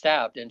she get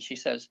stabbed? And she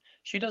says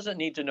she doesn't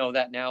need to know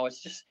that now.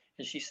 It's just,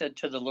 and she said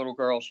to the little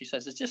girl, she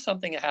says it's just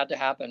something that had to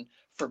happen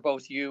for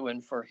both you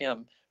and for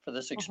him, for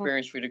this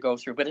experience for you to go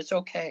through. But it's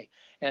okay.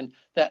 And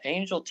that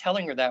angel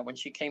telling her that when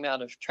she came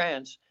out of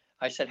trance,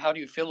 I said, how do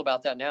you feel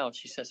about that now? And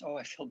she says, oh,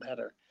 I feel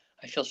better.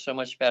 I feel so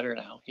much better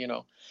now,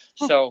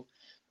 So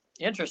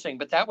interesting.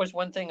 But that was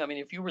one thing. I mean,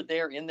 if you were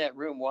there in that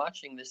room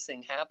watching this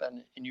thing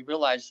happen, and you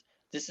realize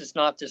this is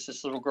not just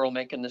this little girl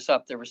making this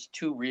up, there was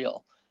 2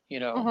 real,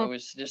 it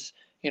was just,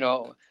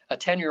 a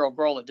 10-year-old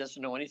girl that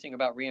doesn't know anything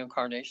about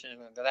reincarnation,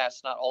 and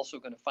that's not also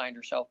going to find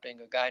herself being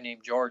a guy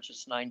named George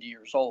that's 90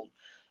 years old,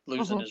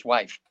 losing his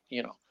wife,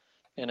 in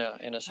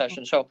a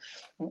session. So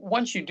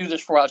once you do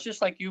this for a while, it's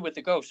just like you with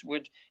the ghost.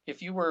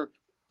 If you were,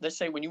 let's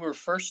say when you were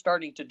first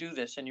starting to do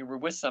this and you were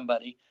with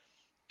somebody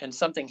and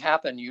something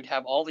happened, you'd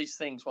have all these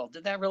things. Well,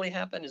 did that really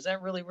happen? Is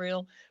that really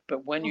real?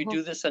 But when you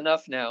do this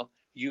enough now,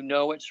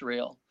 it's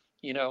real.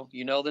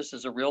 This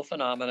is a real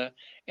phenomena.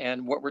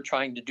 And what we're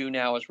trying to do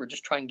now is we're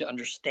just trying to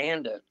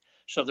understand it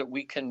so that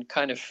we can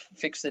kind of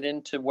fix it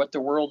into what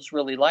the world's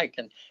really like.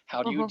 And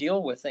how do you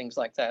deal with things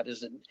like that?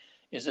 Is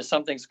it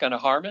something that's going to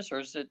harm us, or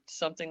is it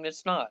something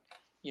that's not?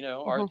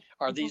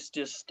 Are these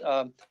just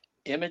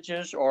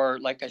images, or,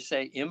 like I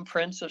say,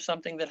 imprints of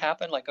something that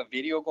happened, like a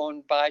video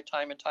going by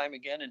time and time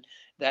again, and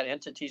that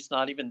entity's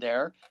not even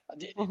there?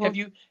 What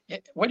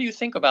do you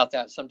think about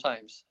that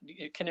sometimes?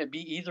 Can it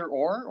be either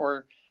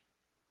or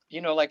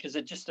like, is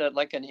it just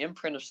like an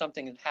imprint of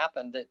something that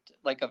happened, that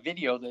like a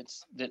video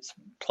that's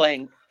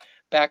playing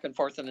back and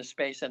forth in the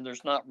space, and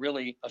there's not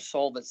really a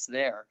soul that's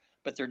there,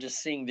 but they're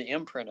just seeing the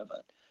imprint of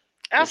it?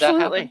 Does that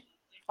happen? Absolutely.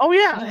 Oh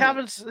yeah, it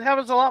happens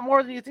a lot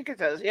more than you think it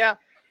does. Yeah.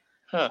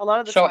 A lot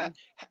of the time.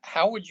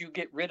 How would you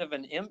get rid of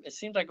it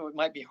seems like it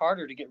might be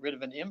harder to get rid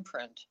of an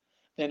imprint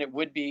than it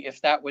would be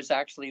if that was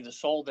actually the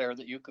soul there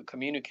that you could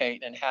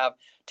communicate and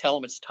tell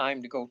them it's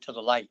time to go to the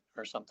light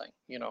or something,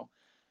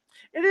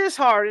 It is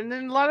hard, and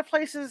in a lot of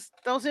places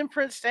those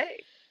imprints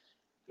stay.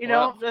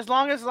 As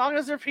long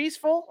as they're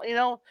peaceful,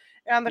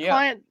 and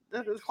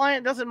the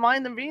client doesn't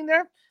mind them being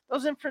there,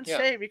 those imprints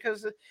stay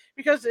because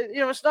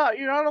it's not,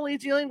 you're not only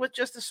dealing with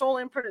just the soul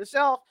imprint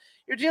itself,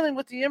 you're dealing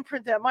with the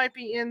imprint that might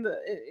be in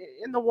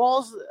the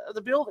walls of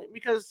the building,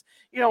 because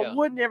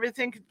wood and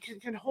everything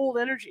can hold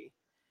energy,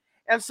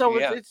 and so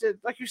it's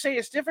like you say,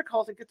 it's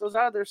difficult to get those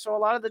out of there. So a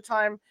lot of the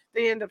time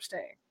they end up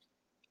staying.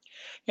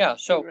 Yeah.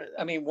 So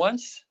I mean,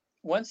 once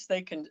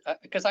they can,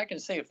 because I can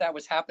say if that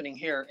was happening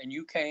here and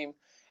you came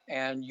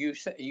and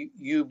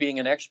you being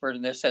an expert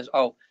in this says,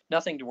 oh,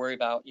 nothing to worry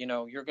about,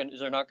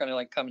 they're not going to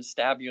like come and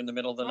stab you in the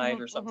middle of the night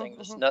or something.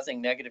 There's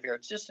nothing negative here.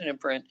 It's just an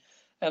imprint.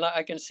 And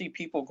I can see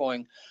people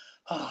going,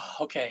 oh,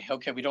 okay,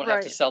 we don't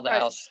have to sell the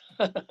house.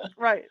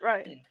 Right.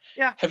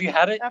 Yeah. Have you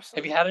had it?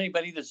 Absolutely. Have you had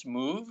anybody that's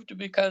moved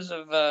because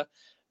of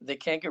they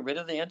can't get rid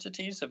of the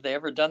entities? Have they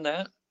ever done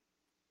that?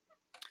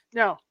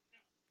 No.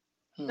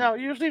 No,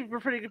 usually we're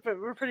pretty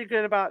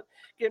good about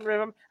getting rid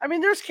of them. I mean,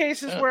 there's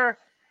cases where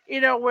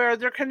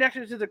they're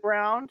connected to the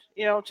ground,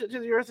 to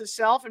the earth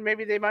itself, and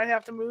maybe they might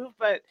have to move,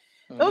 but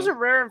those are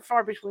rare and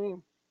far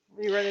between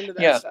when you run into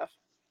that stuff.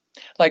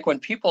 Like when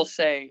people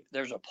say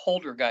there's a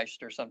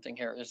poltergeist or something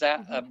here, is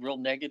that a real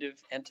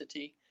negative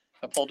entity,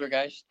 a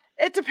poltergeist?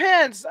 It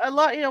depends. A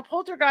lot,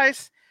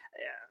 poltergeist.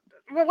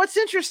 Well, what's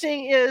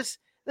interesting is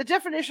the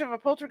definition of a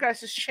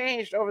poltergeist has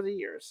changed over the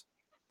years.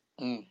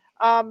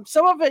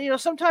 Some of it,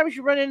 sometimes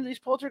you run into these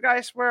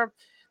poltergeists where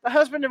the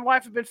husband and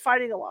wife have been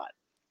fighting a lot.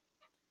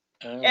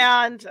 Oh,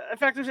 And in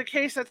fact, there's a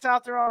case that's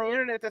out there on the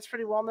internet that's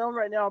pretty well known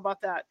right now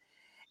about that.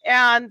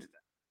 And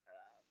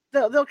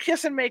they'll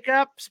kiss and make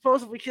up,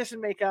 supposedly kiss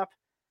and make up.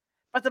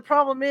 But the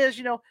problem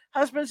is,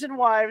 husbands and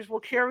wives will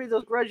carry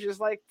those grudges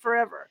like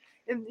forever.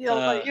 And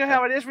like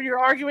how it is when you're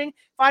arguing.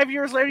 5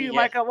 years later, you yeah,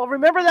 might go, "Well,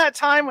 remember that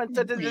time when?"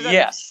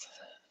 yes,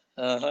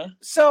 uh-huh.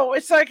 So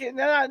it's like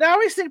now I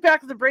always think back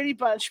to the Brady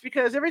Bunch,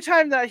 because every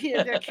time that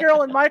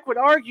Carol and Mike would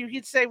argue,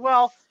 he'd say,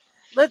 "Well,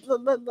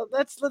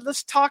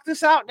 let's talk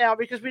this out now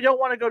because we don't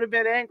want to go to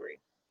bed angry."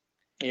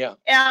 Yeah,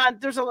 And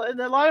there's a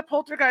lot of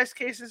poltergeist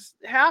cases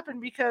happen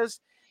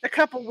because the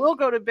couple will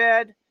go to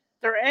bed,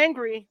 they're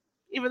angry,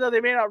 even though they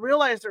may not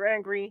realize they're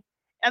angry,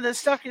 and then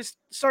stuff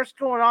starts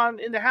going on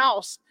in the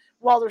house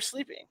while they're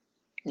sleeping.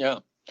 yeah.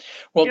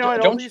 Well,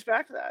 It all leads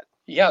back to that.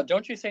 yeah,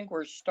 don't you think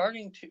we're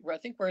starting to? I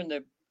think we're in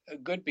the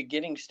good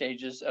beginning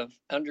stages of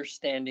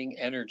understanding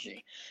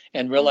energy,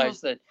 and realize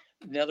that,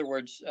 in other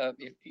words,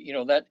 if,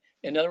 that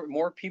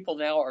more people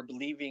now are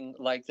believing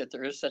like that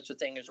there is such a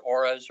thing as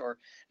auras, or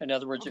in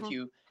other words, if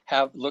you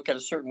look at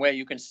a certain way,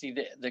 you can see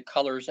the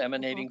colors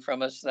emanating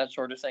from us, that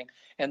sort of thing,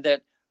 and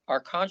that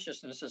our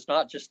consciousness is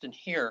not just in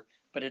here,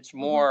 but it's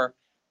more,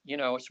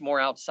 it's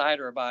more outside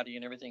our body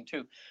and everything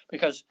too,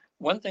 because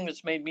one thing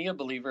that's made me a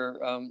believer,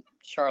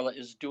 Charlotte,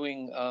 is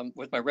doing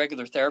with my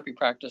regular therapy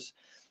practice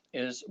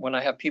is when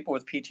I have people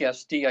with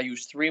PTSD, I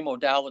use 3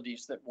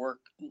 modalities that work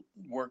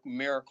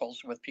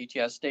miracles with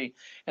PTSD,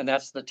 and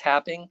that's the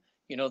tapping,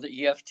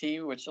 the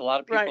EFT, which a lot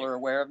of people are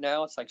aware of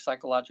now. It's like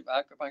psychological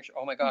acupuncture.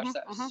 Oh my gosh,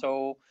 that is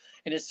so,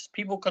 and it's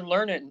people can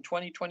learn it in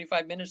 20,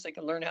 25 minutes. They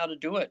can learn how to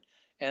do it.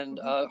 And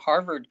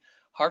Harvard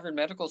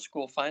Medical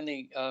School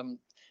finally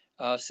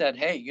said,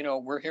 "Hey,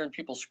 we're hearing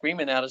people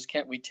screaming at us.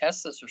 Can't we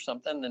test this or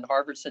something?" And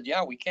Harvard said,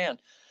 "Yeah, we can."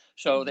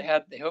 So they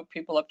hooked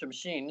people up to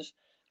machines.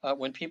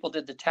 When people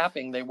did the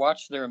tapping, they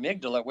watched their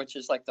amygdala, which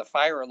is like the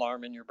fire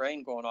alarm in your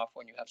brain going off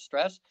when you have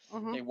stress.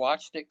 They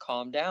watched it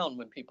calm down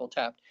when people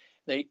tapped.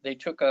 They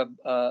took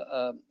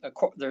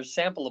their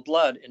sample of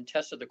blood and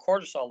tested the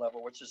cortisol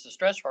level, which is the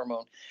stress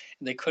hormone,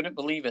 and they couldn't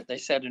believe it. They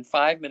said in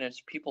 5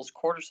 minutes, people's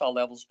cortisol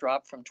levels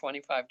dropped from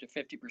 25 to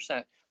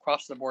 50%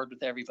 across the board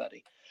with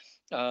everybody.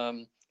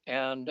 And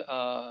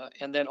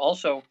then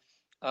also,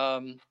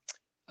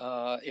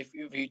 if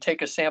you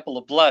take a sample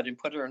of blood and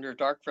put it under a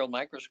dark field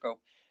microscope,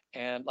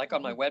 and like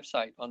on my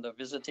website on the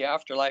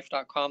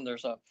visittheafterlife.com,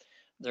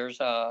 there's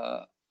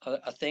a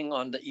thing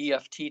on the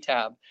EFT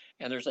tab,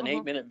 and there's an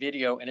 8-minute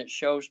video, and it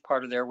shows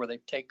part of there where they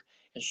take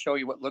and show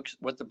you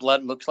what the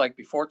blood looks like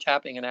before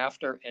tapping and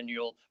after, and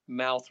your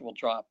mouth will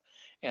drop.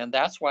 And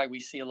that's why we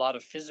see a lot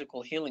of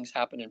physical healings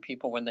happen in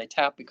people when they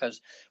tap,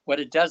 because what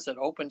it does, it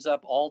opens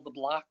up all the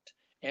blocked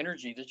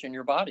energy that's in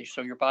your body,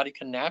 so your body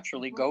can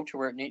naturally go to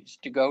where it needs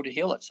to go to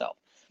heal itself.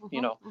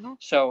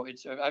 So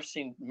I've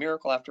seen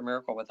miracle after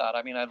miracle with that.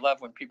 I mean, I love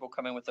when people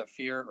come in with a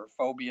fear or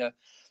phobia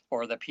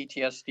or the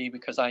PTSD,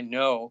 because I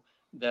know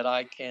that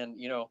I can,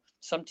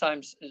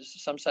 sometimes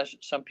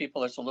some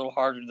people it's a little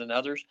harder than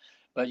others,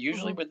 but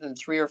usually within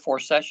 3 or 4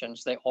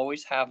 sessions, they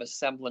always have a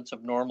semblance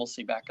of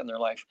normalcy back in their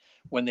life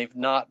when they've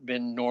not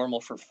been normal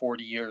for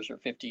 40 years or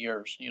 50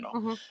 years,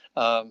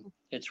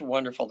 It's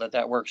wonderful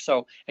that works.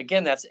 So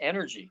again, that's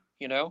energy,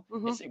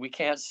 we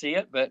can't see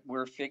it, but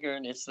we're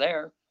figuring it's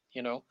there,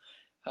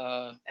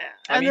 And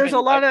there's a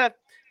lot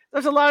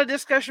of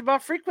discussion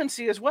about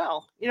frequency as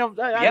well.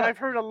 I've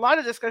heard a lot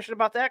of discussion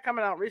about that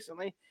coming out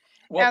recently.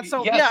 Well, and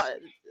so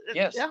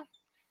yes.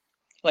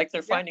 Like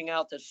they're finding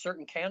out that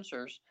certain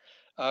cancers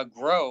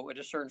grow at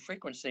a certain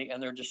frequency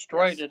and they're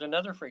destroyed at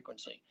another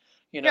frequency.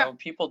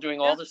 People doing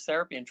all this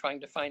therapy and trying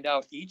to find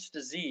out each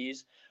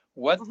disease,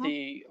 what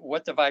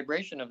the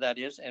vibration of that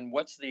is, and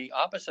what's the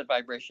opposite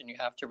vibration you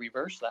have to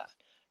reverse that.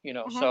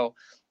 So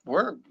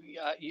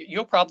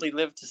you'll probably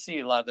live to see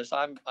a lot of this.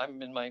 I'm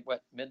in my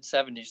mid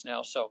 70s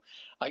now, so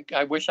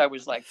I wish I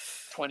was like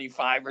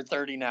 25 or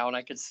 30 now and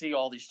I could see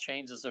all these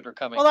changes that are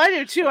coming. Well, I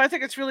do too. I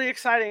think it's really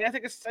exciting. I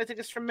think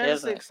it's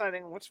tremendously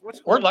exciting. What's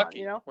we're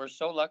lucky on, We're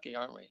so lucky,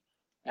 aren't we?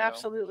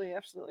 Absolutely.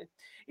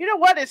 You know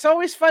what? It's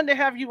always fun to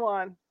have you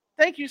on.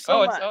 Thank you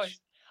so much.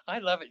 I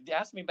love it.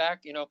 Ask me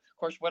back. Of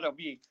course, what I'll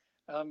be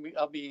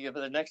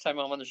the next time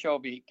I'm on the show, I'll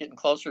be getting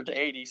closer to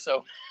 80.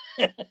 So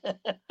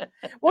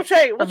we'll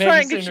try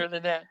and get sooner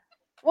than that.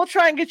 We'll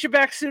try and get you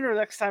back sooner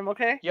next time.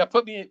 Okay. Yeah,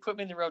 put me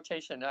in the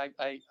rotation. I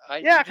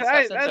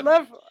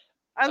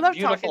love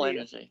beautiful talking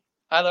energy. To you.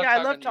 I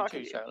love talking to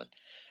you too, Charlotte.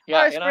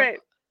 Yeah, that's great.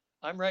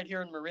 I'm right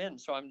here in Marin,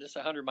 so I'm just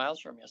 100 miles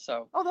from you.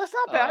 So that's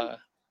not bad.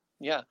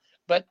 Yeah,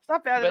 but it's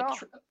not bad at all.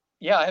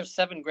 Yeah, I have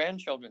 7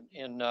 grandchildren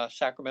in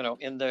Sacramento.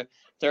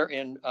 They're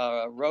in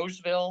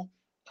Roseville,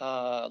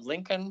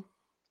 Lincoln.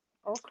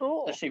 Oh,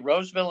 cool. Let's see,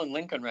 Roseville and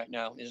Lincoln right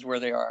now is where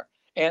they are.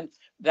 And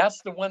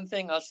that's the one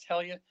thing I'll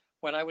tell you.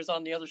 When I was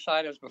on the other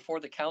side, I was before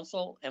the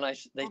council, and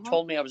they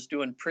told me I was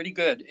doing pretty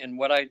good in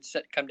what I'd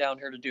come down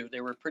here to do.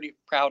 They were pretty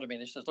proud of me.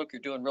 They said, "Look,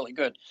 you're doing really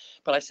good."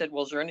 But I said,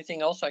 "Well, is there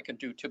anything else I could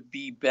do to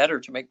be better,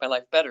 to make my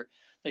life better?"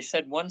 They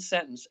said one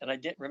sentence, and I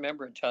didn't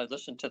remember it until I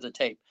listened to the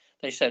tape.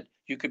 They said,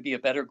 "You could be a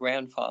better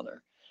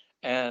grandfather."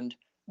 And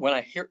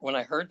when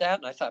I heard that,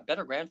 and I thought,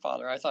 better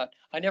grandfather. I thought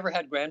I never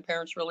had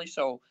grandparents really,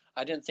 so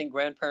I didn't think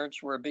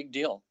grandparents were a big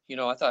deal.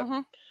 I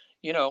thought,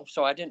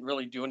 so I didn't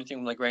really do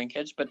anything with my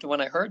grandkids. But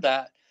when I heard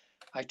that,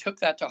 I took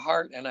that to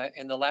heart, and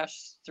in the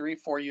last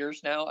 3-4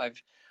 years now,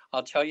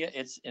 I'll tell you,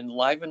 it's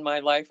enlivened my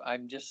life.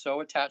 I'm just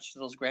so attached to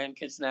those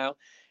grandkids now,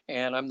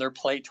 and I'm their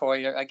play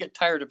toy. I get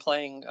tired of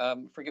playing.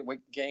 Forget what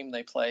game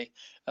they play.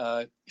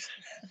 I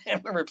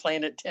remember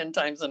playing it 10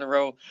 times in a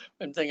row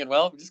and thinking,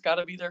 well, we just got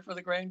to be there for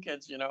the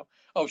grandkids.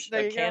 Oh,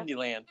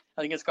 Candyland.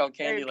 I think it's called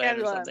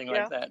Candyland or something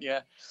like that.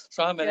 Yeah.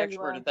 So I'm an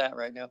expert at that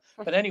right now.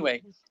 But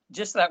anyway,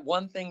 just that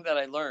one thing that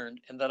I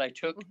learned and that I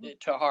took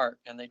it to heart,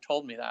 and they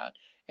told me that,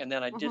 and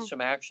then I did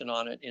some action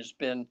on it, has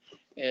been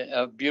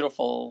a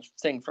beautiful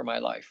thing for my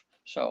life.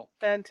 So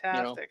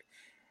fantastic.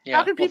 Yeah.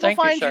 How can people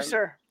find you,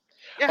 sir?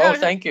 Yeah,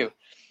 thank you.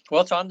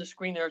 Well, it's on the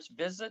screen there. It's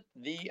Visit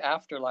the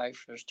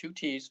Afterlife. There's 2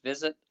 T's.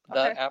 Visit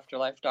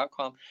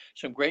theafterlife.com.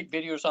 Some great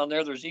videos on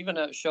there. There's even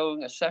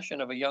showing a session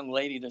of a young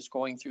lady that's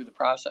going through the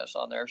process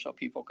on there, so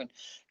people can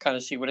kind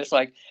of see what it's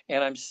like.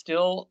 And I'm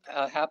still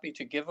happy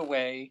to give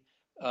away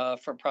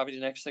for probably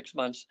the next 6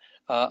 months.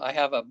 I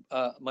have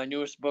my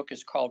newest book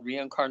is called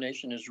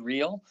Reincarnation is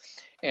Real,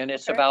 and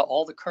it's about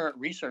all the current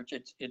research.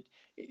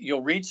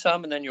 You'll read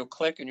some, and then you'll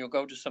click and you'll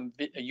go to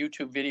a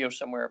YouTube video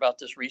somewhere about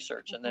this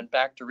research, and then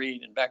back to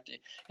read and back to.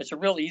 It's a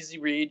real easy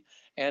read,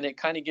 and it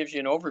kind of gives you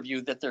an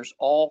overview that there's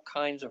all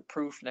kinds of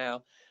proof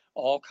now,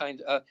 all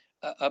kinds.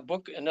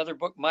 Another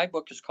book. My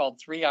book is called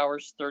 3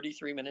 Hours,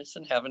 33 Minutes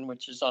in Heaven,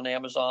 which is on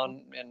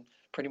Amazon and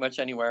pretty much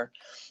anywhere.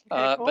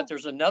 Cool. But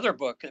there's another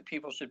book that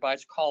people should buy.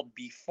 It's called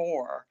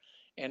Before.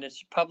 And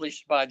it's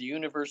published by the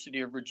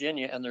University of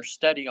Virginia and their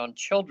study on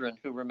children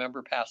who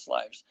remember past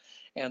lives.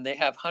 And they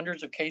have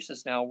hundreds of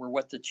cases now where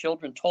what the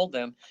children told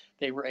them,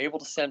 they were able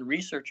to send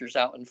researchers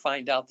out and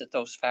find out that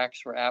those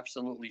facts were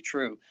absolutely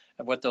true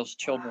of what those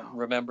children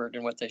remembered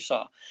and what they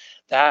saw.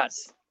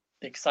 That's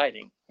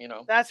exciting,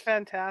 That's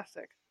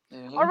fantastic.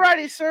 All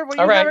righty, sir.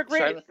 Well, you have a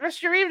great rest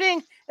of your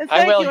evening. And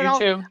thank you. And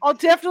too. I'll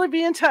definitely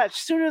be in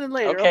touch sooner than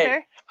later,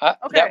 okay?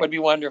 That would be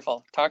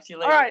wonderful. Talk to you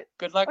later. All right.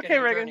 Good luck in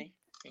your journey.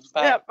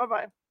 Bye. Yeah,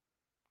 bye-bye.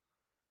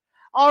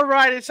 All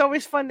right. It's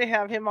always fun to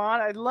have him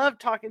on. I love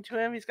talking to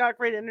him. He's got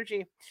great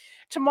energy.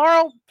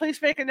 Tomorrow, please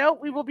make a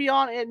note. We will be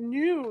on at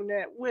noon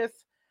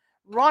with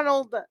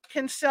Ronald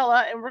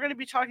Kinsella, and we're going to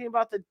be talking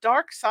about the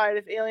dark side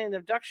of alien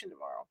abduction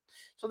tomorrow.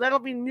 So that'll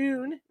be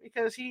noon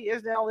because he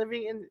is now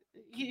living in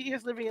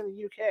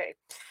the UK.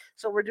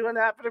 So we're doing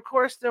that. But of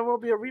course, there will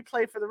be a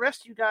replay for the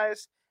rest of you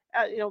guys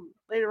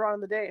later on in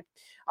the day.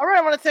 All right.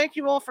 I want to thank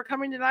you all for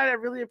coming tonight. I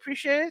really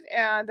appreciate it.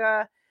 And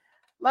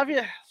love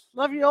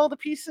you all to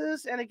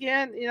pieces. And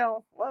again,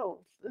 whoa,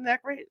 isn't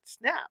that great?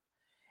 Snap.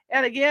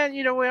 And again,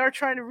 we are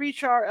trying to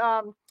reach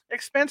our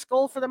expense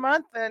goal for the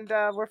month, and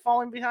we're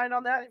falling behind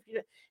on that.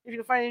 If you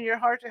can find it in your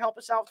heart to help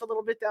us out with a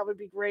little bit, that would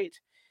be great.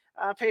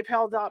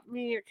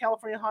 PayPal.me or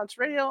California Haunts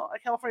Radio,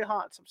 California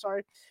Haunts, I'm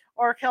sorry,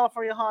 or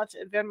California Haunts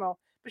at Venmo.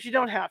 But you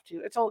don't have to.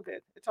 It's all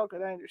good. It's all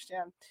good. I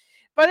understand.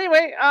 But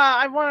anyway,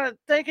 I want to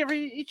thank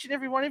each and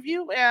every one of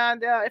you.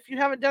 And if you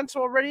haven't done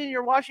so already and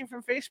you're watching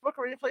from Facebook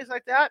or any place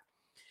like that,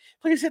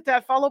 please hit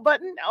that follow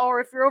button.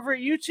 Or if you're over at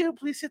YouTube,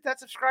 please hit that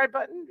subscribe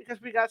button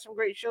because we got some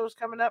great shows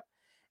coming up.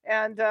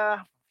 And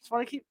just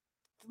want to keep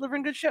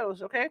delivering good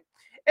shows, okay?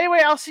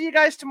 Anyway, I'll see you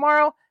guys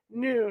tomorrow,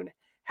 noon.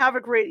 Have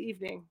a great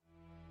evening.